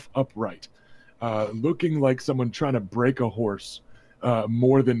himself upright, looking like someone trying to break a horse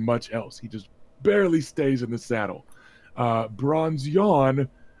more than much else. He just barely stays in the saddle. Bronze-Yon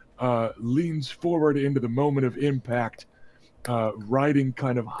leans forward into the moment of impact, riding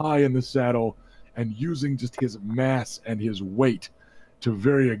kind of high in the saddle and using just his mass and his weight to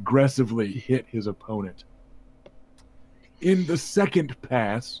very aggressively hit his opponent. In the second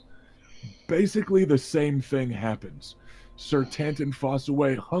pass, basically the same thing happens. Sir Tanton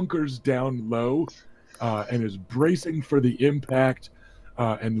Fossaway hunkers down low and is bracing for the impact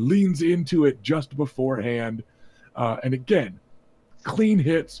and leans into it just beforehand. And again, clean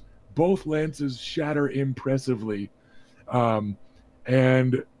hits, both lances shatter impressively.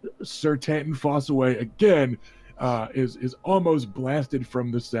 And Sir Tanton Fossaway again is almost blasted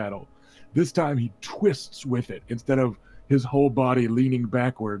from the saddle. This time he twists with it instead of his whole body leaning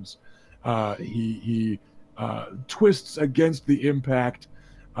backwards. He twists against the impact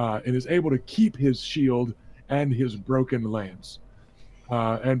and is able to keep his shield and his broken lance.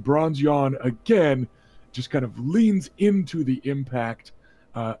 And Bronze Yawn again just kind of leans into the impact,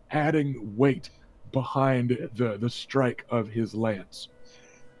 adding weight behind the strike of his lance.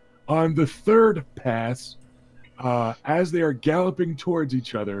 On the third pass, as they are galloping towards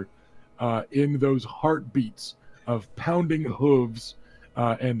each other in those heartbeats of pounding hooves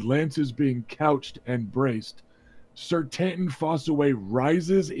and lances being couched and braced, Sir Tanton Fossaway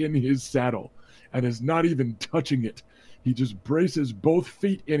rises in his saddle and is not even touching it. He just braces both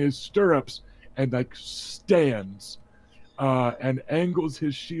feet in his stirrups and like stands and angles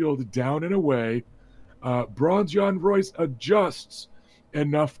his shield down and away. Bronze Yawn Royce adjusts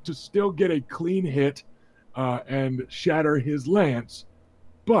enough to still get a clean hit and shatter his lance,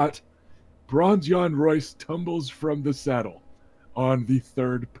 but Bronze Yawn Royce tumbles from the saddle on the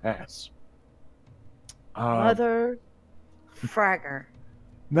third pass. Mother fragger.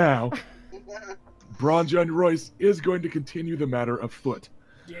 Now, Bronze Yawn Royce is going to continue the matter afoot.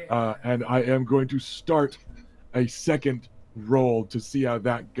 Yeah. And I am going to start a second roll to see how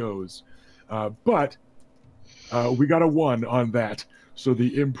that goes. But we got a 1 on that, so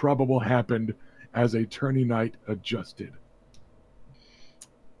the improbable happened as a tourney knight adjusted.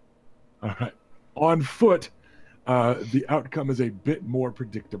 All right. On foot, the outcome is a bit more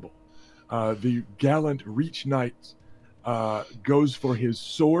predictable. The gallant Reach Knight goes for his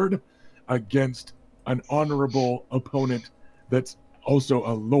sword against an honorable opponent that's also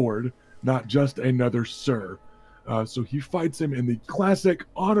a lord, not just another sir. So he fights him in the classic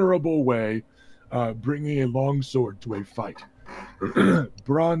honorable way, bringing a long sword to a fight.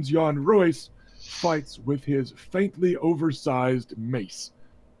 Bronze Yawn Royce fights with his faintly oversized mace,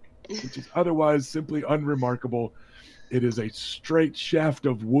 which is otherwise simply unremarkable. It is a straight shaft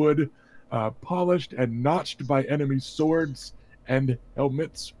of wood, polished and notched by enemy swords and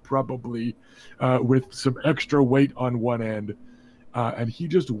helmets, probably with some extra weight on one end. And he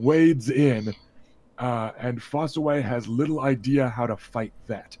just wades in, and Fossaway has little idea how to fight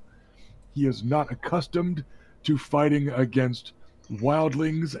that. He is not accustomed to fighting against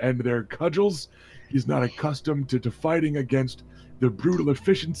wildlings and their cudgels. He's not accustomed to fighting against the brutal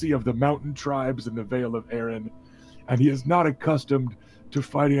efficiency of the mountain tribes in the Vale of Erin. And he is not accustomed to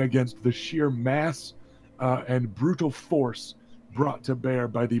fighting against the sheer mass and brutal force brought to bear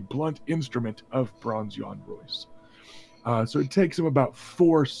by the blunt instrument of Bronze Yawn Royce. So it takes him about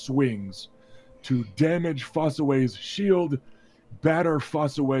 4 swings to damage Fossaway's shield, batter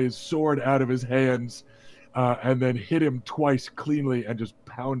Fossaway's sword out of his hands, and then hit him twice cleanly and just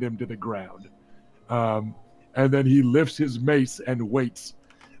pound him to the ground. And then he lifts his mace and waits,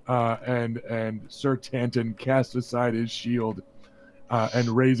 and Sir Tanton casts aside his shield and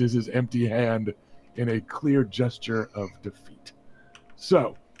raises his empty hand in a clear gesture of defeat.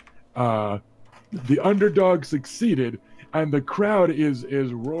 So, the underdog succeeded, and the crowd is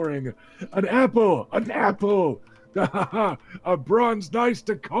roaring, "An apple! An apple! A bronze nice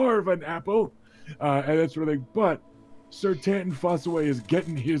to carve an apple!" And that's what but Sir Tanton Fossaway is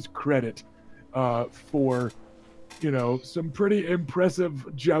getting his credit for, some pretty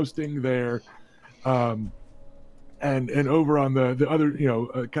impressive jousting there. And over on the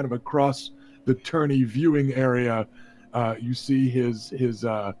other, kind of across the tourney viewing area, you see his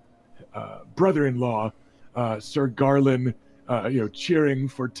brother-in-law, Sir Garland, cheering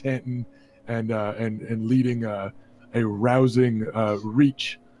for Tanton and leading a rousing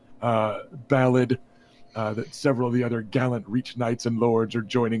Reach ballad that several of the other gallant Reach knights and lords are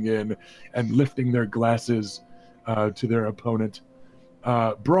joining in and lifting their glasses to their opponent.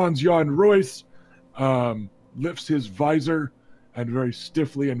 Bronze Yawn Royce lifts his visor and very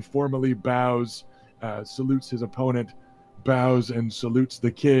stiffly and formally bows, salutes his opponent, bows and salutes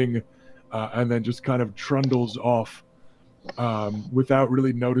the king, and then just kind of trundles off without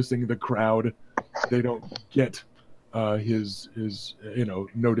really noticing the crowd. They don't get his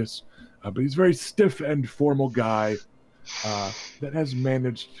notice, but he's a very stiff and formal guy that has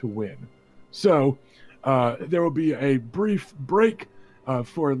managed to win. So there will be a brief break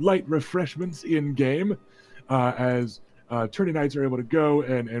for light refreshments in game as tourney knights are able to go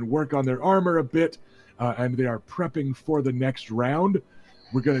and work on their armor a bit, and they are prepping for the next round.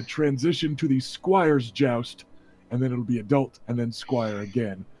 We're going to transition to the Squire's Joust, and then it'll be adult and then Squire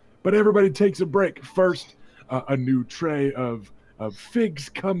again. But everybody takes a break. First, a new tray of figs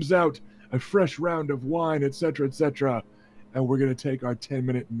comes out, a fresh round of wine, etc., etc., and we're going to take our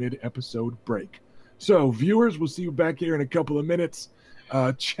 10-minute mid-episode break. So, viewers, we'll see you back here in a couple of minutes.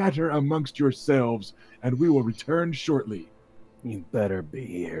 Chatter amongst yourselves, and we will return shortly. You better be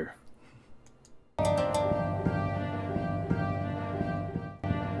here.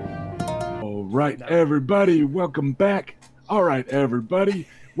 All right, everybody, welcome back. All right, everybody,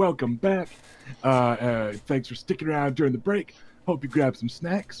 welcome back. Thanks for sticking around during the break. Hope you grabbed some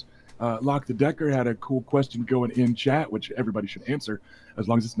snacks. Lock the Decker had a cool question going in chat, which everybody should answer, as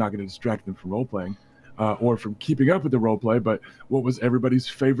long as it's not going to distract them from role-playing or from keeping up with the roleplay. But what was everybody's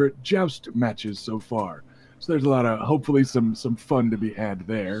favorite joust matches so far? So there's a lot of, hopefully, some fun to be had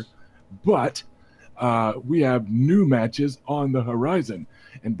there. But we have new matches on the horizon.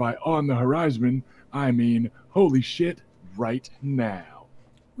 And by on the horizon, I mean, holy shit, right now.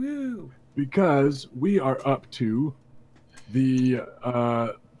 Woo! Because we are up to the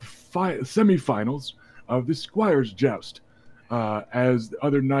semifinals of the Squire's Joust. As the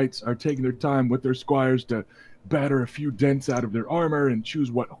other knights are taking their time with their squires to batter a few dents out of their armor and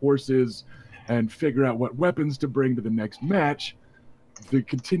choose what horses and figure out what weapons to bring to the next match, the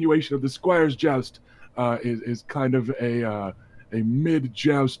continuation of the Squire's Joust is kind of a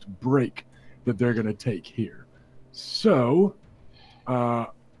mid-joust break that they're going to take here. So,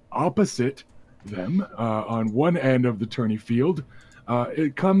 opposite them, on one end of the tourney field,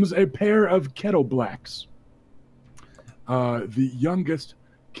 it comes a pair of Kettle Blacks. The youngest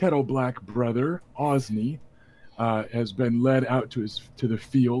Kettle Black brother, Osney, has been led out to the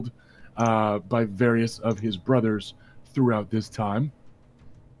field by various of his brothers throughout this time.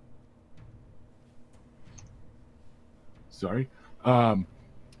 Sorry.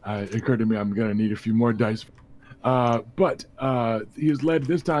 It occurred to me I'm going to need a few more dice. But he is led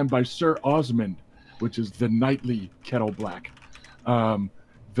this time by Sir Osmond, which is the knightly Kettle Black,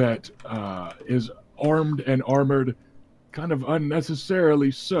 that is armed and armored kind of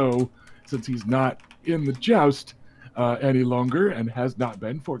unnecessarily so, since he's not in the joust any longer and has not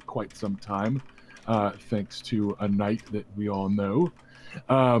been for quite some time, thanks to a knight that we all know.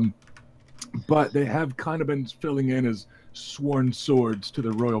 But they have kind of been filling in as sworn swords to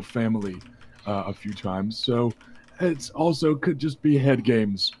the royal family a few times. So it's also could just be head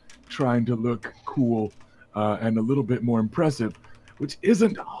games trying to look cool and a little bit more impressive, which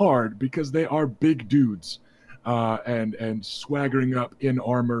isn't hard because they are big dudes and swaggering up in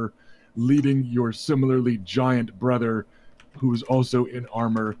armor, leading your similarly giant brother who's also in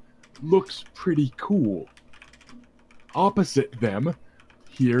armor looks pretty cool. Opposite them,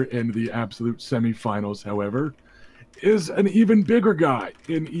 here in the absolute semifinals, however, is an even bigger guy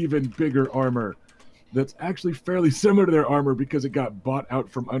in even bigger armor that's actually fairly similar to their armor because it got bought out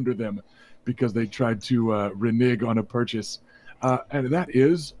from under them because they tried to renege on a purchase. And that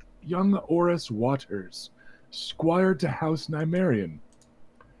is young Oris Waters, Squire to House Nymerian,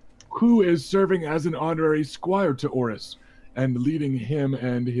 who is serving as an honorary squire to Oris and leading him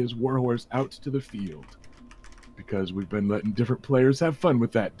and his warhorse out to the field. Because we've been letting different players have fun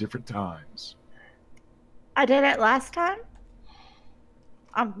with that different times. I did it last time.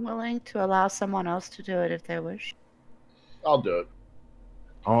 I'm willing to allow someone else to do it if they wish. I'll do it.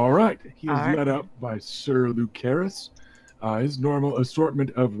 All right. He is All right. led up by Sir Lucaris. His normal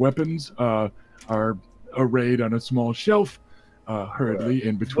assortment of weapons are arrayed on a small shelf, hurriedly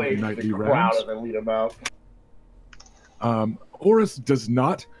in between nightly rounds. And then lead him out. Oris does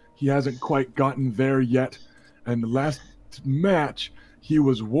not. He hasn't quite gotten there yet. And the last match, he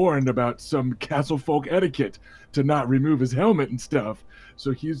was warned about some castle folk etiquette to not remove his helmet and stuff.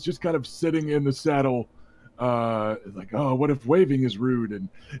 So he's just kind of sitting in the saddle, like, oh, what if waving is rude? And,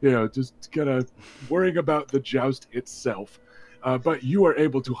 just kind of worrying about the joust itself. But you are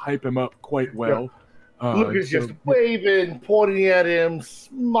able to hype him up quite well. Luke is just waving, pointing at him,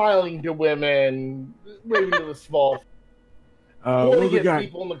 smiling to women, waving to the small. Pointing at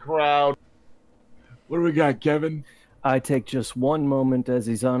people in the crowd. What do we got, Kevin? I take just one moment as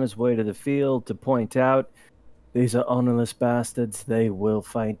he's on his way to the field to point out, these are honorless bastards. They will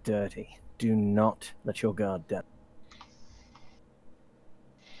fight dirty. Do not let your guard down.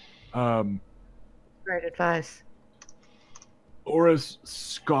 Great advice. Oris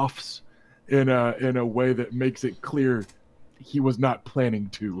scoffs in a way that makes it clear he was not planning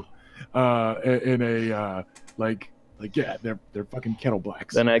to. in a yeah, they're fucking kettle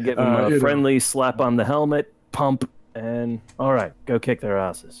blacks. Then I give him a friendly slap on the helmet, pump, and all right, go kick their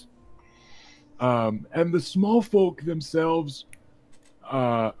asses. And the small folk themselves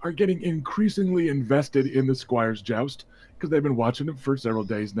are getting increasingly invested in the Squire's joust because they've been watching it for several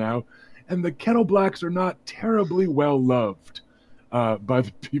days now. And the kettle blacks are not terribly well loved by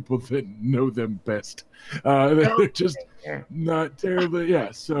the people that know them best. They're just not terribly,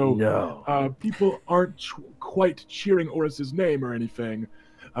 yeah. So No. people aren't quite cheering Oris's name or anything,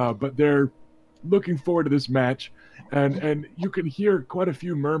 but they're looking forward to this match. And you can hear quite a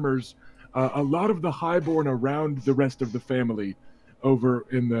few murmurs. A lot of the highborn around the rest of the family over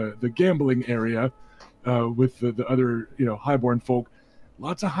in the gambling area with the other, highborn folk.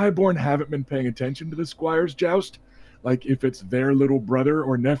 Lots of highborn haven't been paying attention to the Squire's joust. Like, if it's their little brother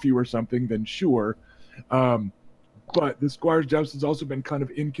or nephew or something, then sure. But the Squire's joust has also been kind of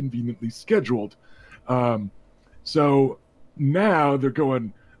inconveniently scheduled. So now they're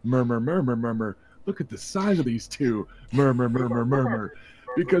going, murmur, murmur, murmur. Look at the size of these two. Murmur, murmur, murmur.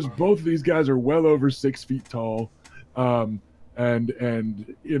 Because both of these guys are well over 6 feet tall. And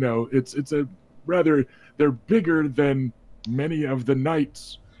it's a rather, they're bigger than many of the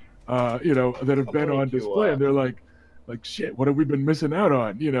knights, that have been on display. And they're like, shit, what have we been missing out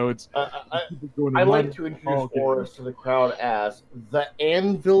on? It's. I like to introduce Oris to the crowd as the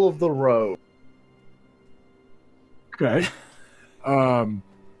Anvil of the Road. Okay. The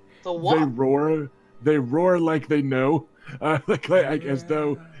what? They roar like they know, as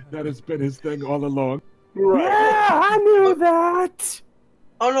though that has been his thing all along. Right. Yeah, I knew that.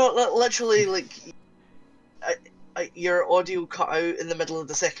 Oh no, literally, your audio cut out in the middle of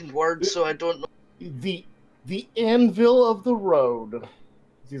the second word, so I don't know. The Anvil of the Road.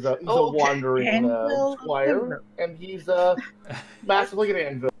 He's a wandering squire, and he's massive like an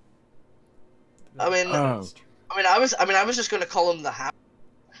anvil. I was just going to call him the Ham.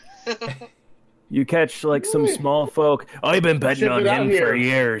 You catch some small folk. I've been betting on him for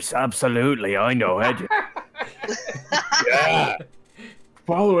years. Absolutely, I know, had you? Yeah.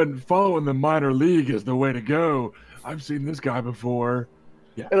 Following the minor league is the way to go. I've seen this guy before.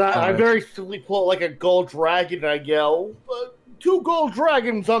 Yeah. And I very simply pull like a gold dragon and I yell, 2 gold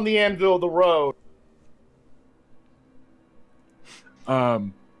dragons on the Anvil of the Road.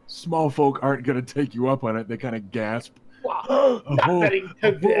 Small folk aren't going to take you up on it. They kind of gasp. Wow. A whole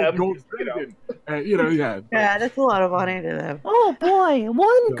gold dragon. Yeah. Yeah, that's a lot of money to them. Oh boy,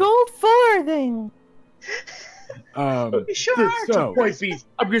 1 gold farthing. So I'm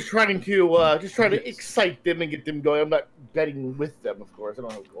just trying to excite them and get them going. I'm not betting with them, of course. I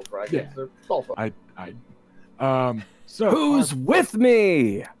don't have gold dragons. Yeah. They're so who's with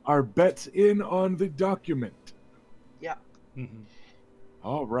me? Our bets in on the document. Yeah. Mm-hmm.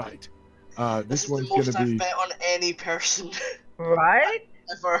 All right. This This one's is the most gonna be. I've bet on any person Right?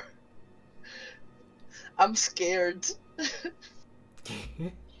 ever. I'm scared.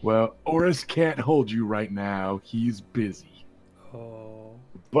 Well, Oris can't hold you right now. He's busy. Oh.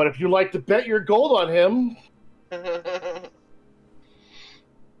 But if you like to bet your gold on him,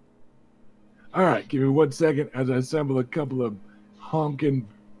 All right, give me 1 second as I assemble a couple of honking,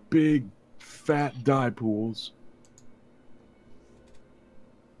 big, fat die pools.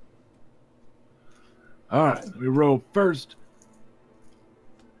 All right, we roll first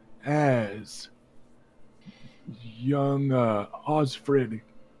as young Osfrid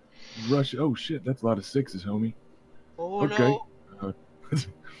Rush. Oh shit, that's a lot of 6s, homie. Oh Okay. no.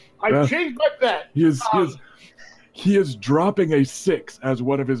 I changed my bet. He is dropping a 6 as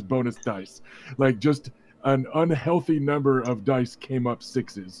one of his bonus dice. Like, just an unhealthy number of dice came up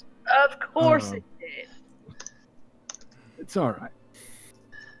 6s. Of course it did. It's all right.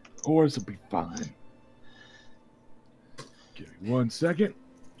 Ours will be fine. Give me 1 second.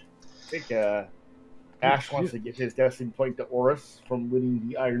 I think Ash wants to give his destiny point to Oris from winning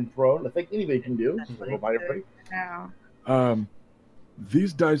the Iron Throne. I think anybody can do. Remind everybody. Now.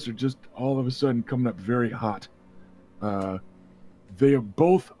 These dice are just all of a sudden coming up very hot. They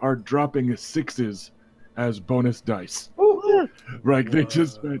both are dropping 6s as bonus dice. Ooh. Right? They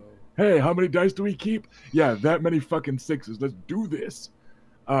just went, hey, how many dice do we keep? Yeah, that many fucking 6s. Let's do this.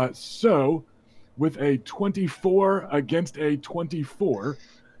 So, with a 24 against a 24,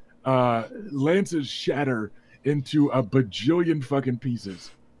 lances shatter into a bajillion fucking pieces.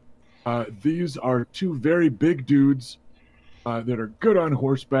 These are 2 very big dudes that are good on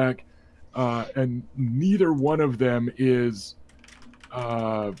horseback, and neither one of them is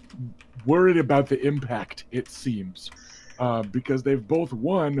worried about the impact, it seems, because they've both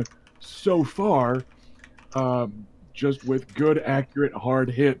won so far just with good, accurate, hard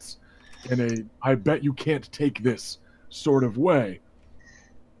hits in a I bet you can't take this sort of way.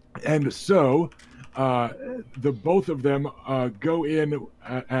 And so the both of them go in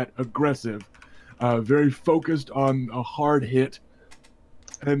at aggressive, very focused on a hard hit.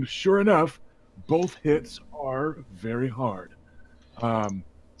 And sure enough, both hits are very hard.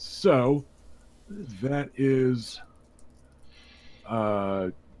 So that is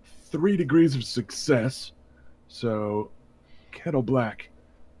 3 degrees of success. So Kettle Black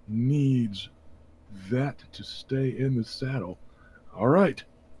needs that to stay in the saddle. All right.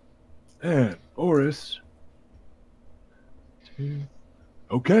 And Oris.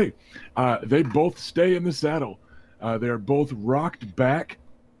 Okay. They both stay in the saddle. They're both rocked back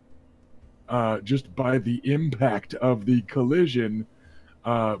just by the impact of the collision.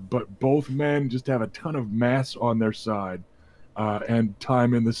 But both men just have a ton of mass on their side and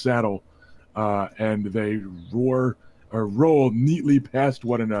time in the saddle. And they roll neatly past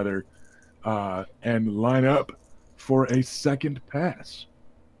one another and line up for a second pass.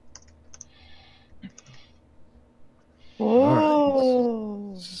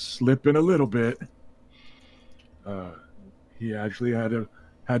 Oh. Right. Slipping a little bit. He actually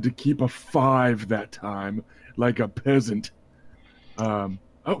had to keep a 5 that time, like a peasant. Oh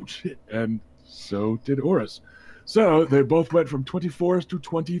shit! And so did Oris. So they both went from 24s to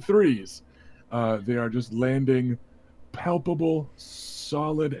 23s. They are just landing palpable,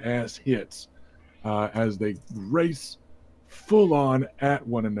 solid-ass hits as they race full on at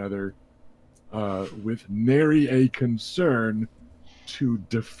one another with nary a concern to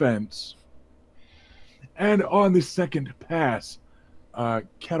defense. And on the second pass,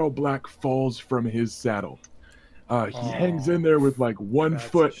 Kettle Black falls from his saddle. He hangs in there with like one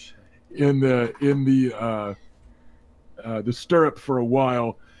foot in the stirrup for a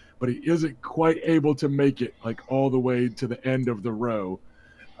while, but he isn't quite able to make it like all the way to the end of the row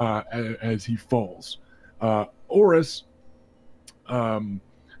as he falls. Oris,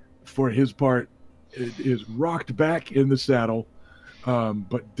 for his part, is rocked back in the saddle,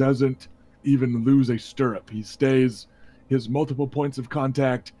 but doesn't even lose a stirrup. He stays his multiple points of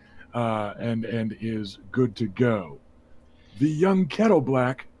contact and is good to go. The young Kettle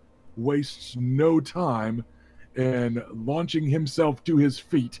Black wastes no time in launching himself to his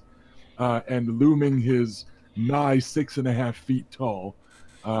feet and looming his nigh 6.5 feet tall.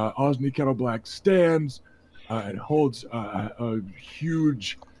 Osney Kettle Black stands and holds a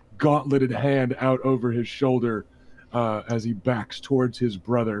huge gauntleted hand out over his shoulder as he backs towards his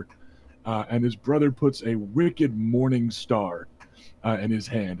brother. And his brother puts a wicked morning star in his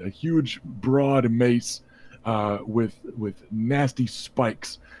hand, a huge broad mace with nasty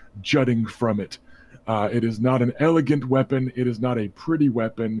spikes jutting from it. It is not an elegant weapon. It is not a pretty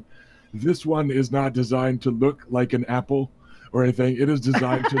weapon. This one is not designed to look like an apple or anything. It is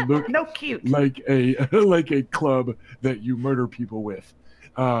designed to look no cute like a club that you murder people with.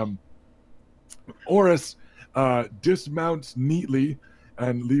 Oris dismounts neatly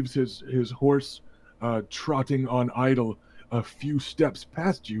and leaves his horse trotting on idle a few steps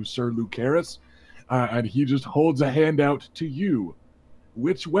past you, Sir Lucaris, and he just holds a hand out to you.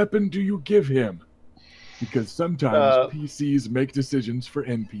 Which weapon do you give him? Because sometimes PCs make decisions for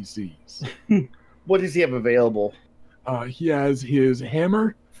NPCs. What does he have available? He has his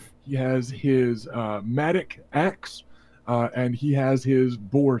hammer, he has his mattock axe, and he has his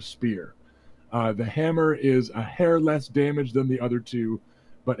boar spear. The hammer is a hair less damage than the other two,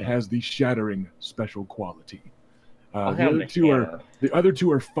 but has the shattering special quality. The other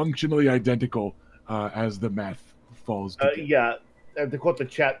two are functionally identical as the math falls together. Yeah, to quote the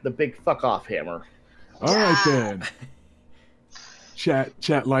chat, the big fuck off hammer. All right then.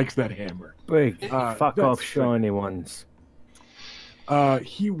 Chat likes that hammer. Big fuck off shiny ones.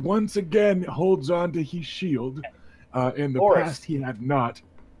 He once again holds on to his shield. In the Oris. past he had not,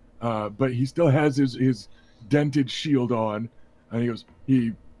 but he still has his dented shield on. And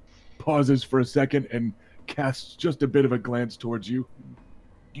he pauses for a second and casts just a bit of a glance towards you.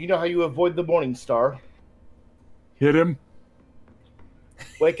 Do you know how you avoid the morning star? Hit him.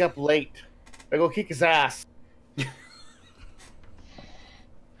 Wake up late. I go kick his ass.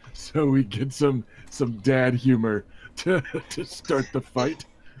 So we get some dad humor to start the fight.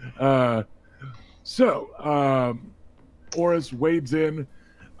 Oris wades in.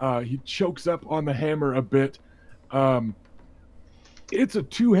 He chokes up on the hammer a bit. It's a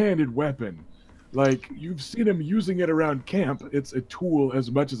two-handed weapon. Like, you've seen him using it around camp. It's a tool as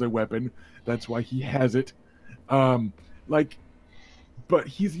much as a weapon. That's why he has it. But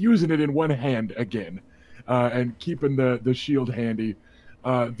he's using it in one hand again, and keeping the shield handy.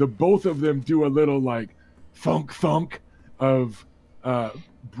 The both of them do a little, like, thunk of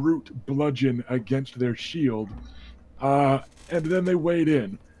brute bludgeon against their shield, and then they wade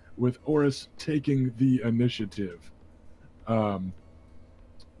in, with Oris taking the initiative.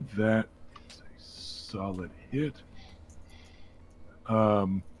 That is a solid hit.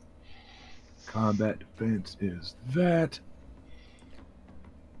 Combat defense is that.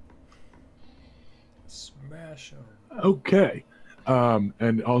 Smash him. Okay.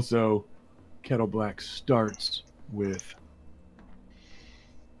 And also, Kettle Black starts with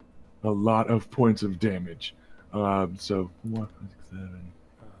a lot of points of damage. So 1, 6, 7.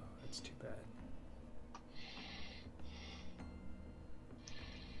 Oh, that's too bad.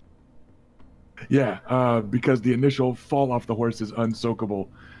 Yeah, because the initial fall off the horse is unsoakable.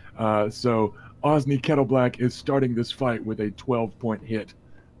 So Osni Kettle Black is starting this fight with a 12-point hit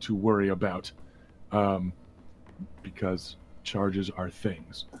to worry about, because charges are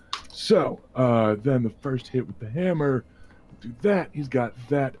things. So then the first hit with the hammer, do that. He's got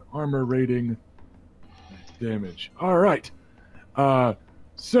that armor rating, damage. All right.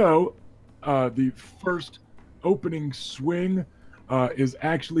 So the first opening swing is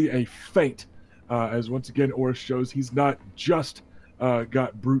actually a feint. As once again, Oris shows he's not just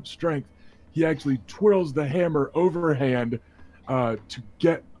got brute strength. He actually twirls the hammer overhand to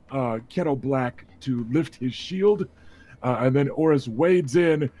get Kettle Black to lift his shield. And then Oris wades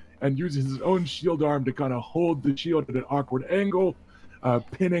in and uses his own shield arm to kind of hold the shield at an awkward angle,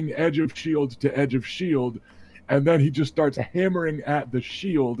 pinning edge of shield to edge of shield. And then he just starts hammering at the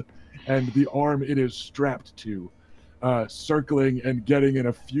shield and the arm it is strapped to, circling and getting in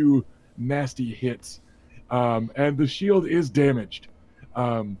a few nasty hits. And the shield is damaged.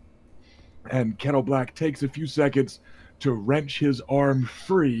 And Kettle Black takes a few seconds to wrench his arm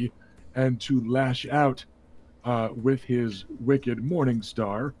free and to lash out with his wicked Morning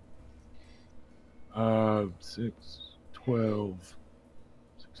Star. 6, 12,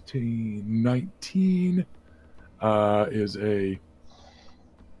 16, 19 is a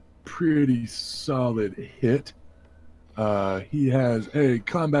pretty solid hit. He has a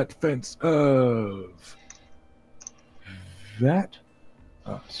combat defense of that.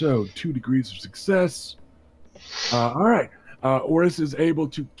 So 2 degrees of success. All right. Oris is able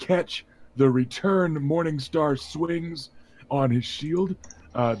to catch the return Morningstar swings on his shield.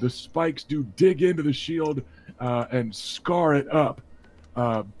 The spikes do dig into the shield and scar it up.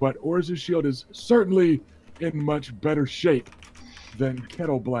 But Oris's shield is certainly in much better shape than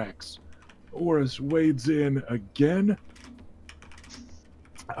Kettle Black's. Oris wades in again.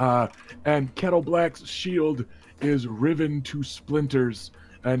 And Kettle Black's shield is riven to splinters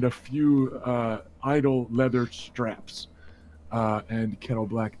and a few idle leather straps. And Kettle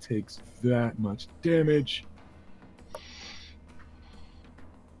Black takes that much damage.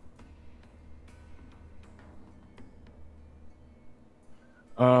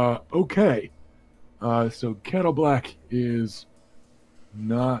 Okay. So Kettle Black is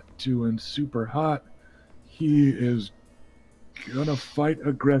not doing super hot. He is gonna fight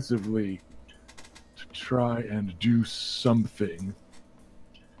aggressively to try and do something.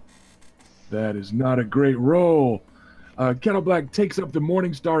 That is not a great roll. Kettle Black takes up the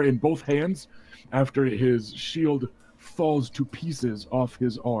Morning Star in both hands after his shield falls to pieces off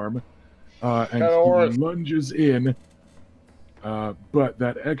his arm. And he lunges in. But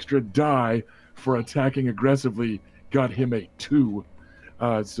that extra die for attacking aggressively got him a 2.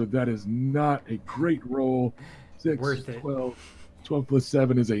 So that is not a great roll. 6, Worth it. 12 plus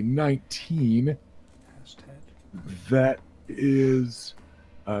 7 is a 19. Hashtag. That is...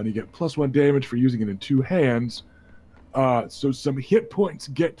 and you get +1 damage for using it in 2 hands. So some hit points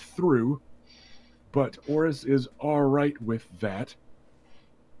get through, but Oris is all right with that.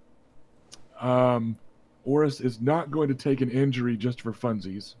 Oris is not going to take an injury just for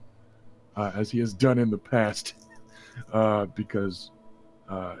funsies, as he has done in the past, because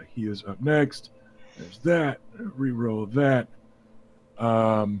he is up next. There's that. Reroll that.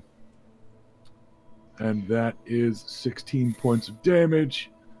 And that is 16 points of damage.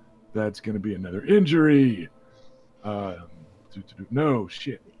 That's going to be another injury. No,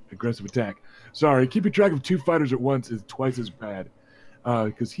 shit. Aggressive attack. Sorry, keeping track of 2 fighters at once is twice as bad.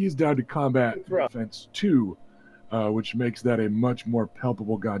 Because he's down to combat defense 2, which makes that a much more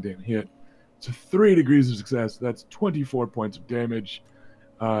palpable goddamn hit. So 3 degrees of success. That's 24 points of damage.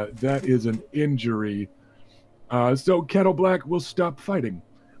 That is an injury. So Kettle Black will stop fighting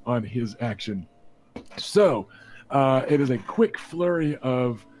on his action. So it is a quick flurry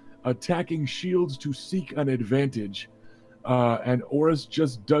of attacking shields to seek an advantage. And Oris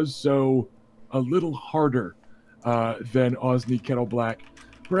just does so a little harder than Osni Kettle Black,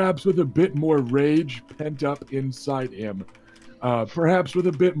 perhaps with a bit more rage pent up inside him. perhaps with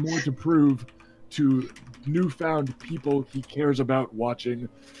a bit more to prove to newfound people he cares about watching,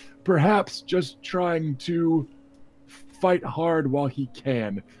 perhaps just trying to fight hard while he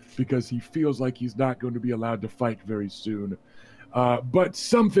can, because he feels like he's not going to be allowed to fight very soon. But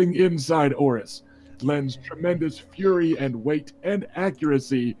something inside Oris lends tremendous fury and weight and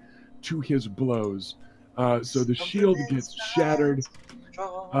accuracy to his blows. So the shield gets shattered.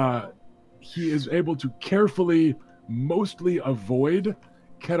 He is able to carefully, mostly avoid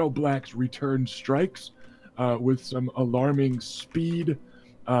Kettle Black's return strikes with some alarming speed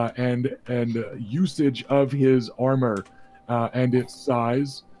and usage of his armor and its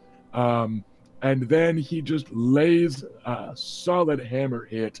size. And then he just lays a solid hammer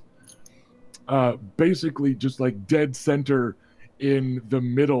hit, basically just like dead center in the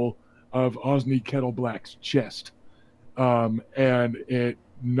middle of Osni Kettle Black's chest. And it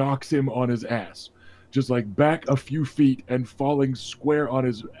knocks him on his ass, just like back a few feet and falling square on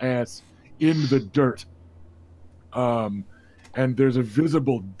his ass in the dirt. And there's a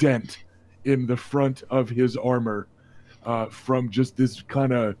visible dent in the front of his armor from just this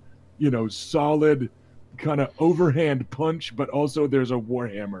kind of, solid kind of overhand punch, but also there's a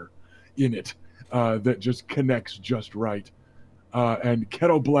warhammer in it that just connects just right. And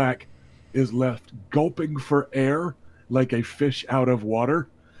Kettle Black is left gulping for air like a fish out of water.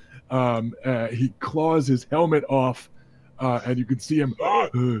 He claws his helmet off, and you can see him,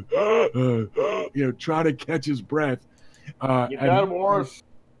 trying to catch his breath. You got him, Morris.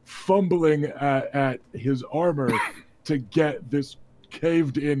 Fumbling at his armor to get this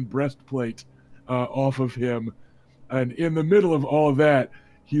caved-in breastplate off of him. And in the middle of all that,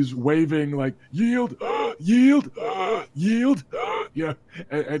 he's waving like, yield, yield, yield,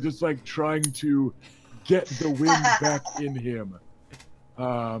 and just like trying to get the wind back in him.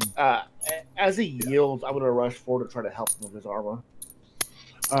 As he yields, I'm going to rush forward to try to help him with his armor.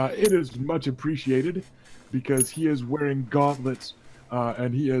 It is much appreciated because he is wearing gauntlets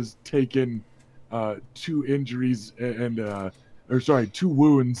and he has taken 2 injuries and 2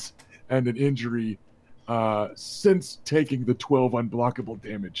 wounds and an injury since taking the 12 unblockable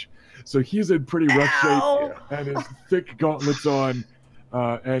damage. So he's in pretty rough shape and his thick gauntlets on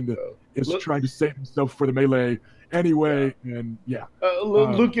and is trying to save himself for the melee anyway. And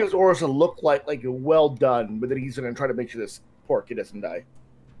Luke gives Oris a look like well done, but then he's going to try to make sure this poor kid doesn't die.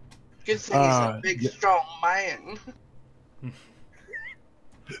 Good thing he's a big, strong man.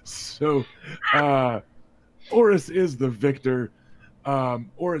 So, Oris is the victor.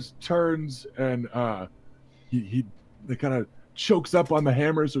 Oris turns and he kind of chokes up on the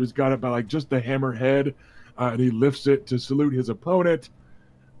hammer, so he's got it by like just the hammer head, and he lifts it to salute his opponent.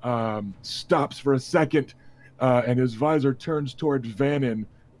 Stops for a second, and his visor turns towards Vannon,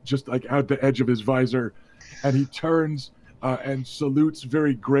 just like out the edge of his visor, and he turns and salutes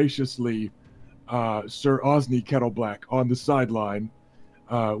very graciously Sir Osni Kettleblack on the sideline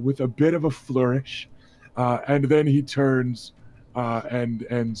with a bit of a flourish, and then he turns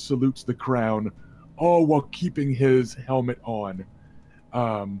and salutes the crown, all while keeping his helmet on.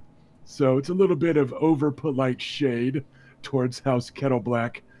 So it's a little bit of over-polite shade towards House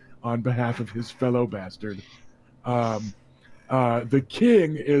Kettleblack on behalf of his fellow bastard. The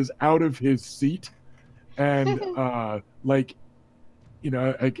king is out of his seat, and like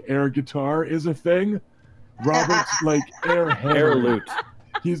air guitar is a thing. Robert's like air hammering.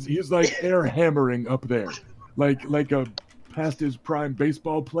 He's like air hammering up there, like a past his prime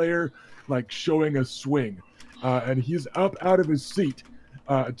baseball player, like showing a swing, and he's up out of his seat,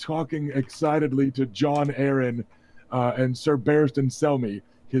 talking excitedly to John Aaron and Sir Barristan Selmy,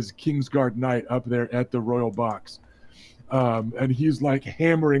 his Kingsguard knight up there at the royal box, and he's like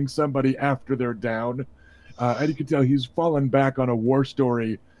hammering somebody after they're down. And you can tell he's fallen back on a war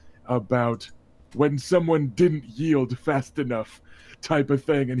story about when someone didn't yield fast enough type of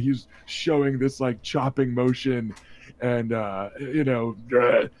thing. And he's showing this like chopping motion and,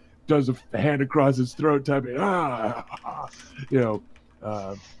 does a hand across his throat type of,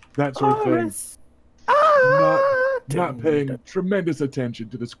 that sort of thing. Not paying tremendous attention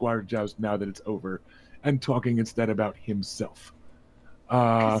to the Squire Joust now that it's over and talking instead about himself.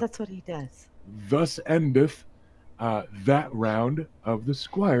 Because that's what he does. Thus endeth that round of the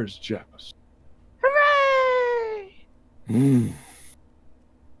Squire's Joust. Hooray!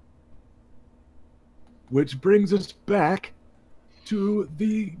 Which brings us back to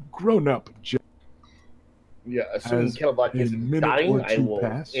the grown-up joust. Yeah, assuming Kettleblack is minute dying, or I two will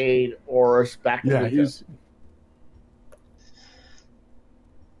pass. aid Oris back to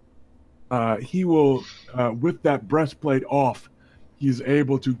he will, with that breastplate off, he's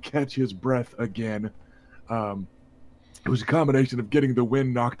able to catch his breath again. It was a combination of getting the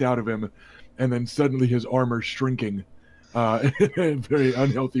wind knocked out of him and then suddenly his armor shrinking in a very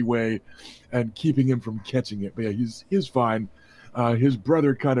unhealthy way and keeping him from catching it. But yeah, he's fine. His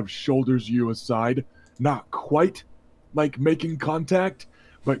brother kind of shoulders you aside, not quite like making contact,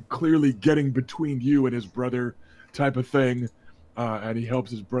 but clearly getting between you and his brother type of thing. And he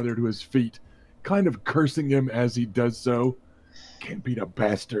helps his brother to his feet, kind of cursing him as he does so. Can't beat a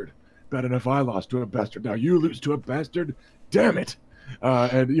bastard. Bad enough I lost to a bastard. Now you lose to a bastard? Damn it!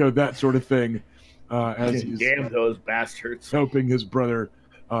 And, you know, that sort of thing. As he's Damn those bastards. helping his brother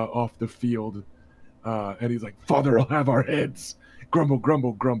off the field. And he's like, Father will have our heads. Grumble,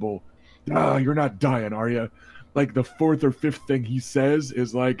 grumble, grumble. You're not dying, are you? Like the fourth or fifth thing he says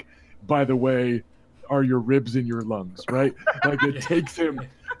is like, by the way, are your ribs in your lungs, right? Like it takes him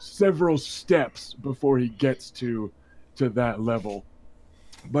several steps before he gets to that level.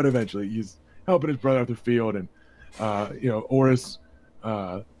 But eventually he's helping his brother off the field, and you know, Oris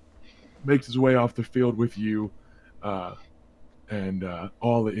makes his way off the field with you, and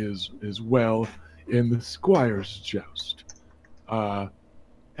all is well in the squire's joust.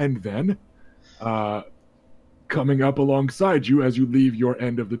 And then, coming up alongside you as you leave your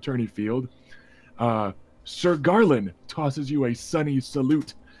end of the tourney field, Sir Garland tosses you a sunny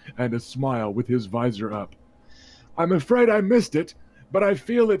salute and a smile with his visor up. I'm afraid I missed it, but I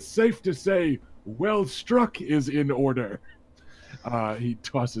feel it's safe to say, well struck is in order. He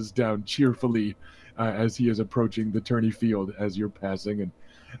tosses down cheerfully as he is approaching the tourney field as you're passing,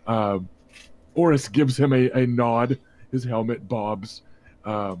 and Oris gives him a nod. His helmet bobs,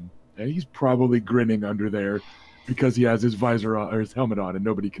 and he's probably grinning under there because he has his visor on, or his helmet on, and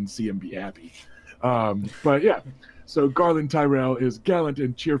nobody can see him be happy. But yeah, so Garland Tyrell is gallant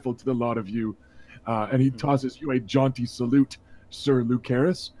and cheerful to the lot of you, and he tosses you a jaunty salute, Sir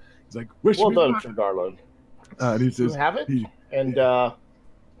Lucaris. He's like, "Wish Well me done, luck." Sir Garland. And he You says, have it? And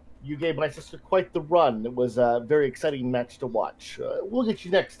you gave my sister quite the run. It was a very exciting match to watch. We'll get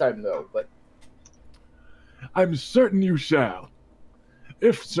you next time, though. But I'm certain you shall.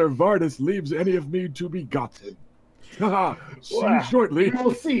 If Sir Vardis leaves any of me to be gotten. Haha, see you shortly.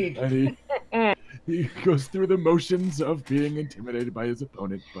 we'll see. And he goes through the motions of being intimidated by his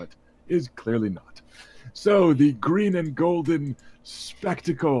opponent, but is clearly not. So the green and golden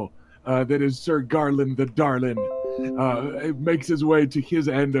spectacle that is Sir Garland the Darlin makes his way to his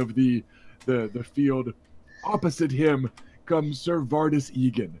end of the field. Opposite him comes Sir Vardis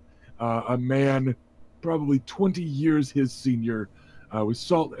Egan, a man probably 20 years his senior, with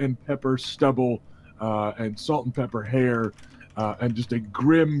salt and pepper stubble and salt and pepper hair, and just a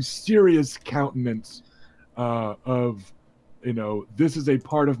grim, serious countenance of, you know, this is a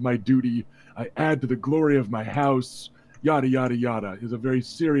part of my duty. I add to the glory of my house, yada, yada, yada, is a very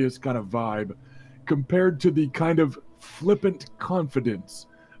serious kind of vibe compared to the kind of flippant confidence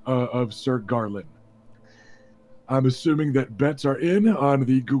of Sir Garland. I'm assuming that bets are in on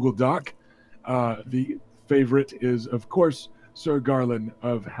the Google Doc. The favorite is, of course, Sir Garland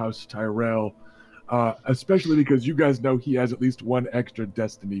of House Tyrell, especially because you guys know he has at least one extra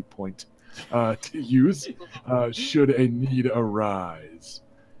destiny point to use should a need arise.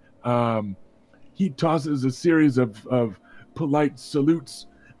 He tosses a series of polite salutes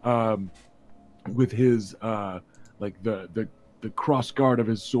with his like the cross guard of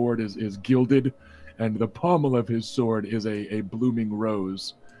his sword is gilded, and the pommel of his sword is a blooming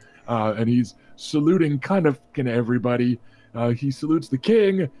rose, and he's saluting kind of everybody. He salutes the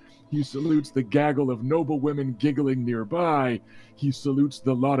king. He salutes the gaggle of noble women giggling nearby. He salutes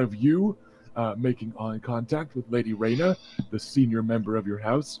the lot of you, making eye contact with Lady Reyna, the senior member of your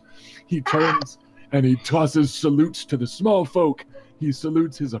house. He turns and he tosses salutes to the small folk. He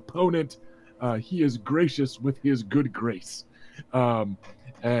salutes his opponent. He is gracious with his good grace. And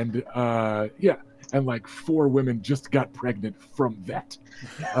like 4 women just got pregnant from that.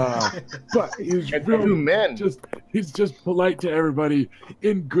 But he's he's just polite to everybody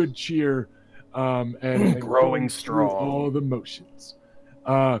in good cheer, and growing through strong. all the motions.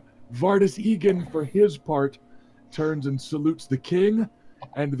 Vardis Egan, for his part, turns and salutes the king,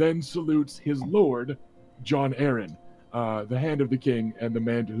 and then salutes his lord, John Aaron, the hand of the king and the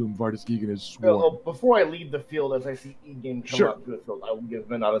man to whom Vardis Egan is sworn. Well, before I leave the field, as I see Egan come up to the field, I will give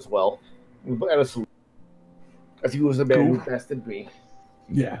him a nod as well. And a salute. As he was the man who bested me.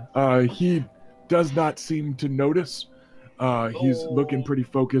 Yeah, he does not seem to notice. He's looking pretty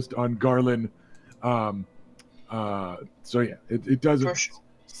focused on Garland. So yeah, it doesn't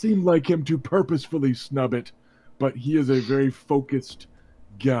seem like him to purposefully snub it, but he is a very focused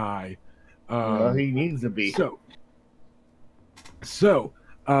guy. He needs to be. So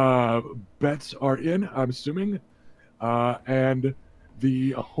bets are in, I'm assuming. and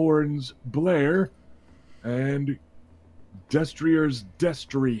the horns blare, and Destrier's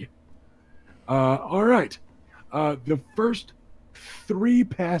Destry. All right. The first 3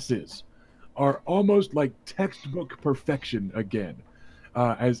 passes are almost like textbook perfection again,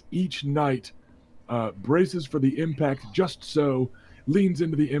 as each knight braces for the impact just so, leans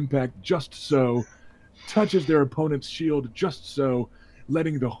into the impact just so, touches their opponent's shield just so,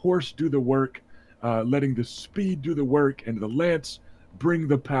 letting the horse do the work, letting the speed do the work, and the lance bring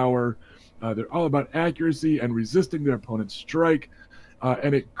the power. They're all about accuracy and resisting their opponent's strike,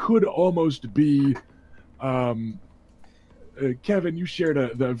 and it could almost be... Kevin, you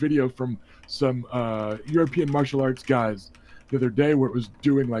shared the video from some European martial arts guys the other day where it was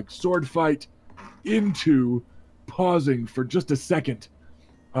doing like sword fight into pausing for just a second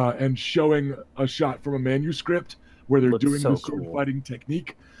and showing a shot from a manuscript where they're Looks doing so the sword cool. fighting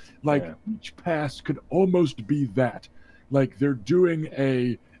technique. Like Yeah. each pass could almost be that. Like they're doing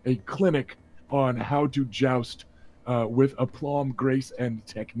a clinic on how to joust with aplomb, grace, and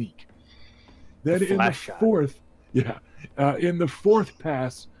technique. Then in the flash shot. fourth, in the fourth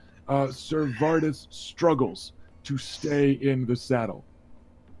pass, Sir Vardis struggles to stay in the saddle.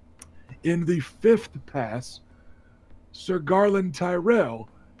 In the fifth pass, Sir Garland Tyrell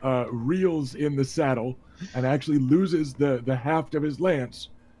reels in the saddle and actually loses the haft of his lance,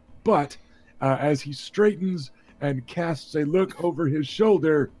 but as he straightens and casts a look over his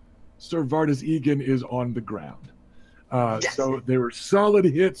shoulder, Sir Vardis Egan is on the ground. Yes. So they were solid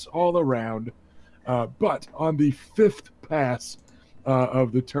hits all around. But on the fifth pass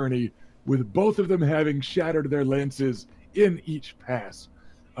of the tourney, with both of them having shattered their lances in each pass,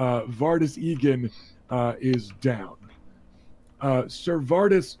 Vardis Egan is down. Sir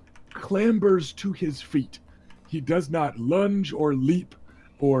Vardis clambers to his feet. He does not lunge or leap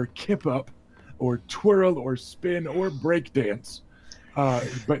or kip up or twirl or spin or breakdance,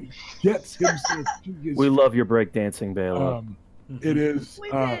 but gets himself to his We feet. love your breakdancing, Bela. It is...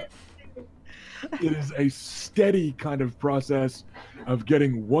 it is a steady kind of process of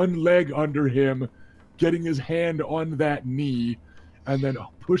getting one leg under him, getting his hand on that knee, and then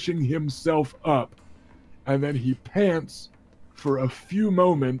pushing himself up. And then he pants for a few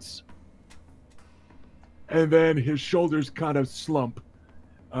moments, and then his shoulders kind of slump,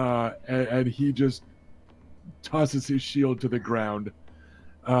 and he just tosses his shield to the ground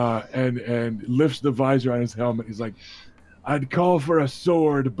and lifts the visor on his helmet. He's like, I'd call for a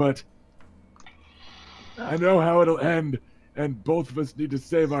sword, but I know how it'll end, and both of us need to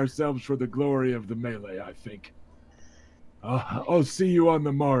save ourselves for the glory of the melee, I think. I'll see you on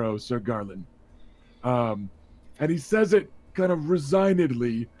the morrow, Sir Garland. And he says it kind of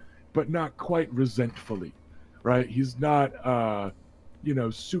resignedly, but not quite resentfully, right? He's not,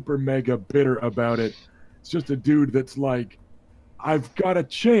 super mega bitter about it. It's just a dude that's like, I've got a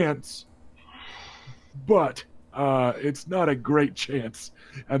chance, but it's not a great chance.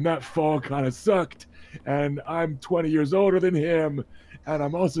 And that fall kind of sucked. And I'm 20 years older than him, and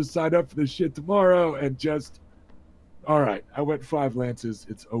I'm also signed up for this shit tomorrow, and just, all right, I went 5 lances,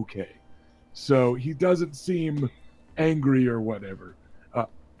 it's okay. So he doesn't seem angry or whatever.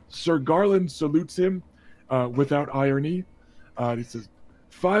 Sir Garland salutes him without irony. He says,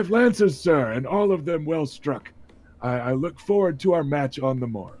 5 lances, sir, and all of them well struck. I look forward to our match on the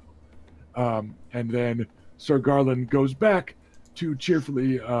morrow. And then Sir Garland goes back to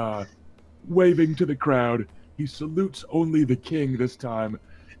cheerfully waving to the crowd. He salutes only the king this time,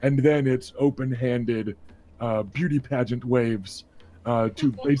 and then it's open-handed beauty pageant waves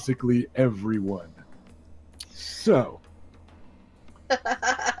to basically everyone. So,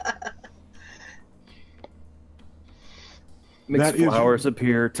 Makes that is- flowers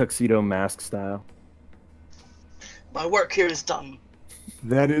appear tuxedo mask style. My work here is done.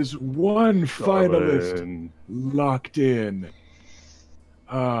 that is one finalist Darling. locked in.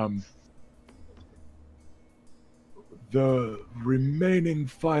 The remaining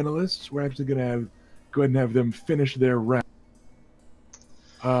finalists, we're actually going to go ahead and have them finish their round.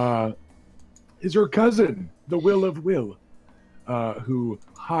 Is her cousin, the Will of Will, who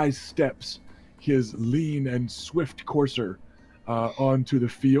high steps his lean and swift courser onto the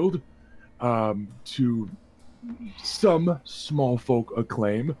field to some small folk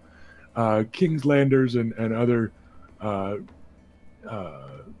acclaim. Kingslanders and other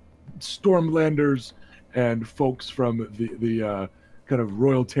Stormlanders and folks from the kind of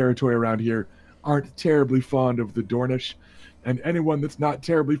royal territory around here aren't terribly fond of the Dornish, and anyone that's not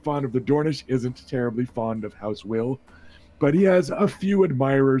terribly fond of the Dornish isn't terribly fond of House Will. But he has a few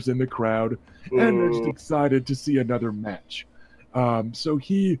admirers in the crowd, and they're just excited to see another match. So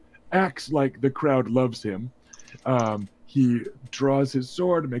he acts like the crowd loves him, He draws his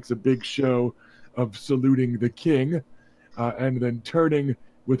sword, makes a big show of saluting the king, and then turning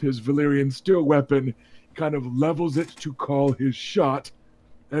with his Valyrian steel weapon, kind of levels it to call his shot,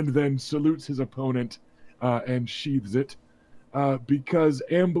 and then salutes his opponent and sheathes it, because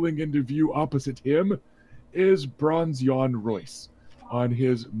ambling into view opposite him is Bronze-Yon Royce on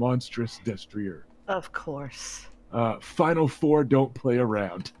his monstrous destrier. Of course. Final four don't play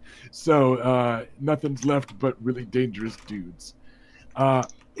around, so nothing's left but really dangerous dudes.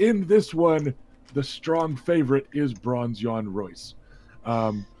 In this one, the strong favorite is Bronze-Yon Royce.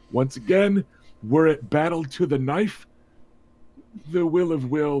 Once again, were it battle to the knife, the Will of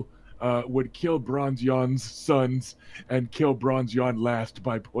Will would kill Bronze-Yon's sons and kill Bronze-Yon last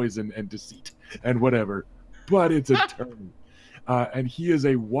by poison and deceit and whatever. But it's a turn. And he is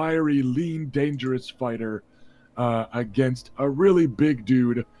a wiry, lean, dangerous fighter against a really big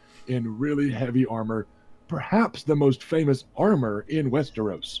dude in really heavy armor. Perhaps the most famous armor in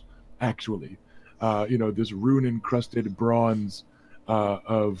Westeros, actually. This rune-encrusted bronze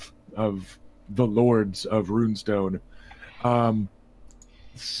of the lords of Runestone.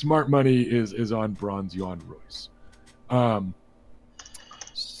 Smart money is on Bronze-Yon Royce.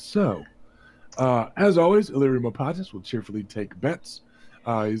 As always, Illyrium Opatis will cheerfully take bets.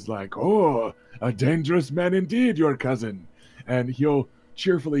 He's like, "Oh, a dangerous man indeed, your cousin," and he'll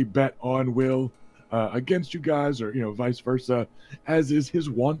cheerfully bet on Will against you guys, or vice versa, as is his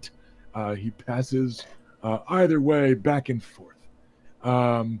wont. He passes either way, back and forth.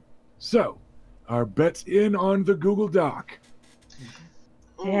 So, our bet's in on the Google Doc.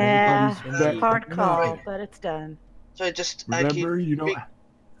 Yeah, Everybody's bet hard call, nine. but it's done. So just Remember,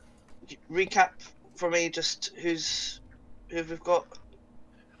 recap for me just who we've got.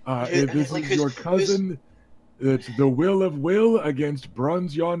 This is your cousin. It's the Will of Will against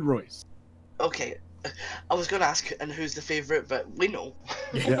Bronze-Yon Royce. Okay, I was going to ask, and who's the favorite, but we know.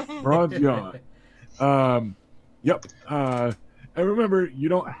 Yeah, Bronze-Yon. Yep. And remember, you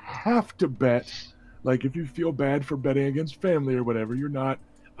don't have to bet. Like, if you feel bad for betting against family or whatever, you're not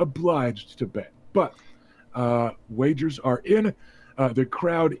obliged to bet. But wagers are in. The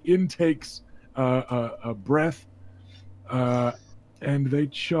crowd intakes a breath, and they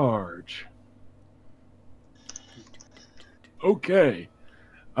charge. Okay.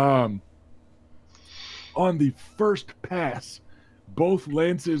 On the first pass, both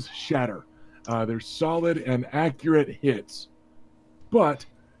lances shatter. They're solid and accurate hits. But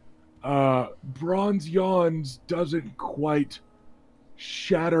Bronze-Yon's doesn't quite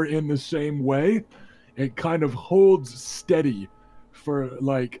shatter in the same way. It kind of holds steady for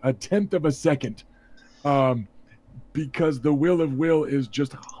like a tenth of a second, because the Will of Will is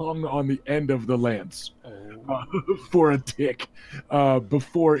just hung on the end of the lance for a tick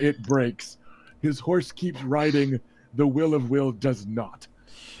before it breaks. His horse keeps riding. The Will of Will does not.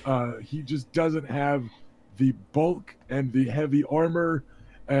 He just doesn't have the bulk and the heavy armor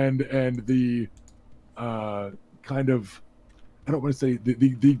and the kind of, I don't want to say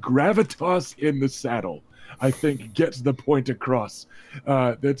the gravitas in the saddle, I think, gets the point across.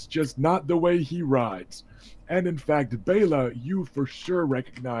 That's just not the way he rides. And in fact, Bela, you for sure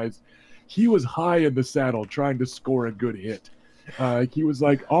recognize he was high in the saddle trying to score a good hit. He was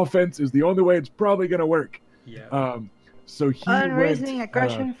like, offense is the only way it's probably going to work. Yeah. So he Unreasoning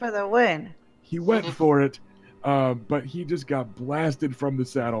aggression for the win. He went for it, but he just got blasted from the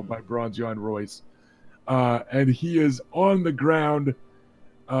saddle by Bronze-Yon Royce. And he is on the ground.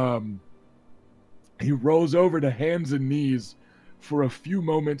 He rolls over to hands and knees for a few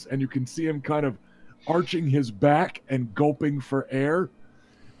moments, and you can see him kind of arching his back and gulping for air.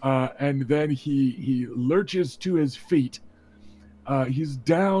 And then he lurches to his feet. He's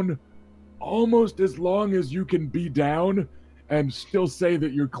down almost as long as you can be down and still say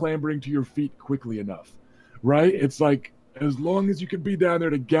that you're clambering to your feet quickly enough, right? It's like as long as you can be down there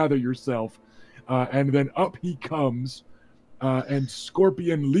to gather yourself. And then up he comes, and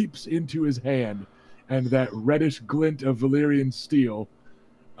Scorpion leaps into his hand, and that reddish glint of Valyrian steel,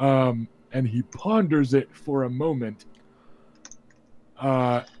 and he ponders it for a moment,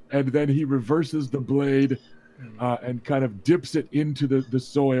 and then he reverses the blade and kind of dips it into the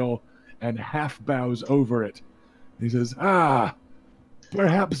soil and half bows over it. He says,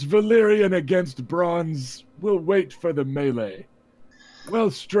 perhaps Valyrian against bronze. We'll wait for the melee.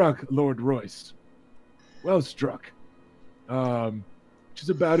 Well struck, Lord Royce. Well struck. Which is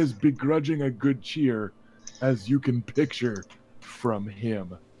about as begrudging a good cheer as you can picture from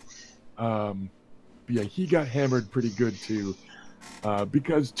him. But yeah, he got hammered pretty good too,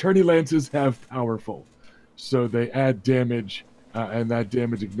 because tourney lances have powerful, so they add damage, and that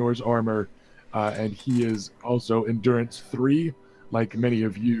damage ignores armor. and he is also endurance 3, like many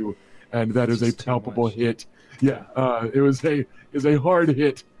of you, and that is a Just too palpable much. hit. Yeah, it was a hard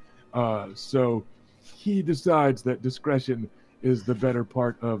hit. So he decides that discretion is the better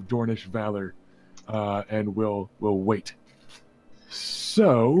part of Dornish valor, and will wait.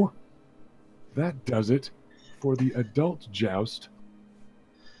 So that does it for the adult joust.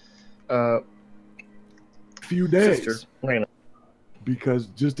 Few days. Sister, Raina. Because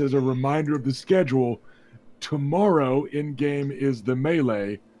just as a reminder of the schedule, tomorrow in game is the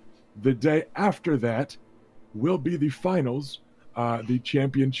melee. The day after that will be the finals, the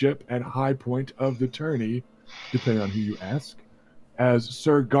championship and high point of the tourney, depending on who you ask, as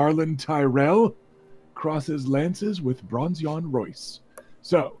Sir Garland Tyrell crosses lances with Bronzion Royce.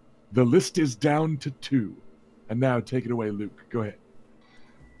 So the list is down to 2. And now take it away, Luke. Go ahead.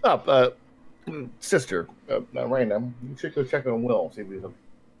 Sister, Raina, you should go check on Will, see if he's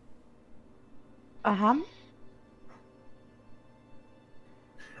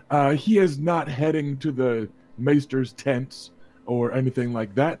He is not heading to the Maester's tents or anything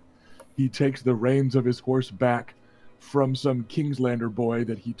like that. He takes the reins of his horse back from some Kingslander boy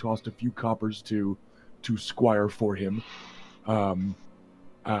that he tossed a few coppers to squire for him. And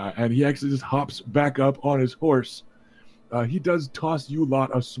he actually just hops back up on his horse. He does toss you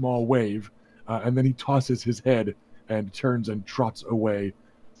lot a small wave, and then he tosses his head and turns and trots away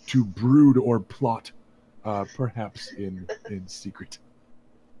to brood or plot, perhaps in secret.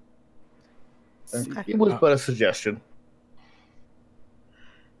 It was but a suggestion.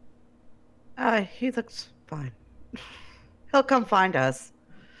 He looks fine. He'll come find us.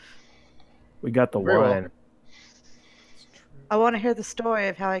 We got the Very well. wine. It's true. I want to hear the story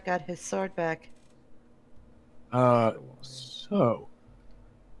of how he got his sword back.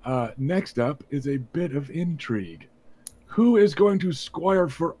 Next up is a bit of intrigue. Who is going to squire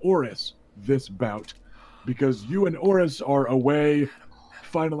for Oris this bout? Because you and Oris are away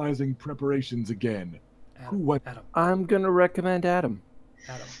finalizing preparations again. Who what? Adam. I'm going to recommend Adam.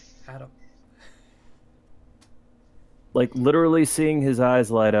 Adam. Like, literally seeing his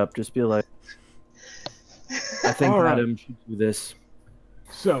eyes light up, just be like, I think All right. Adam should do this.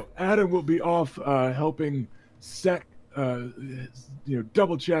 So Adam will be off helping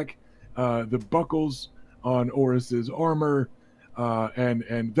double check the buckles on Oris's armor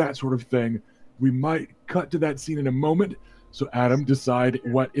and that sort of thing. We might cut to that scene in a moment. So Adam, decide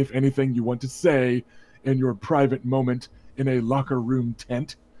what, if anything, you want to say in your private moment in a locker room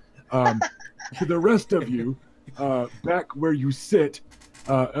tent. To the rest of you, back where you sit,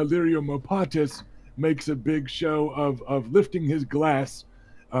 Illyrio Mopatis makes a big show of lifting his glass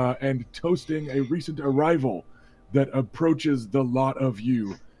and toasting a recent arrival that approaches the lot of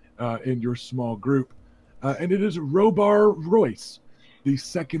you in your small group. And it is Robar Royce, the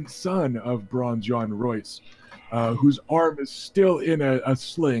second son of Bronzion Royce, whose arm is still in a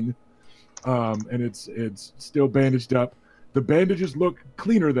sling, and it's still bandaged up. The bandages look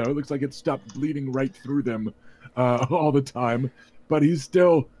cleaner, though. It looks like it stopped bleeding right through them all the time. But he's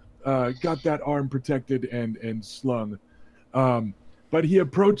still got that arm protected and slung. But he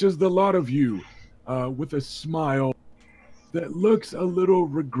approaches the lot of you with a smile that looks a little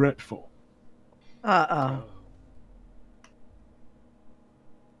regretful. Uh-oh.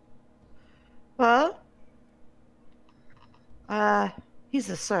 Well, he's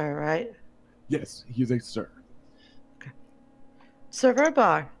a sir, right? Yes, he's a sir. Sir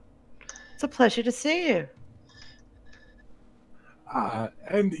Robar, it's a pleasure to see you.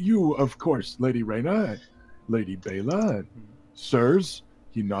 And you, of course, Lady Raina, Lady Bela, sirs.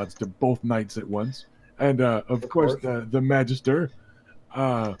 He nods to both knights at once. And, of course, the Magister.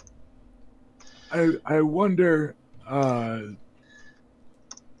 I wonder,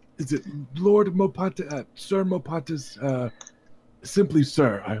 is it Lord Mopatis, Sir Mopatis, simply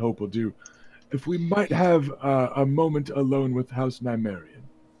Sir, I hope will do, if we might have a moment alone with House Nymerian.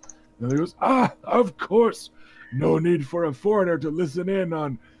 And he goes, of course. No need for a foreigner to listen in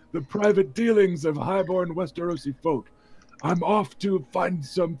on the private dealings of highborn Westerosi folk. I'm off to find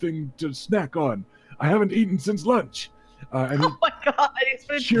something to snack on. I haven't eaten since lunch. And Oh my god, he's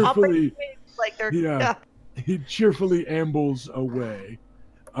been cheerfully, popping things like they're... he cheerfully ambles away.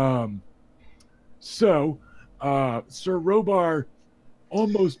 So, Sir Robar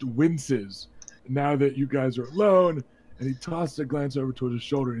almost winces now that you guys are alone, and he tosses a glance over towards his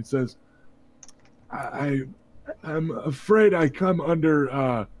shoulder and says, I'm afraid I come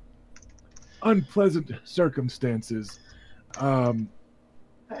under unpleasant circumstances, and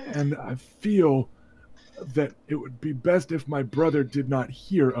I feel that it would be best if my brother did not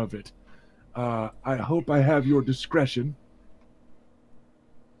hear of it. I hope I have your discretion.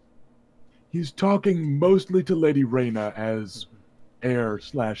 He's talking mostly to Lady Reyna as heir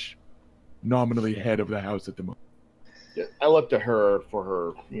slash nominally head of the house at the moment. Yeah, I look to her for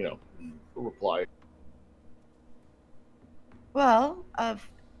her, reply. Well,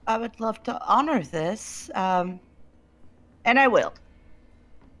 I would love to honor this, and I will.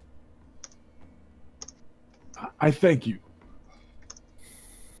 I thank you.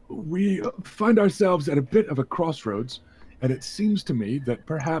 We find ourselves at a bit of a crossroads, and it seems to me that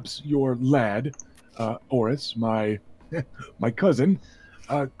perhaps your lad, Oris, my cousin,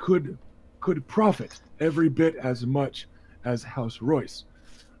 could profit every bit as much as House Royce.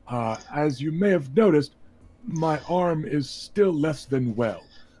 As you may have noticed, my arm is still less than well,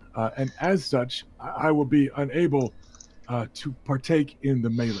 and as such, I will be unable to partake in the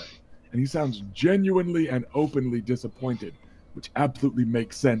melee. And he sounds genuinely and openly disappointed, which absolutely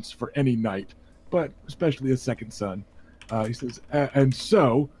makes sense for any knight, but especially a second son. He says, and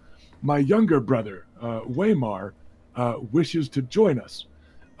so, my younger brother, Waymar, wishes to join us.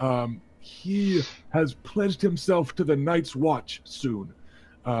 He has pledged himself to the Night's Watch soon.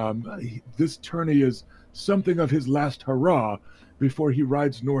 This tourney is something of his last hurrah before he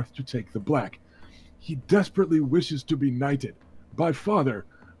rides north to take the Black. He desperately wishes to be knighted by father,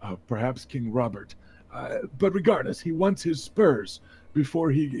 perhaps King Robert. But regardless, he wants his spurs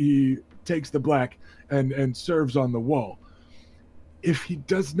before he takes the Black and serves on the wall. If he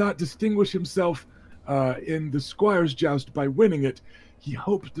does not distinguish himself in the Squire's Joust by winning it, he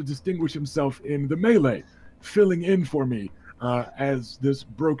hopes to distinguish himself in the melee, filling in for me, as this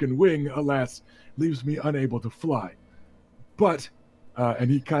broken wing, alas, leaves me unable to fly. But,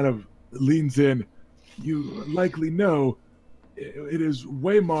 and he kind of leans in, you likely know it is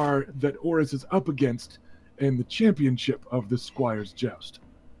Waymar that Oris is up against in the championship of the Squire's Joust.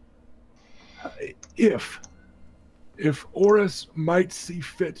 If Oris might see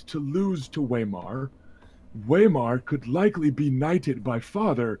fit to lose to Waymar, Waymar could likely be knighted by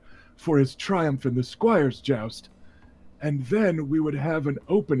father for his triumph in the Squire's Joust, and then we would have an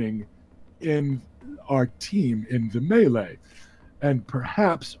opening in our team in the melee, and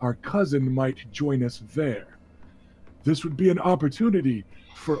perhaps our cousin might join us there. This would be an opportunity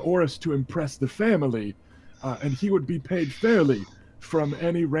for Oris to impress the family, and he would be paid fairly from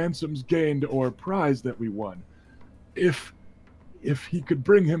any ransoms gained or prize that we won. If he could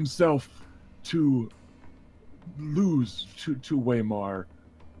bring himself to lose to Waymar,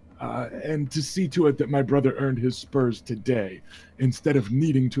 and to see to it that my brother earned his spurs today, instead of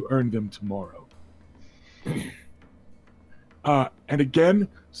needing to earn them tomorrow. And again,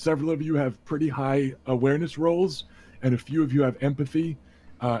 several of you have pretty high awareness rolls, and a few of you have empathy,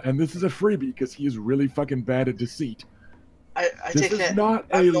 and this is a freebie because he is really fucking bad at deceit. This is not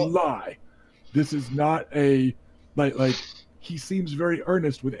a lie. This is not a like he seems very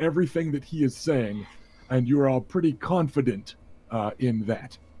earnest with everything that he is saying, and you are all pretty confident in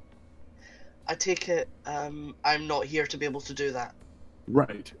that. I take it I'm not here to be able to do that.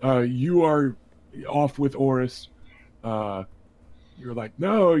 Right. You are off with Oris. You're like,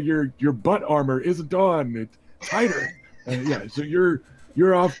 no, your butt armor isn't on. It's tighter. Yeah, so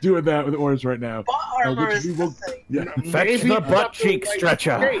you're off doing that with Oris right now. Butt armor is yeah. Fetch the butt cheek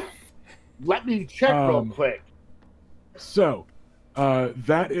stretcher. Hey, let me check real quick. So,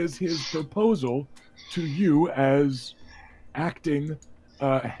 that is his proposal to you as acting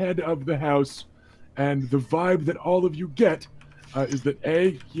head of the house, and the vibe that all of you get is that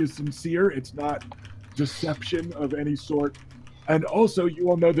A, he is sincere, it's not deception of any sort, and also you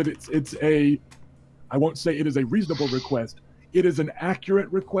all know that it's a, I won't say it is a reasonable request, it is an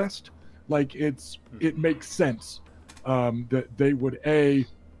accurate request, like it makes sense that they would A,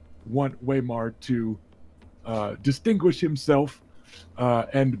 want Waymar to distinguish himself,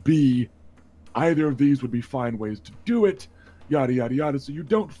 and B, either of these would be fine ways to do it, yada yada yada. So you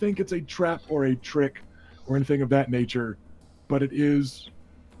don't think it's a trap or a trick or anything of that nature, but it is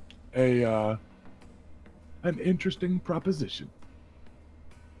an interesting proposition.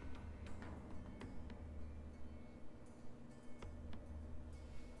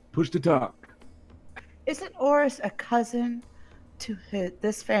 Push to talk. Isn't Oris a cousin to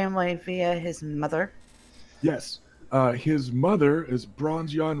this family via his mother? Yes. His mother is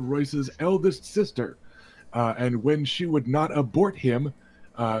Bronzion Royce's eldest sister, and when she would not abort him,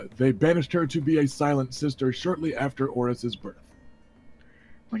 they banished her to be a silent sister shortly after Oris's birth.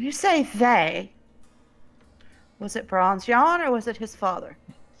 When you say they, was it Bronzion or was it his father?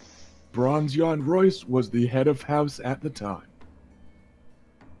 Bronzion Royce was the head of house at the time.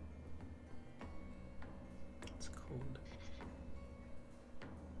 It's cold.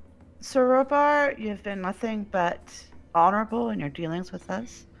 Sir Robar, you've been nothing but honorable in your dealings with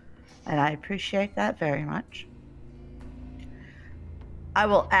us. and I appreciate that very much. I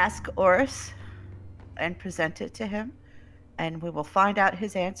will ask Oris and present it to him, and we will find out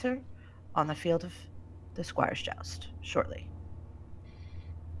his answer on the field of the Squire's Joust shortly.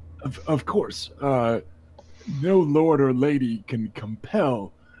 Of course, no lord or lady can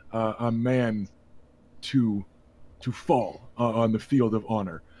compel a man to fall on the field of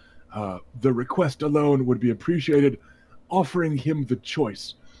honor. The request alone would be appreciated. Offering him the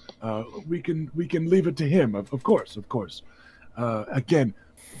choice, we can leave it to him. Of course, of course. Again,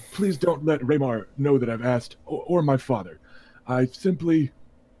 please don't let Raymar know that I've asked, or my father. I simply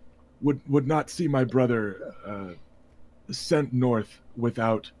would not see my brother sent north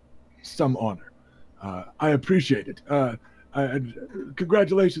without some honor. I appreciate it.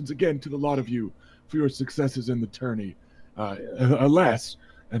 Congratulations again to the lot of you for your successes in the tourney. Alas,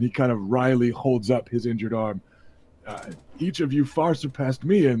 and he kind of wryly holds up his injured arm, each of you far surpassed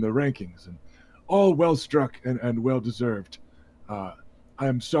me in the rankings, and all well struck and well deserved. I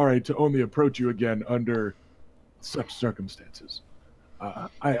am sorry to only approach you again under such circumstances.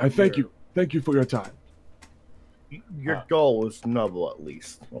 I thank you. Thank you for your time. Your goal is noble, at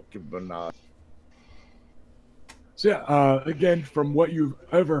least. I'll give him a nod. So yeah, again, from what you've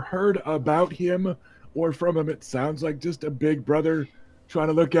ever heard about him or from him, it sounds like just a big brother trying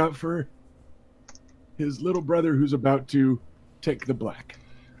to look out for his little brother who's about to take the black.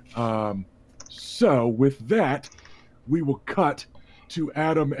 So with that, we will cut to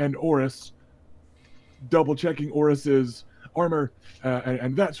Adam and Oris, double checking Oris's armor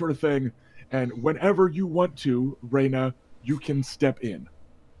and that sort of thing. And whenever you want to, Reyna, you can step in.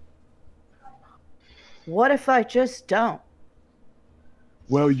 What if I just don't?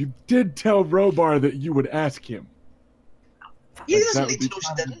 Well, you did tell Robar that you would ask him. He That doesn't would need be to know she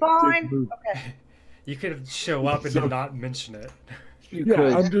kind of a didn't. Fine. dick move. Okay. You could show up and So- then not mention it. You Yeah,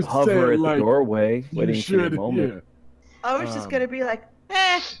 could I'm just hover saying, at like, the doorway, You waiting for should, the moment. yeah. I was just gonna be like,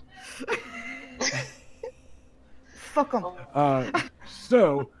 fuck him.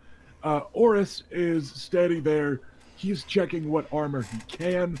 So, Oris is standing there. He's checking what armor he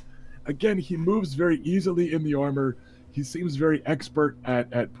can. Again, he moves very easily in the armor. He seems very expert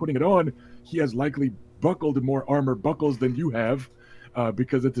at putting it on. He has likely buckled more armor buckles than you have,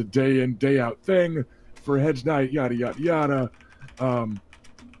 because it's a day in, day out thing for Hedge Knight, yada, yada, yada.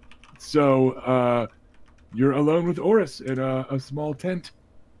 So, you're alone with Oris in a small tent.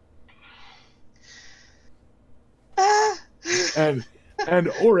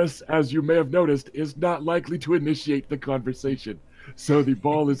 And Oris, as you may have noticed, is not likely to initiate the conversation. So the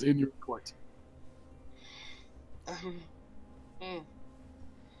ball is in your court.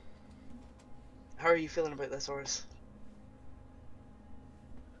 How are you feeling about this, Oris?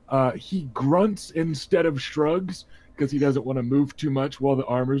 He grunts instead of shrugs because he doesn't want to move too much while the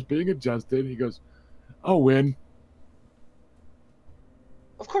armor's being adjusted. He goes, "I'll win."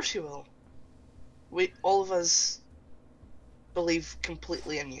 Of course you will. All of us believe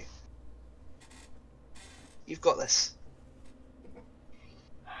completely in you. You've got this.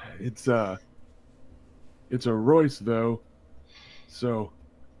 It's a Royce though, so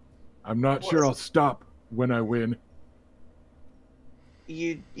I'm not sure I'll stop when I win.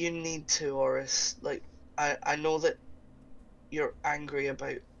 You need to, Oris. Like, I know that you're angry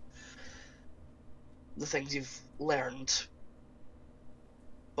about the things you've learned,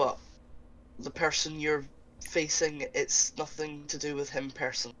 but the person you're facing, it's nothing to do with him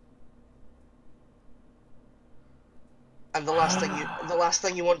personally. And the last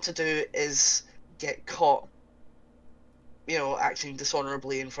thing you want to do is get caught, acting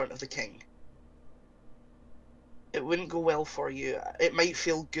dishonorably in front of the king. It wouldn't go well for you. It might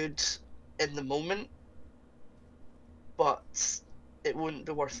feel good in the moment, but it wouldn't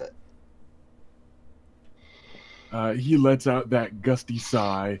be worth it. He lets out that gusty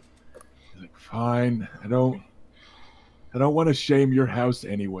sigh. He's like, "Fine, I don't want to shame your house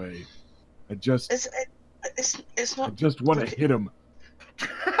anyway. It's not. I just want to hit him."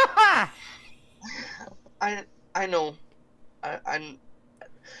 I know.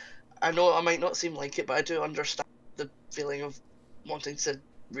 I know I might not seem like it, but I do understand the feeling of wanting to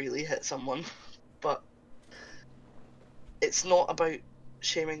really hit someone. But it's not about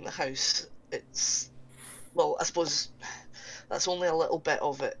shaming the house. Well, I suppose that's only a little bit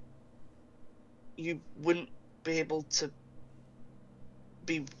of it. You wouldn't be able to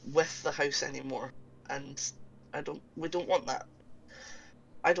be with the house anymore, and we don't want that.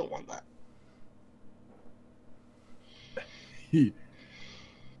 I don't want that.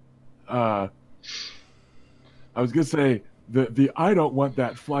 I was gonna say the I don't want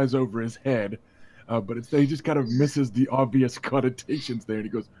that flies over his head, but he just kind of misses the obvious connotations there. And he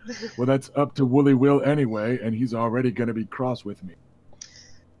goes, well, that's up to Wooly Will anyway, and he's already going to be cross with me.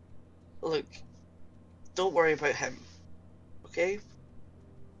 Look, don't worry about him, okay?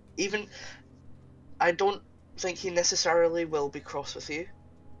 I don't think he necessarily will be cross with you,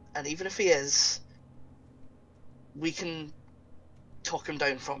 and even if he is, we can talk him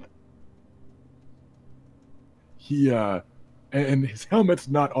down from it. He, and his helmet's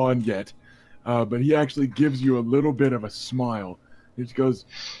not on yet, but he actually gives you a little bit of a smile. He just goes,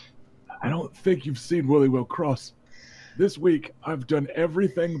 I don't think you've seen Willy Will Cross. This week, I've done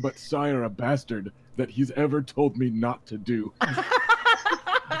everything but sire a bastard that he's ever told me not to do.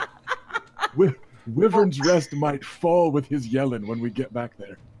 Wyvern's Rest might fall with his yelling when we get back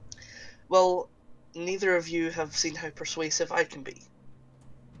there. Well, neither of you have seen how persuasive I can be.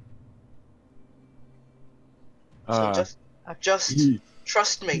 So just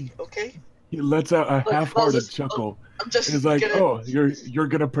trust me, okay? He lets out a half-hearted chuckle. I'm just He's like, gonna... "Oh, you're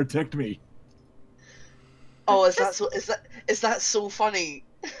gonna protect me." Oh, is that so funny?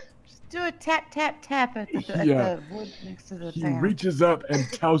 Just do a tap tap tap at the wood next to the He thing. reaches up and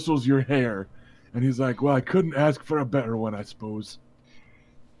tousles your hair, and he's like, "Well, I couldn't ask for a better one, I suppose."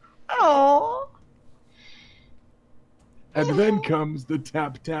 Oh. And then comes the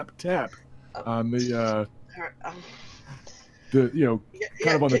tap tap tap on the kind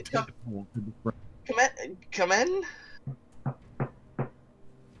of on the tentpole. Come in.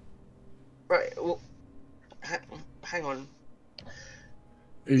 Right. Well, hang on.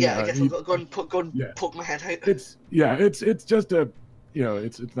 Yeah, I guess I'll go and poke my head out. It's just a,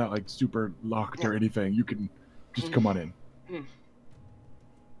 it's not like super locked or anything. You can just come on in.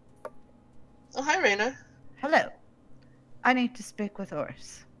 Oh, hi, Raina. Hello. I need to speak with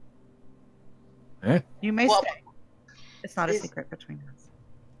Oris. Eh? You may stay. It's not a secret between us.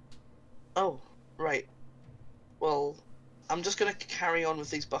 Oh, right. Well, I'm just gonna carry on with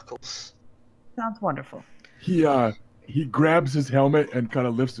these buckles. Sounds wonderful. He grabs his helmet and kind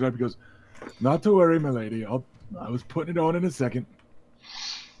of lifts it up. He goes, "Not to worry, my lady. I was putting it on in a second."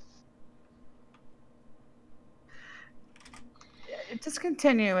 Just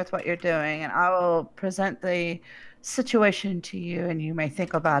continue with what you're doing, and I will present the situation to you, and you may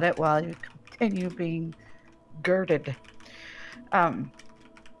think about it while you continue being girded.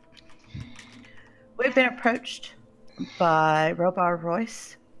 We've been approached by Robar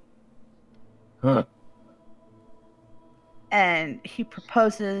Royce. Huh. And he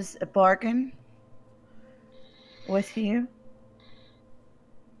proposes a bargain with you.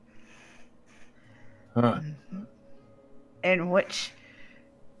 Huh. In which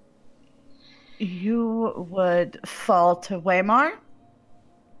you would fall to Waymar.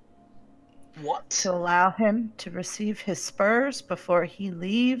 What? To allow him to receive his spurs before he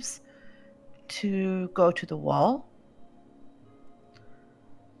leaves to go to the wall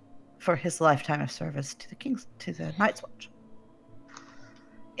for his lifetime of service to the Night's Watch.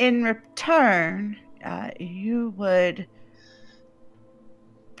 In return, you would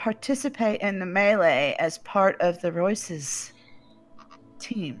participate in the melee as part of the Royce's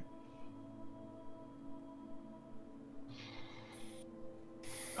team.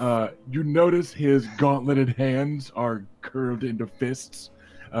 You notice his gauntleted hands are curved into fists,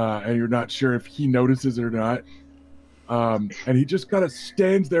 and you're not sure if he notices it or not. And he just kind of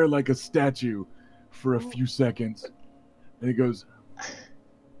stands there like a statue for a few seconds. And he goes,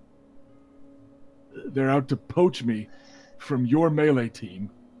 "They're out to poach me from your melee team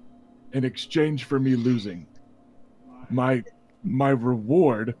in exchange for me losing. My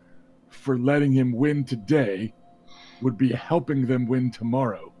reward for letting him win today would be helping them win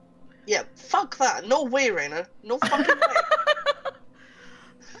tomorrow." Yeah, fuck that. No way, Raina. No fucking way.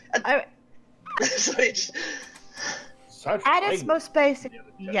 Sorry, At its most basic,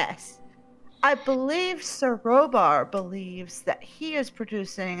 yes. I believe Sir Robar believes that he is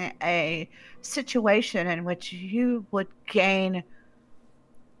producing a situation in which you would gain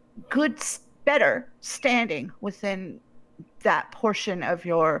better standing within that portion of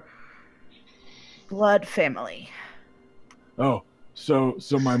your blood family. Oh, so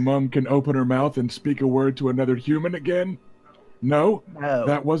my mom can open her mouth and speak a word to another human again? No? No.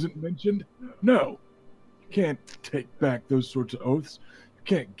 That wasn't mentioned? No. You can't take back those sorts of oaths. You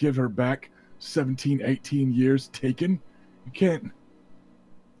can't give her back 17, 18 years taken. You can't.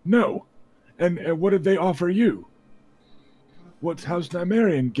 No. And what did they offer you? What's House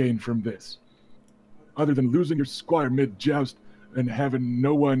Nymerian gain from this? Other than losing your squire mid-joust and having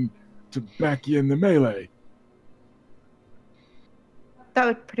no one to back you in the melee. That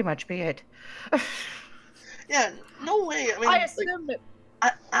would pretty much be it. Yeah, no way. I mean, I assume that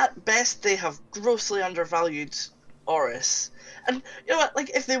at best, they have grossly undervalued Oris. And you know what? Like,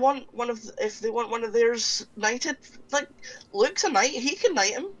 if they want one of theirs knighted, like Luke's a knight, he can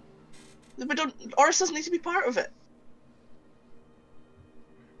knight him. We don't. Oris doesn't need to be part of it.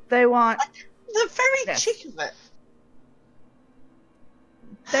 They want. Like, the very Yes. cheek of it.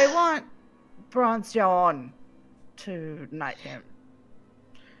 They want Bronze John to knight him.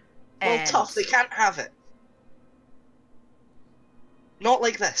 Well, And tough. They can't have it. Not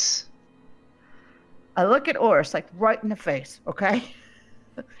like this. I look at Oris like right in the face, okay?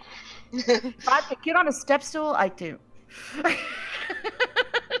 If I could get on a step stool, I do.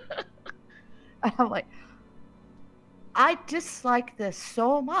 I'm like, I dislike this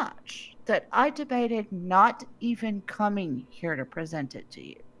so much that I debated not even coming here to present it to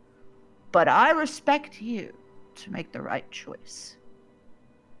you. But I respect you to make the right choice.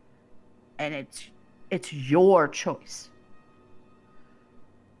 And it's your choice.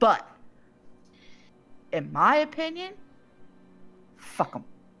 But in my opinion, fuck them.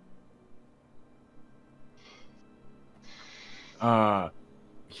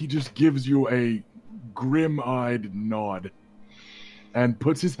 He just gives you a grim-eyed nod and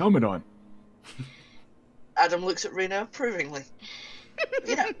puts his helmet on. Adam looks at Reyna approvingly.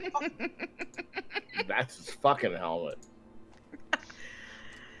 Yeah. That's his fucking helmet.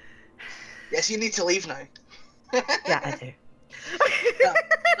 Yes, you need to leave now. Yeah, I do.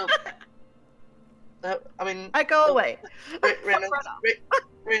 No, I mean, I go away.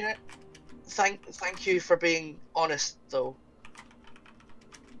 Reyna, thank you for being honest, though.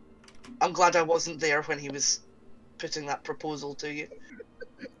 I'm glad I wasn't there when he was putting that proposal to you.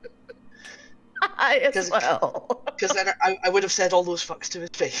 I as well. Because then I would have said all those fucks to his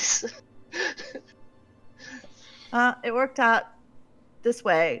face. It worked out this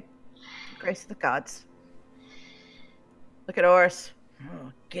way. Grace of the gods. Look at Oris.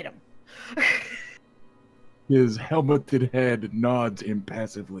 Oh, get him. His helmeted head nods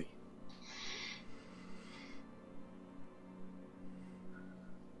impassively.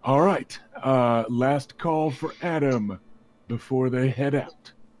 All right. Last call for Adam before they head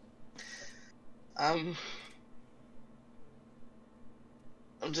out. I'm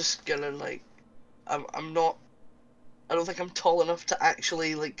just gonna I'm not. I don't think I'm tall enough to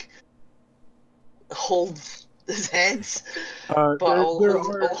actually hold his head.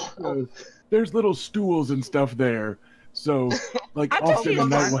 But there's little stools and stuff there, so I'm just often a using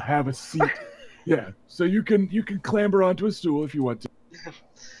knight that. will have a seat. Yeah, so you can clamber onto a stool if you want to.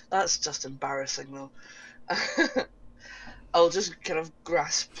 That's just embarrassing, though. I'll just kind of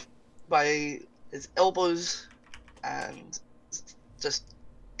grasp by his elbows and just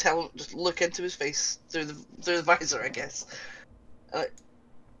tell him, just look into his face through the visor, I guess.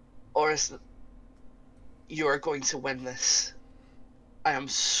 Oris, you are going to win this. I am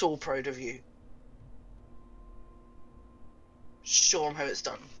so proud of you. Show him how it's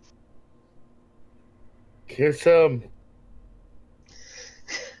done. Kiss him.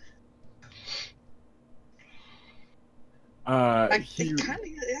 He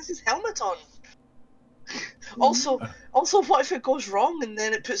has his helmet on. Also, what if it goes wrong and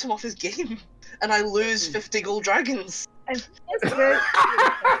then it puts him off his game and I lose 50 gold dragons? And it's very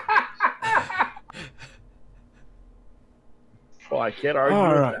Well, I can't argue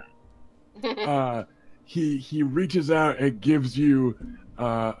All with right. He reaches out and gives you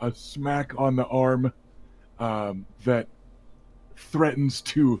a smack on the arm that threatens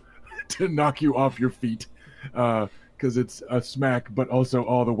to knock you off your feet because it's a smack, but also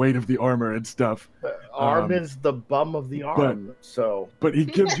all the weight of the armor and stuff. that. Arm is the bum of the arm, so... But he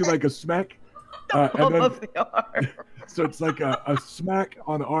gives you like a smack, and bum then, of the arm. so it's like a smack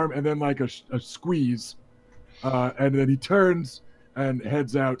on the arm and then like a squeeze, and then he turns and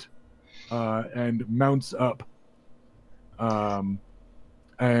heads out and mounts up, and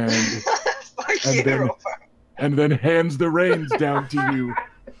Fuck And you, then- Robert. and then hands the reins down to you.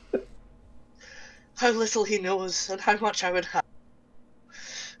 How little he knows and how much I would have.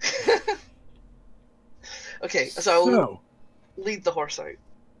 Okay, so I'll So, lead the horse out.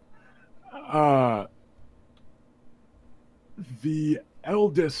 the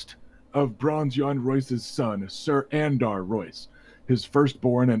eldest of Bronzeon Royce's son, Sir Andar Royce, his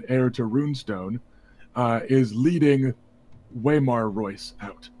firstborn and heir to Runestone, is leading Waymar Royce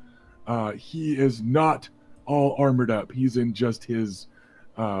out. He is not all armored up. He's in just his,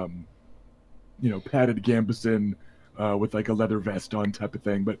 padded gambeson with like a leather vest on type of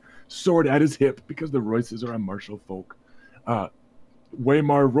thing, but sword at his hip because the Royces are a martial folk.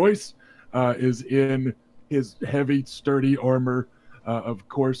 Waymar Royce is in his heavy, sturdy armor. Of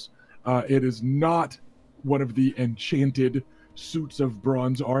course, it is not one of the enchanted suits of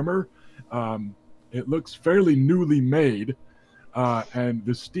bronze armor. It looks fairly newly made, and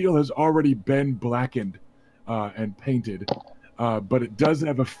the steel has already been blackened and painted, but it does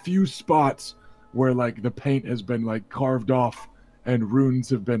have a few spots where like the paint has been like carved off and runes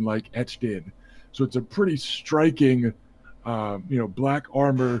have been like etched in. So it's a pretty striking, black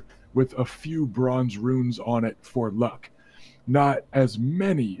armor with a few bronze runes on it for luck. Not as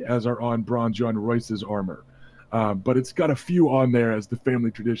many as are on Bronze John Royce's armor, but it's got a few on there as the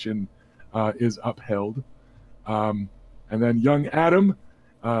family tradition is upheld. And then young Adam,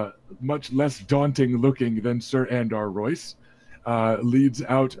 much less daunting looking than Sir Andar Royce, leads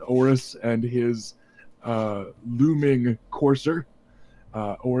out Oris and his looming courser.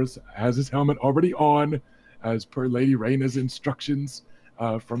 Oris has his helmet already on, as per Lady Raina's instructions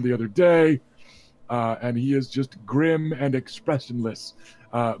from the other day, and he is just grim and expressionless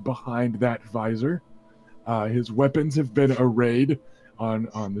behind that visor. His weapons have been arrayed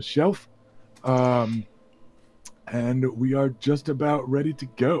on the shelf, and we are just about ready to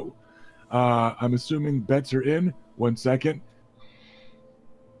go. I'm assuming bets are in. 1 second.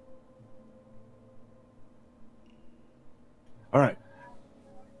 All right.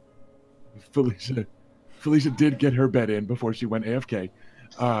 Felicia did get her bet in before she went AFK.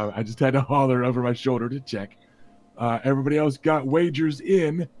 I just had to holler over my shoulder to check. Everybody else got wagers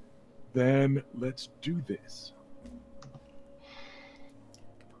in. Then let's do this.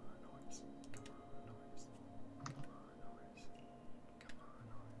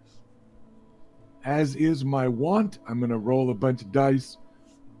 As is my wont, I'm going to roll a bunch of dice.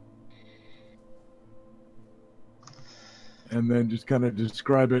 And then just kind of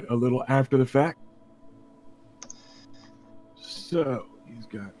describe it a little after the fact. So, he's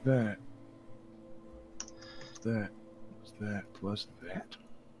got that. Plus that, plus that.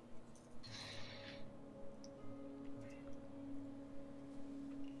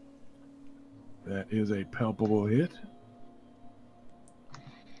 That is a palpable hit.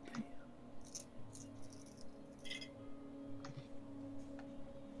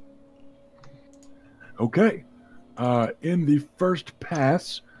 Okay. In the first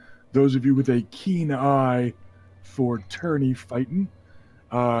pass, those of you with a keen eye for tourney fighting,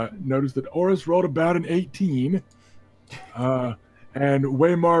 notice that Oris rolled about an 18, and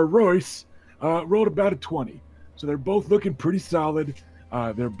Waymar Royce rolled about a 20. So they're both looking pretty solid.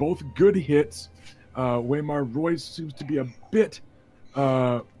 They're both good hits. Waymar Royce seems to be a bit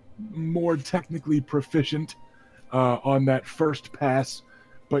more technically proficient on that first pass.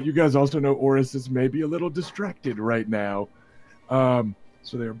 But you guys also know Oris is maybe a little distracted right now. So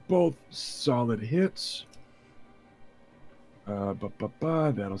they're both solid hits.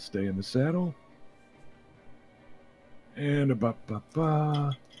 That'll stay in the saddle. And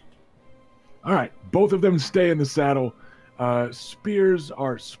All right, both of them stay in the saddle. Spears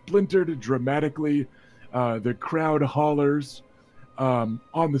are splintered dramatically. The crowd hollers. On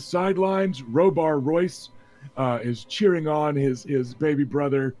the sidelines, Robar Royce is cheering on his baby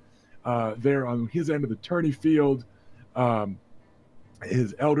brother there on his end of the tourney field.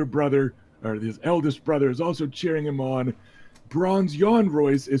 His eldest brother is also cheering him on. Bronze Jan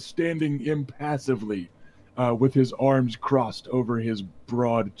Royce is standing impassively with his arms crossed over his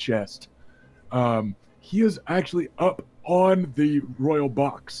broad chest. He is actually up on the royal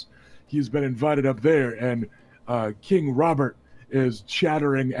box. He's been invited up there, and King Robert is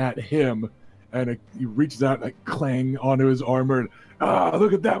chattering at him. And he reaches out like clang onto his armor. And,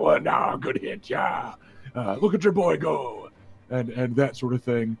 look at that one. Good hit. Yeah. Look at your boy go. And that sort of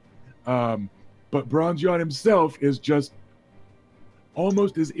thing. But Bronze Jan himself is just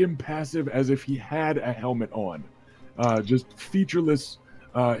almost as impassive as if he had a helmet on. Just featureless.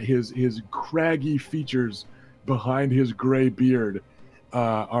 His craggy features behind his gray beard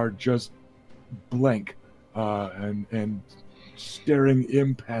are just blank and staring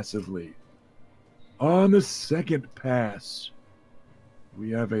impassively. On the second pass,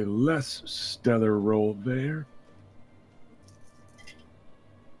 we have a less stellar roll there.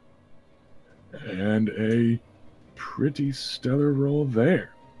 And a pretty stellar roll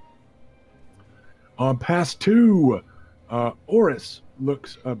there. On pass 2, Oris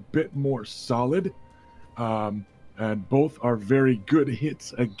looks a bit more solid. And both are very good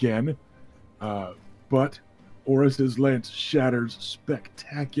hits again. But Oris's lance shatters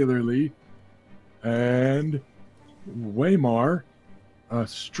spectacularly. And Waymar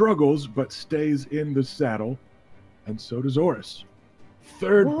struggles but stays in the saddle, and so does Oris.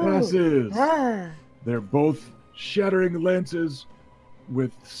 Third passes. They're both shattering lances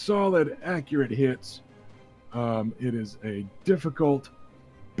with solid, accurate hits. It is a difficult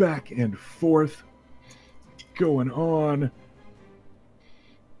back and forth going on.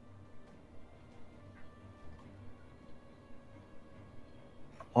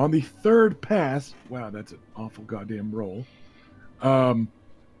 On the third pass, wow, that's an awful goddamn roll.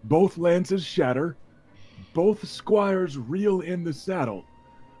 Both lances shatter. Both squires reel in the saddle.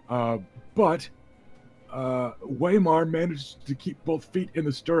 But Waymar managed to keep both feet in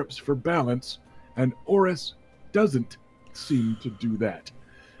the stirrups for balance, and Oris doesn't seem to do that.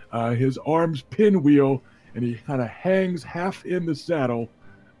 His arms pinwheel, and he kind of hangs half in the saddle.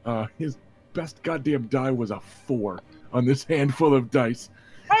 His best goddamn die was a 4 on this handful of dice.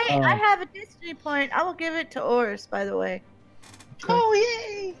 Hey, I have a destiny point. I will give it to Oris, by the way. Oh,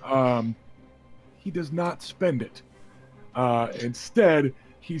 yay! He does not spend it. Instead,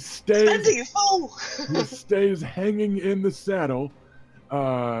 he stays. Spending it full. He stays hanging in the saddle,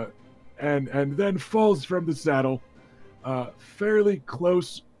 and then falls from the saddle, fairly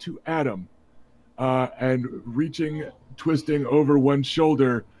close to Adam, and twisting over one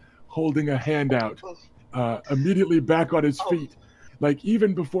shoulder, holding a hand out, immediately back on his feet. Like,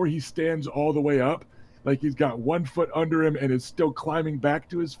 even before he stands all the way up, like he's got 1 foot under him and is still climbing back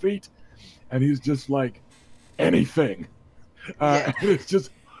to his feet, and he's just like, anything. And it's just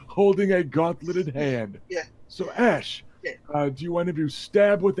holding a gauntleted hand. Yeah. So, Ash, do you want to do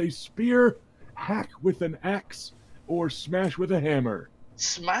stab with a spear, hack with an axe, or smash with a hammer?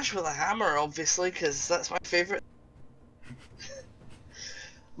 Smash with a hammer, obviously, because that's my favorite.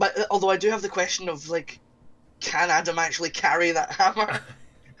 But although I do have the question of, like, can Adam actually carry that hammer?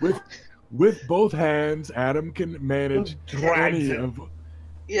 With both hands, Adam can manage any of.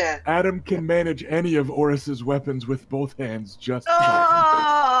 Yeah. Adam can manage any of Oris's weapons with both hands just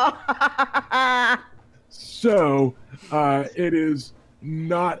fine. Oh! So, it is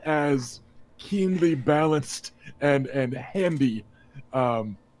not as keenly balanced and handy.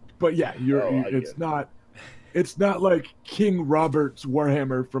 But yeah, it's not like King Robert's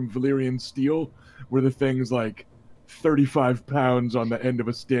Warhammer from Valyrian Steel, where the thing's like 35 pounds on the end of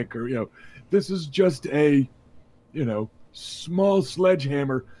a stick, or, this is just a, small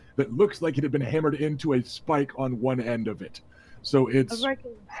sledgehammer that looks like it had been hammered into a spike on one end of it. So it's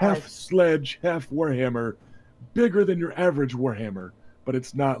half sledge, half Warhammer, bigger than your average Warhammer, but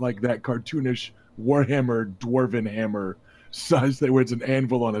it's not like that cartoonish Warhammer dwarven hammer size where it's an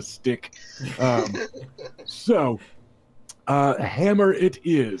anvil on a stick. So, hammer it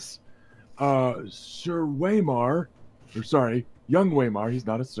is. Sir Waymar, young Waymar, he's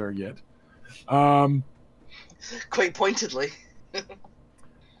not a sir yet. Quite pointedly.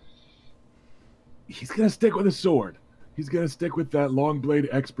 He's going to stick with a sword. He's going to stick with that long blade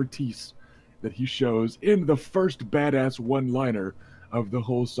expertise that he shows in the first badass one-liner of the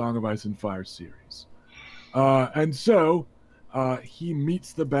whole Song of Ice and Fire series. And so, he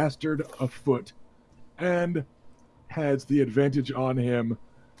meets the bastard afoot and has the advantage on him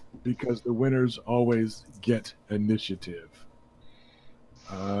because the winners always get initiative.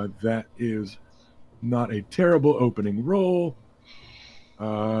 That is not a terrible opening roll.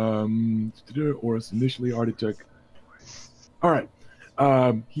 Oris initially already took. All right.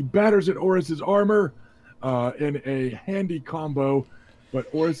 He batters at Oris's armor in a handy combo, but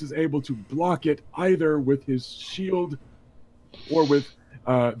Oris is able to block it either with his shield or with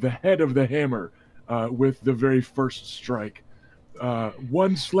the head of the hammer with the very first strike.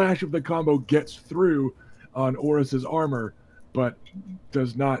 One slash of the combo gets through on Oris's armor, but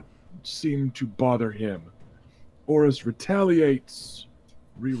does not seem to bother him. Oris retaliates.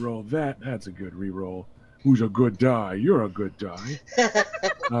 Reroll that. That's a good reroll. Who's a good die? You're a good die.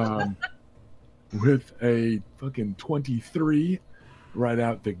 With a fucking 23 right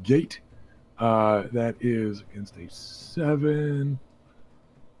out the gate. That is against a 7.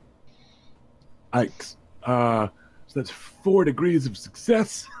 Yikes. So that's 4 degrees of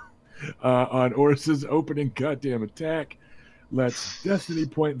success on Oris's opening goddamn attack. Let's Destiny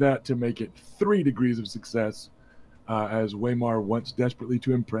point that to make it 3 degrees of success, as Waymar wants desperately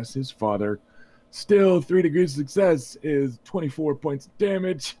to impress his father. Still, 3 degrees of success is 24 points of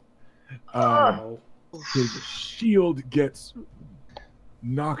damage. His shield gets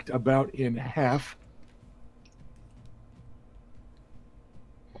knocked about in half.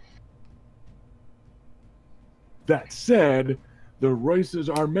 That said, the Royces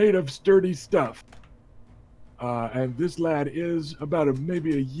are made of sturdy stuff. And this lad is about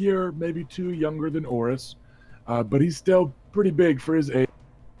maybe a year, maybe 2 younger than Oris. But he's still pretty big for his age.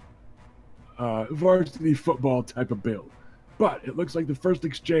 Varsity football type of build. But it looks like the first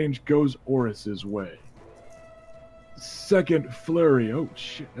exchange goes Oris's way. Second flurry. Oh,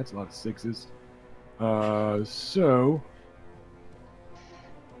 shit. That's a lot of 6s. So...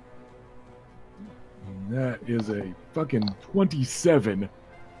 that is a fucking 27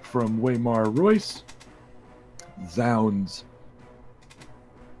 from Waymar Royce. Zounds.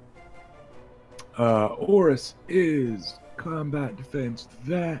 Oris is combat defense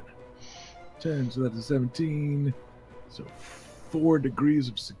that. 10, so that's a 17. So 4 degrees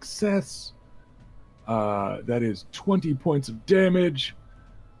of success. That is 20 points of damage.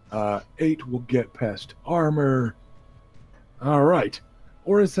 8 will get past armor. All right.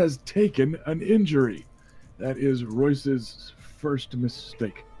 Oris has taken an injury. That is Royce's first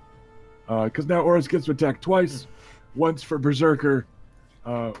mistake. Because now Oris gets to attack twice. Once for Berserker.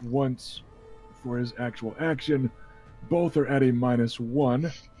 Once for his actual action. Both are at a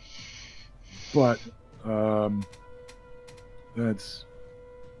 -1. But that's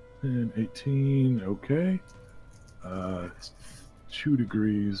 10, 18. Okay. 2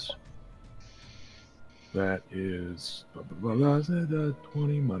 degrees. That is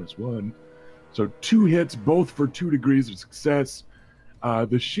 20 -1. So 2 hits, both for 2 degrees of success.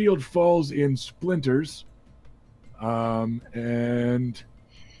 The shield falls in splinters. And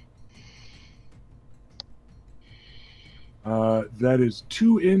that is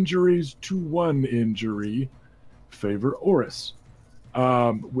 2 injuries to 1 injury. Favor Oris.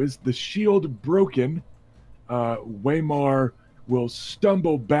 With the shield broken, Waymar will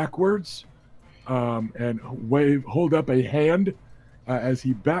stumble backwards and hold up a hand as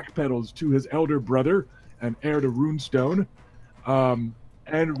he backpedals to his elder brother and heir to Runestone,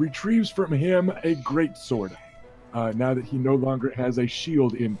 and retrieves from him a greatsword, now that he no longer has a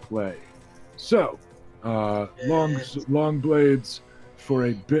shield in play. So, long blades for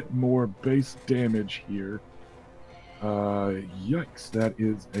a bit more base damage here. Yikes, that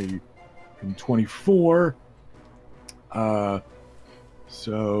is a 24.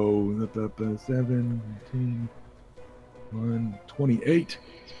 So 17, 28.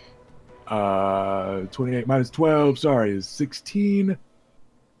 28 minus 12, sorry, is 16. It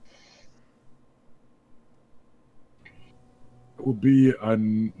will be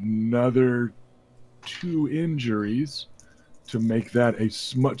another 2 injuries to make that a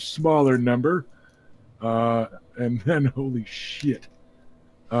much smaller number. And then, holy shit.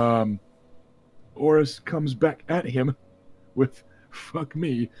 Oris comes back at him with, fuck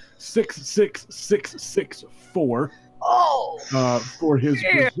me, 6, 6, 6, 6, 4. For his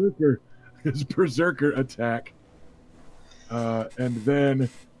berserker attack. And then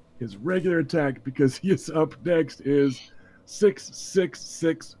his regular attack, because he is up next, is 6, 6,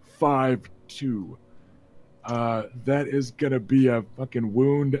 6, 5, 2. That is gonna be a fucking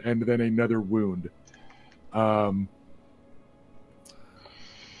wound and then another wound. The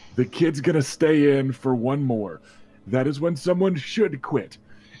kid's gonna stay in for 1 more. That is when someone should quit.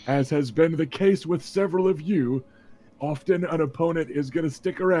 As has been the case with several of you, often an opponent is gonna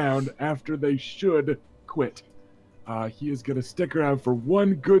stick around after they should quit. He is gonna stick around for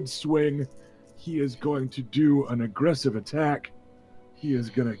 1 good swing. He is going to do an aggressive attack. He is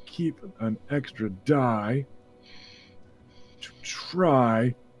gonna keep an extra die to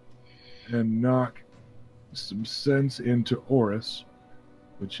try and knock some sense into Oris,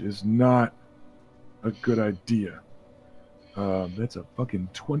 which is not a good idea. That's a fucking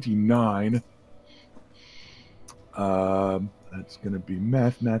 29. That's gonna be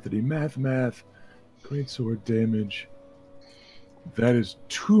math. Greatsword damage. That is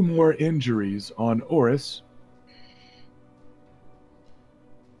 2 more injuries on Oris.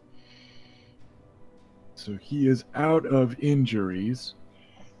 So he is out of injuries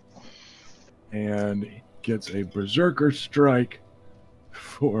and gets a Berserker Strike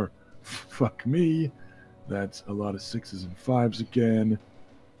for, fuck me, that's a lot of 6s and 5s again.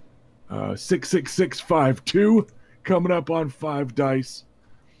 6, 6, 6, 5, 2 coming up on 5 dice.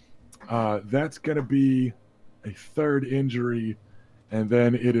 That's going to be a 3rd injury, and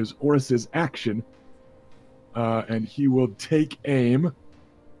then it is Oris's action, and he will take aim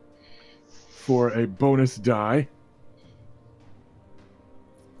for a bonus die,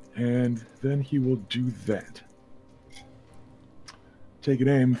 and then he will do that. Take an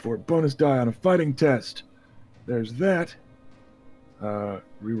aim for a bonus die on a fighting test. There's that.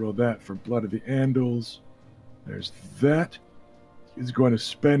 Reroll that for Blood of the Andals. There's that. He's going to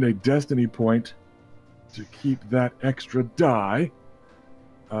spend a destiny point to keep that extra die.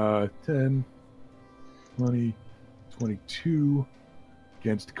 10, 20, 22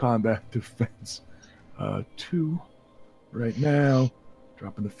 against combat defense. 2 right now.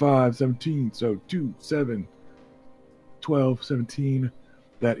 Dropping the 5, 17. So 2, 7, 12, 17.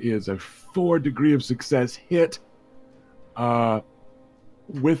 That is a 4 degree of success hit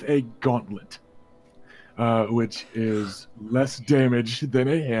with a gauntlet, which is less damage than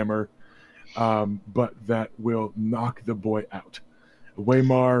a hammer, but that will knock the boy out.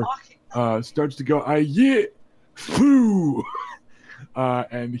 Waymar starts to go, yeah, foo!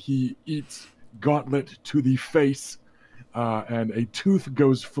 And he eats gauntlet to the face, and a tooth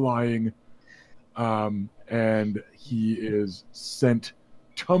goes flying, and he is sent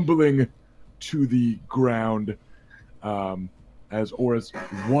tumbling to the ground, as Oris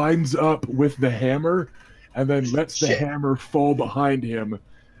winds up with the hammer and then lets the hammer fall behind him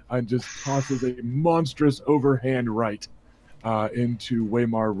and just tosses a monstrous overhand right into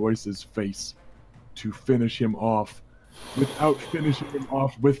Waymar Royce's face to finish him off without finishing him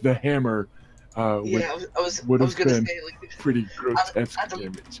off with the hammer, which would have been pretty grotesque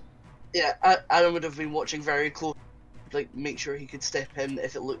damage. Yeah, Adam would have been watching very close, like make sure he could step in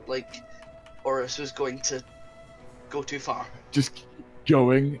if it looked like Oris was going to go too far. Just keep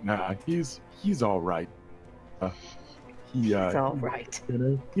going. Nah, he's all right. He's all right.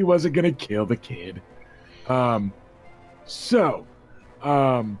 He wasn't gonna kill the kid. So,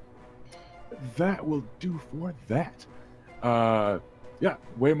 that will do for that. Yeah,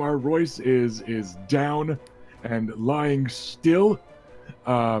 Waymar Royce is down and lying still.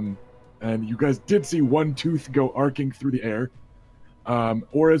 And you guys did see one tooth go arcing through the air.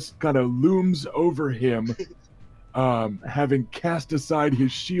 Oris kind of looms over him, having cast aside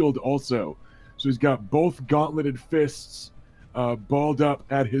his shield also. So he's got both gauntleted fists balled up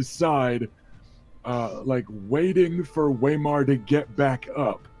at his side, like waiting for Waymar to get back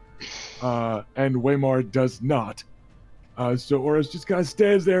up. And Waymar does not. So Oris just kind of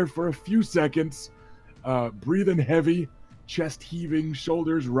stands there for a few seconds, breathing heavy, chest heaving,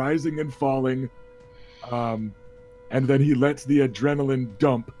 shoulders rising and falling. And then he lets the adrenaline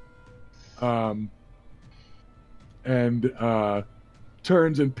dump, and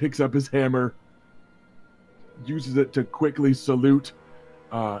turns and picks up his hammer, uses it to quickly salute,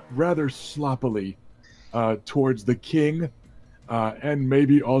 rather sloppily, towards the king, and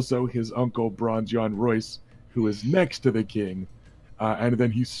maybe also his uncle Bronzion Royce, who is next to the king, and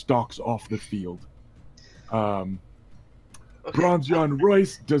then he stalks off the field. Bronzion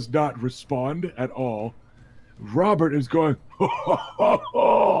Royce does not respond at all. Robert is going, ho, ho, ho,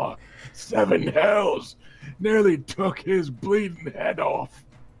 ho, 7 hells! Nearly took his bleeding head off.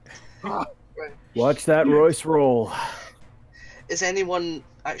 Watch that Royce roll. Is anyone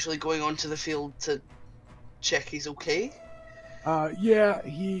actually going onto the field to check he's okay? Yeah,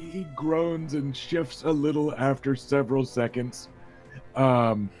 he groans and shifts a little after several seconds.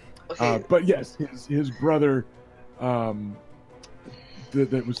 But yes, his brother that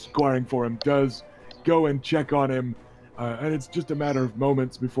was squaring for him does go and check on him, and it's just a matter of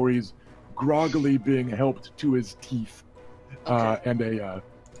moments before he's groggily being helped to his teeth, and a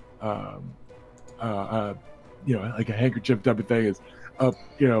like a handkerchief type of thing is up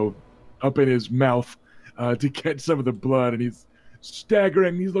in his mouth to catch some of the blood, and he's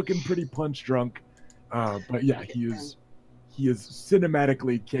staggering. He's looking pretty punch drunk, but yeah, he is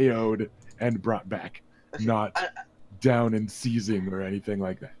cinematically KO'd and brought back, not down and seizing or anything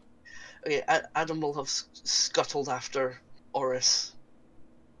like that. Okay, Adam will have scuttled after Oris.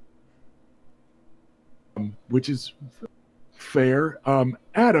 Which is fair.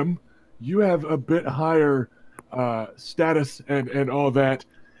 Adam, you have a bit higher status and all that.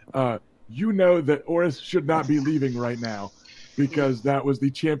 You know that Oris should not be leaving right now, because that was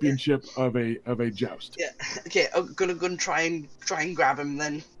the championship of a joust. Yeah. Okay, I'm gonna go and try and grab him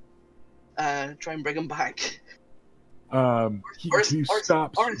then. Try and bring him back. He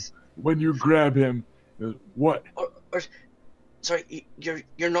stops when you grab him. What? Sorry,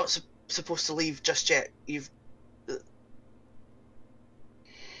 you're not supposed to leave just yet. You've.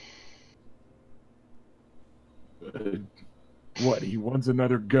 What? He wants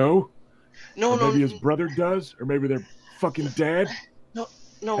another go? No, maybe his brother does, or maybe their fucking dad. No.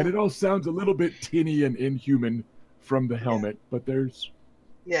 And it all sounds a little bit tinny and inhuman from the helmet, but there's.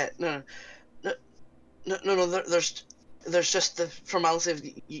 Yeah, no. There's just the formality of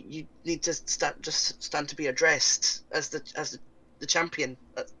you need to stand to be addressed as the champion.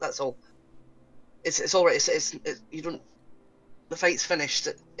 That's all. It's all right. It's you don't. The fight's finished.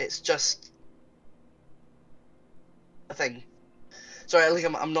 It's just a thing. Sorry, I think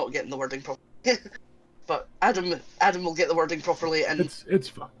I'm not getting the wording properly. But Adam will get the wording properly, and it's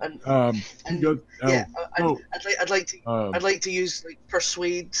fine. I'd like to use like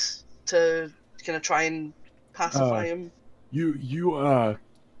persuade to kind of try and pacify him.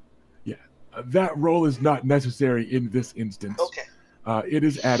 That role is not necessary in this instance. Okay. It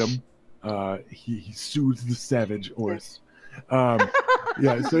is Adam. He soothes the savage Oris. So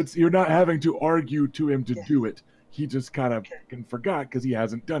you're not having to argue to him to do it. He just kind of forgot because he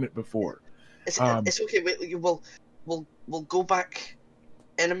hasn't done it before. It's okay. We'll go back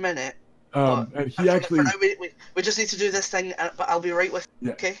in a minute. And he actually. For now, we just need to do this thing, but I'll be right with you.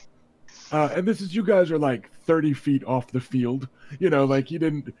 Yeah. Okay. And this is, you guys are like 30 feet off the field. You know, like he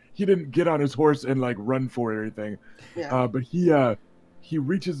didn't get on his horse and like run for it or anything. Yeah. But he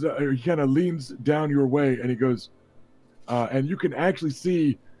reaches, he kind of leans down your way and he goes, and you can actually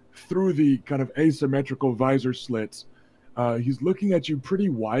see through the kind of asymmetrical visor slits. He's looking at you pretty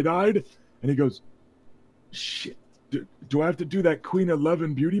wide-eyed, and he goes, "Shit, do I have to do that Queen of Love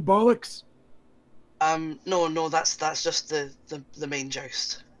and Beauty bollocks?" No, that's just the main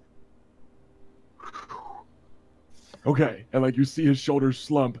joust. Okay, and like you see his shoulders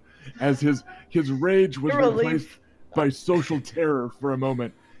slump as his rage was Relief. replaced by social terror for a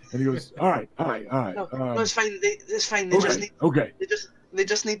moment, and he goes, "All right." No, it's fine. It's fine. They just need. Okay. They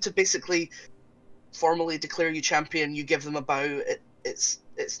just need to basically formally declare you champion. You give them a bow. It's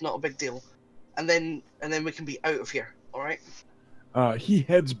not a big deal, and then we can be out of here. All right. He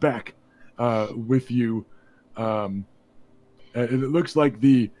heads back with you, and it looks like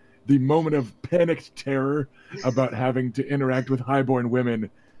the moment of panicked terror about having to interact with highborn women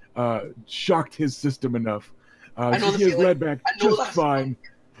shocked his system enough. I know so the he is feeling. led back I know just that. fine.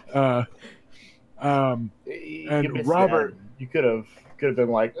 You And missed Robert- that. You could have been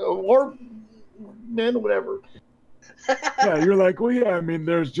like, or men, whatever. Yeah, you're like, well, yeah, I mean,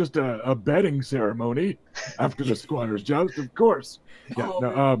 there's just a betting ceremony after the squire's joust, of course. Yeah, Oh,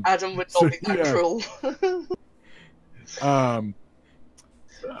 no, Adam would not so, be that yeah. cruel.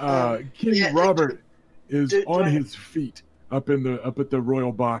 King yeah, Robert is do on I- his feet up at the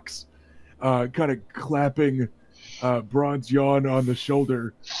royal box, kind of clapping Bronze Yawn on the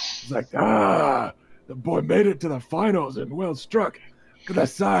shoulder. He's like, the boy made it to the finals and well struck. Look at the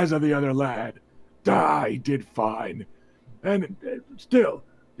size of the other lad. He did fine. And still,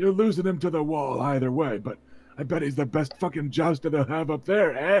 you're losing him to the wall either way, but I bet he's the best fucking jouster they'll have up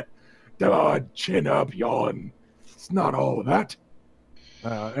there, eh? Come on, chin up, Yawn. It's not all that.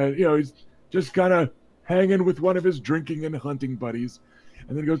 And, you know, he's just kind of hanging with one of his drinking and hunting buddies.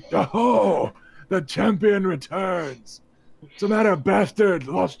 And then he goes, "Oh, the champion returns. What's the matter, bastard?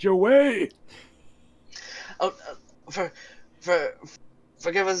 Lost your way?" Oh,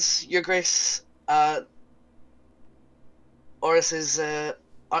 forgive us, Your Grace. Oris is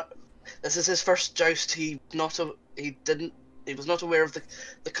this is his first joust. He was not aware of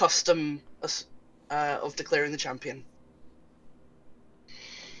the custom of declaring the champion.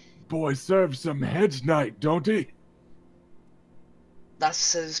 Boy serves some heads night, don't he? That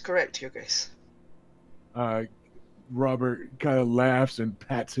is correct, Your Grace. Robert kind of laughs and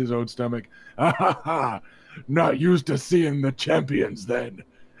pats his own stomach. Ha! Not used to seeing the champions then.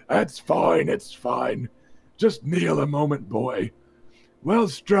 That's fine, it's fine. Just kneel a moment, boy. Well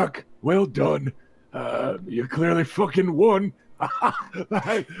struck, well done. You clearly fucking won.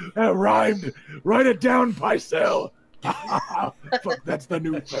 that rhymed. Write it down, Pycelle. Fuck, that's the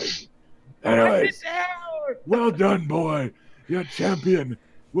new thing. Anyways, well done, boy. You're champion.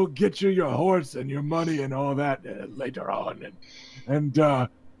 We'll get you your horse and your money and all that later on. And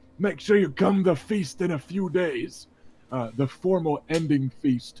make sure you come to the feast in a few days. The formal ending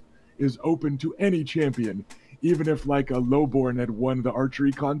feast is open to any champion, even if like a lowborn had won the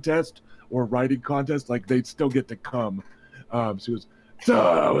archery contest or riding contest, like they'd still get to come. So he goes,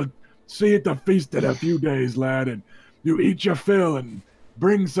 "So, see you at the feast in a few days, lad, and you eat your fill and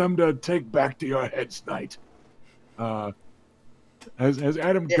bring some to take back to your heads night." Has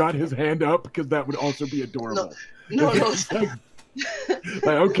Adam got his hand up? Because that would also be adorable. No.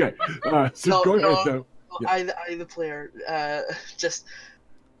 Okay. So go ahead, though. Yeah. I, the player, just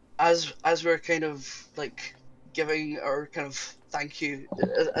as we're kind of like giving our kind of thank you,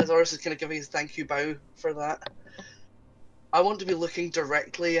 as Oris is kind of giving his thank you bow for that, I want to be looking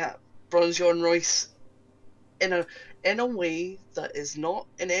directly at Bronze Yawn Royce in a way that is not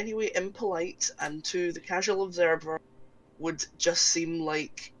in any way impolite, and to the casual observer would just seem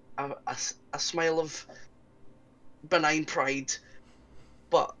like a smile of benign pride,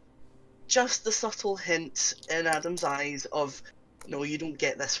 but just the subtle hint in Adam's eyes of, "No, you don't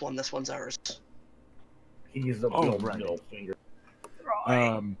get this one. This one's ours." He's the middle finger.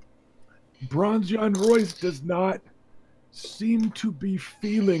 Bronze Yawn Royce does not seem to be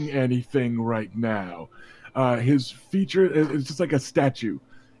feeling anything right now. His feature is just like a statue.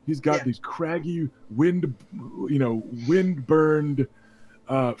 He's got these craggy, wind-burned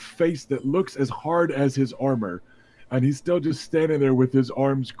face that looks as hard as his armor, and he's still just standing there with his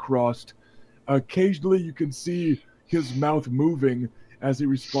arms crossed. Occasionally, you can see his mouth moving as he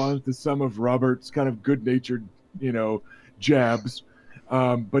responds to some of Robert's kind of good-natured, jabs.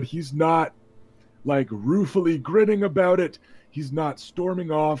 But he's not like ruefully grinning about it. He's not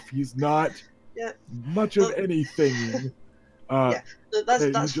storming off. He's not much of anything. Yeah, that's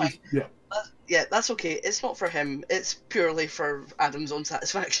you that's fine. just- yeah. Yeah, that's okay. It's not for him. It's purely for Adam's own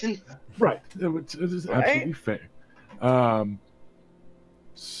satisfaction. Right. It is Right. absolutely fair.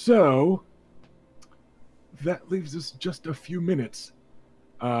 So that leaves us just a few minutes.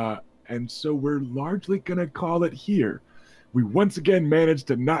 And so we're largely going to call it here. We once again managed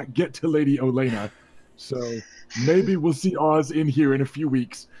to not get to Lady Olena. So maybe we'll see Oz in here in a few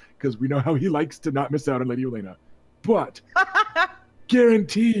weeks because we know how he likes to not miss out on Lady Olena. But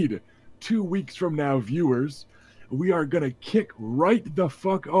guaranteed 2 weeks from now, viewers, we are going to kick right the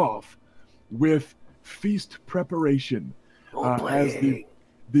fuck off with feast preparation. As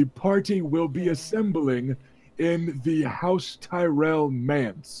the party will be assembling in the House Tyrell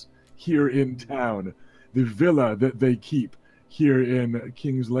Manse here in town, the villa that they keep here in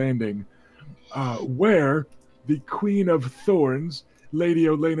King's Landing, where the Queen of Thorns, Lady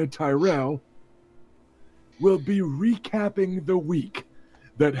Olena Tyrell, will be recapping the week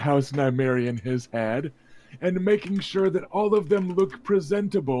that House Nymerian has had and making sure that all of them look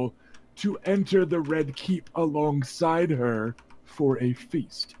presentable to enter the Red Keep alongside her for a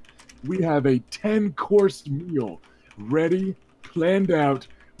feast. We have a 10-course meal ready, planned out,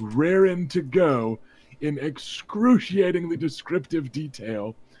 raring to go in excruciatingly descriptive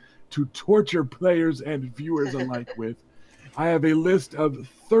detail to torture players and viewers alike with. I have a list of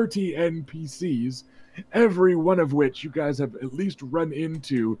 30 NPCs, every one of which you guys have at least run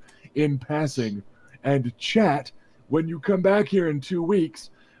into in passing. And chat, when you come back here in 2 weeks,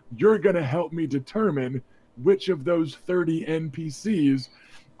 you're going to help me determine which of those 30 NPCs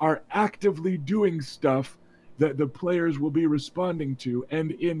are actively doing stuff that the players will be responding to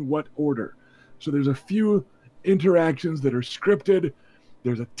and in what order. So there's a few interactions that are scripted.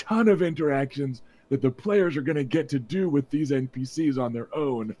 There's a ton of interactions that the players are going to get to do with these NPCs on their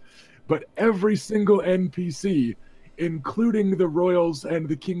own. But every single NPC, including the Royals and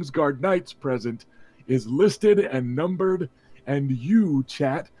the Kingsguard Knights present, is listed and numbered, and you,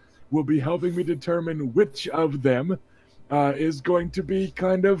 chat, will be helping me determine which of them is going to be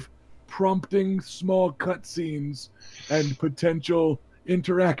kind of prompting small cutscenes and potential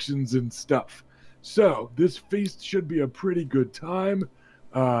interactions and stuff. So this feast should be a pretty good time.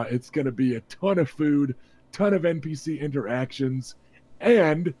 It's going to be a ton of food, ton of NPC interactions,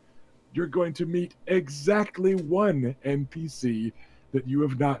 and you're going to meet exactly one NPC that you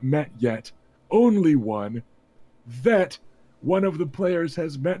have not met yet. Only one that one of the players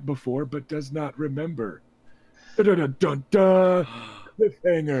has met before but does not remember. Dun-dun-dun-dun!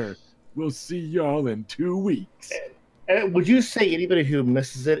 Cliffhanger. We'll see y'all in 2 weeks. And would you say anybody who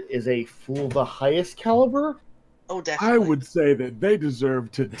misses it is a fool of the highest caliber? Oh, definitely. I would say that they deserve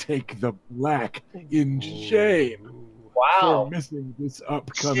to take the black in shame for missing this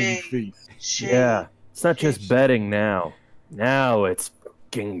upcoming feast. Shame. Yeah, it's not just betting now. Now it's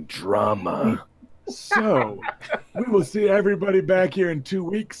fucking drama. So, we will see everybody back here in 2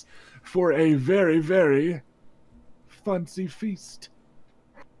 weeks for a very, very fancy feast.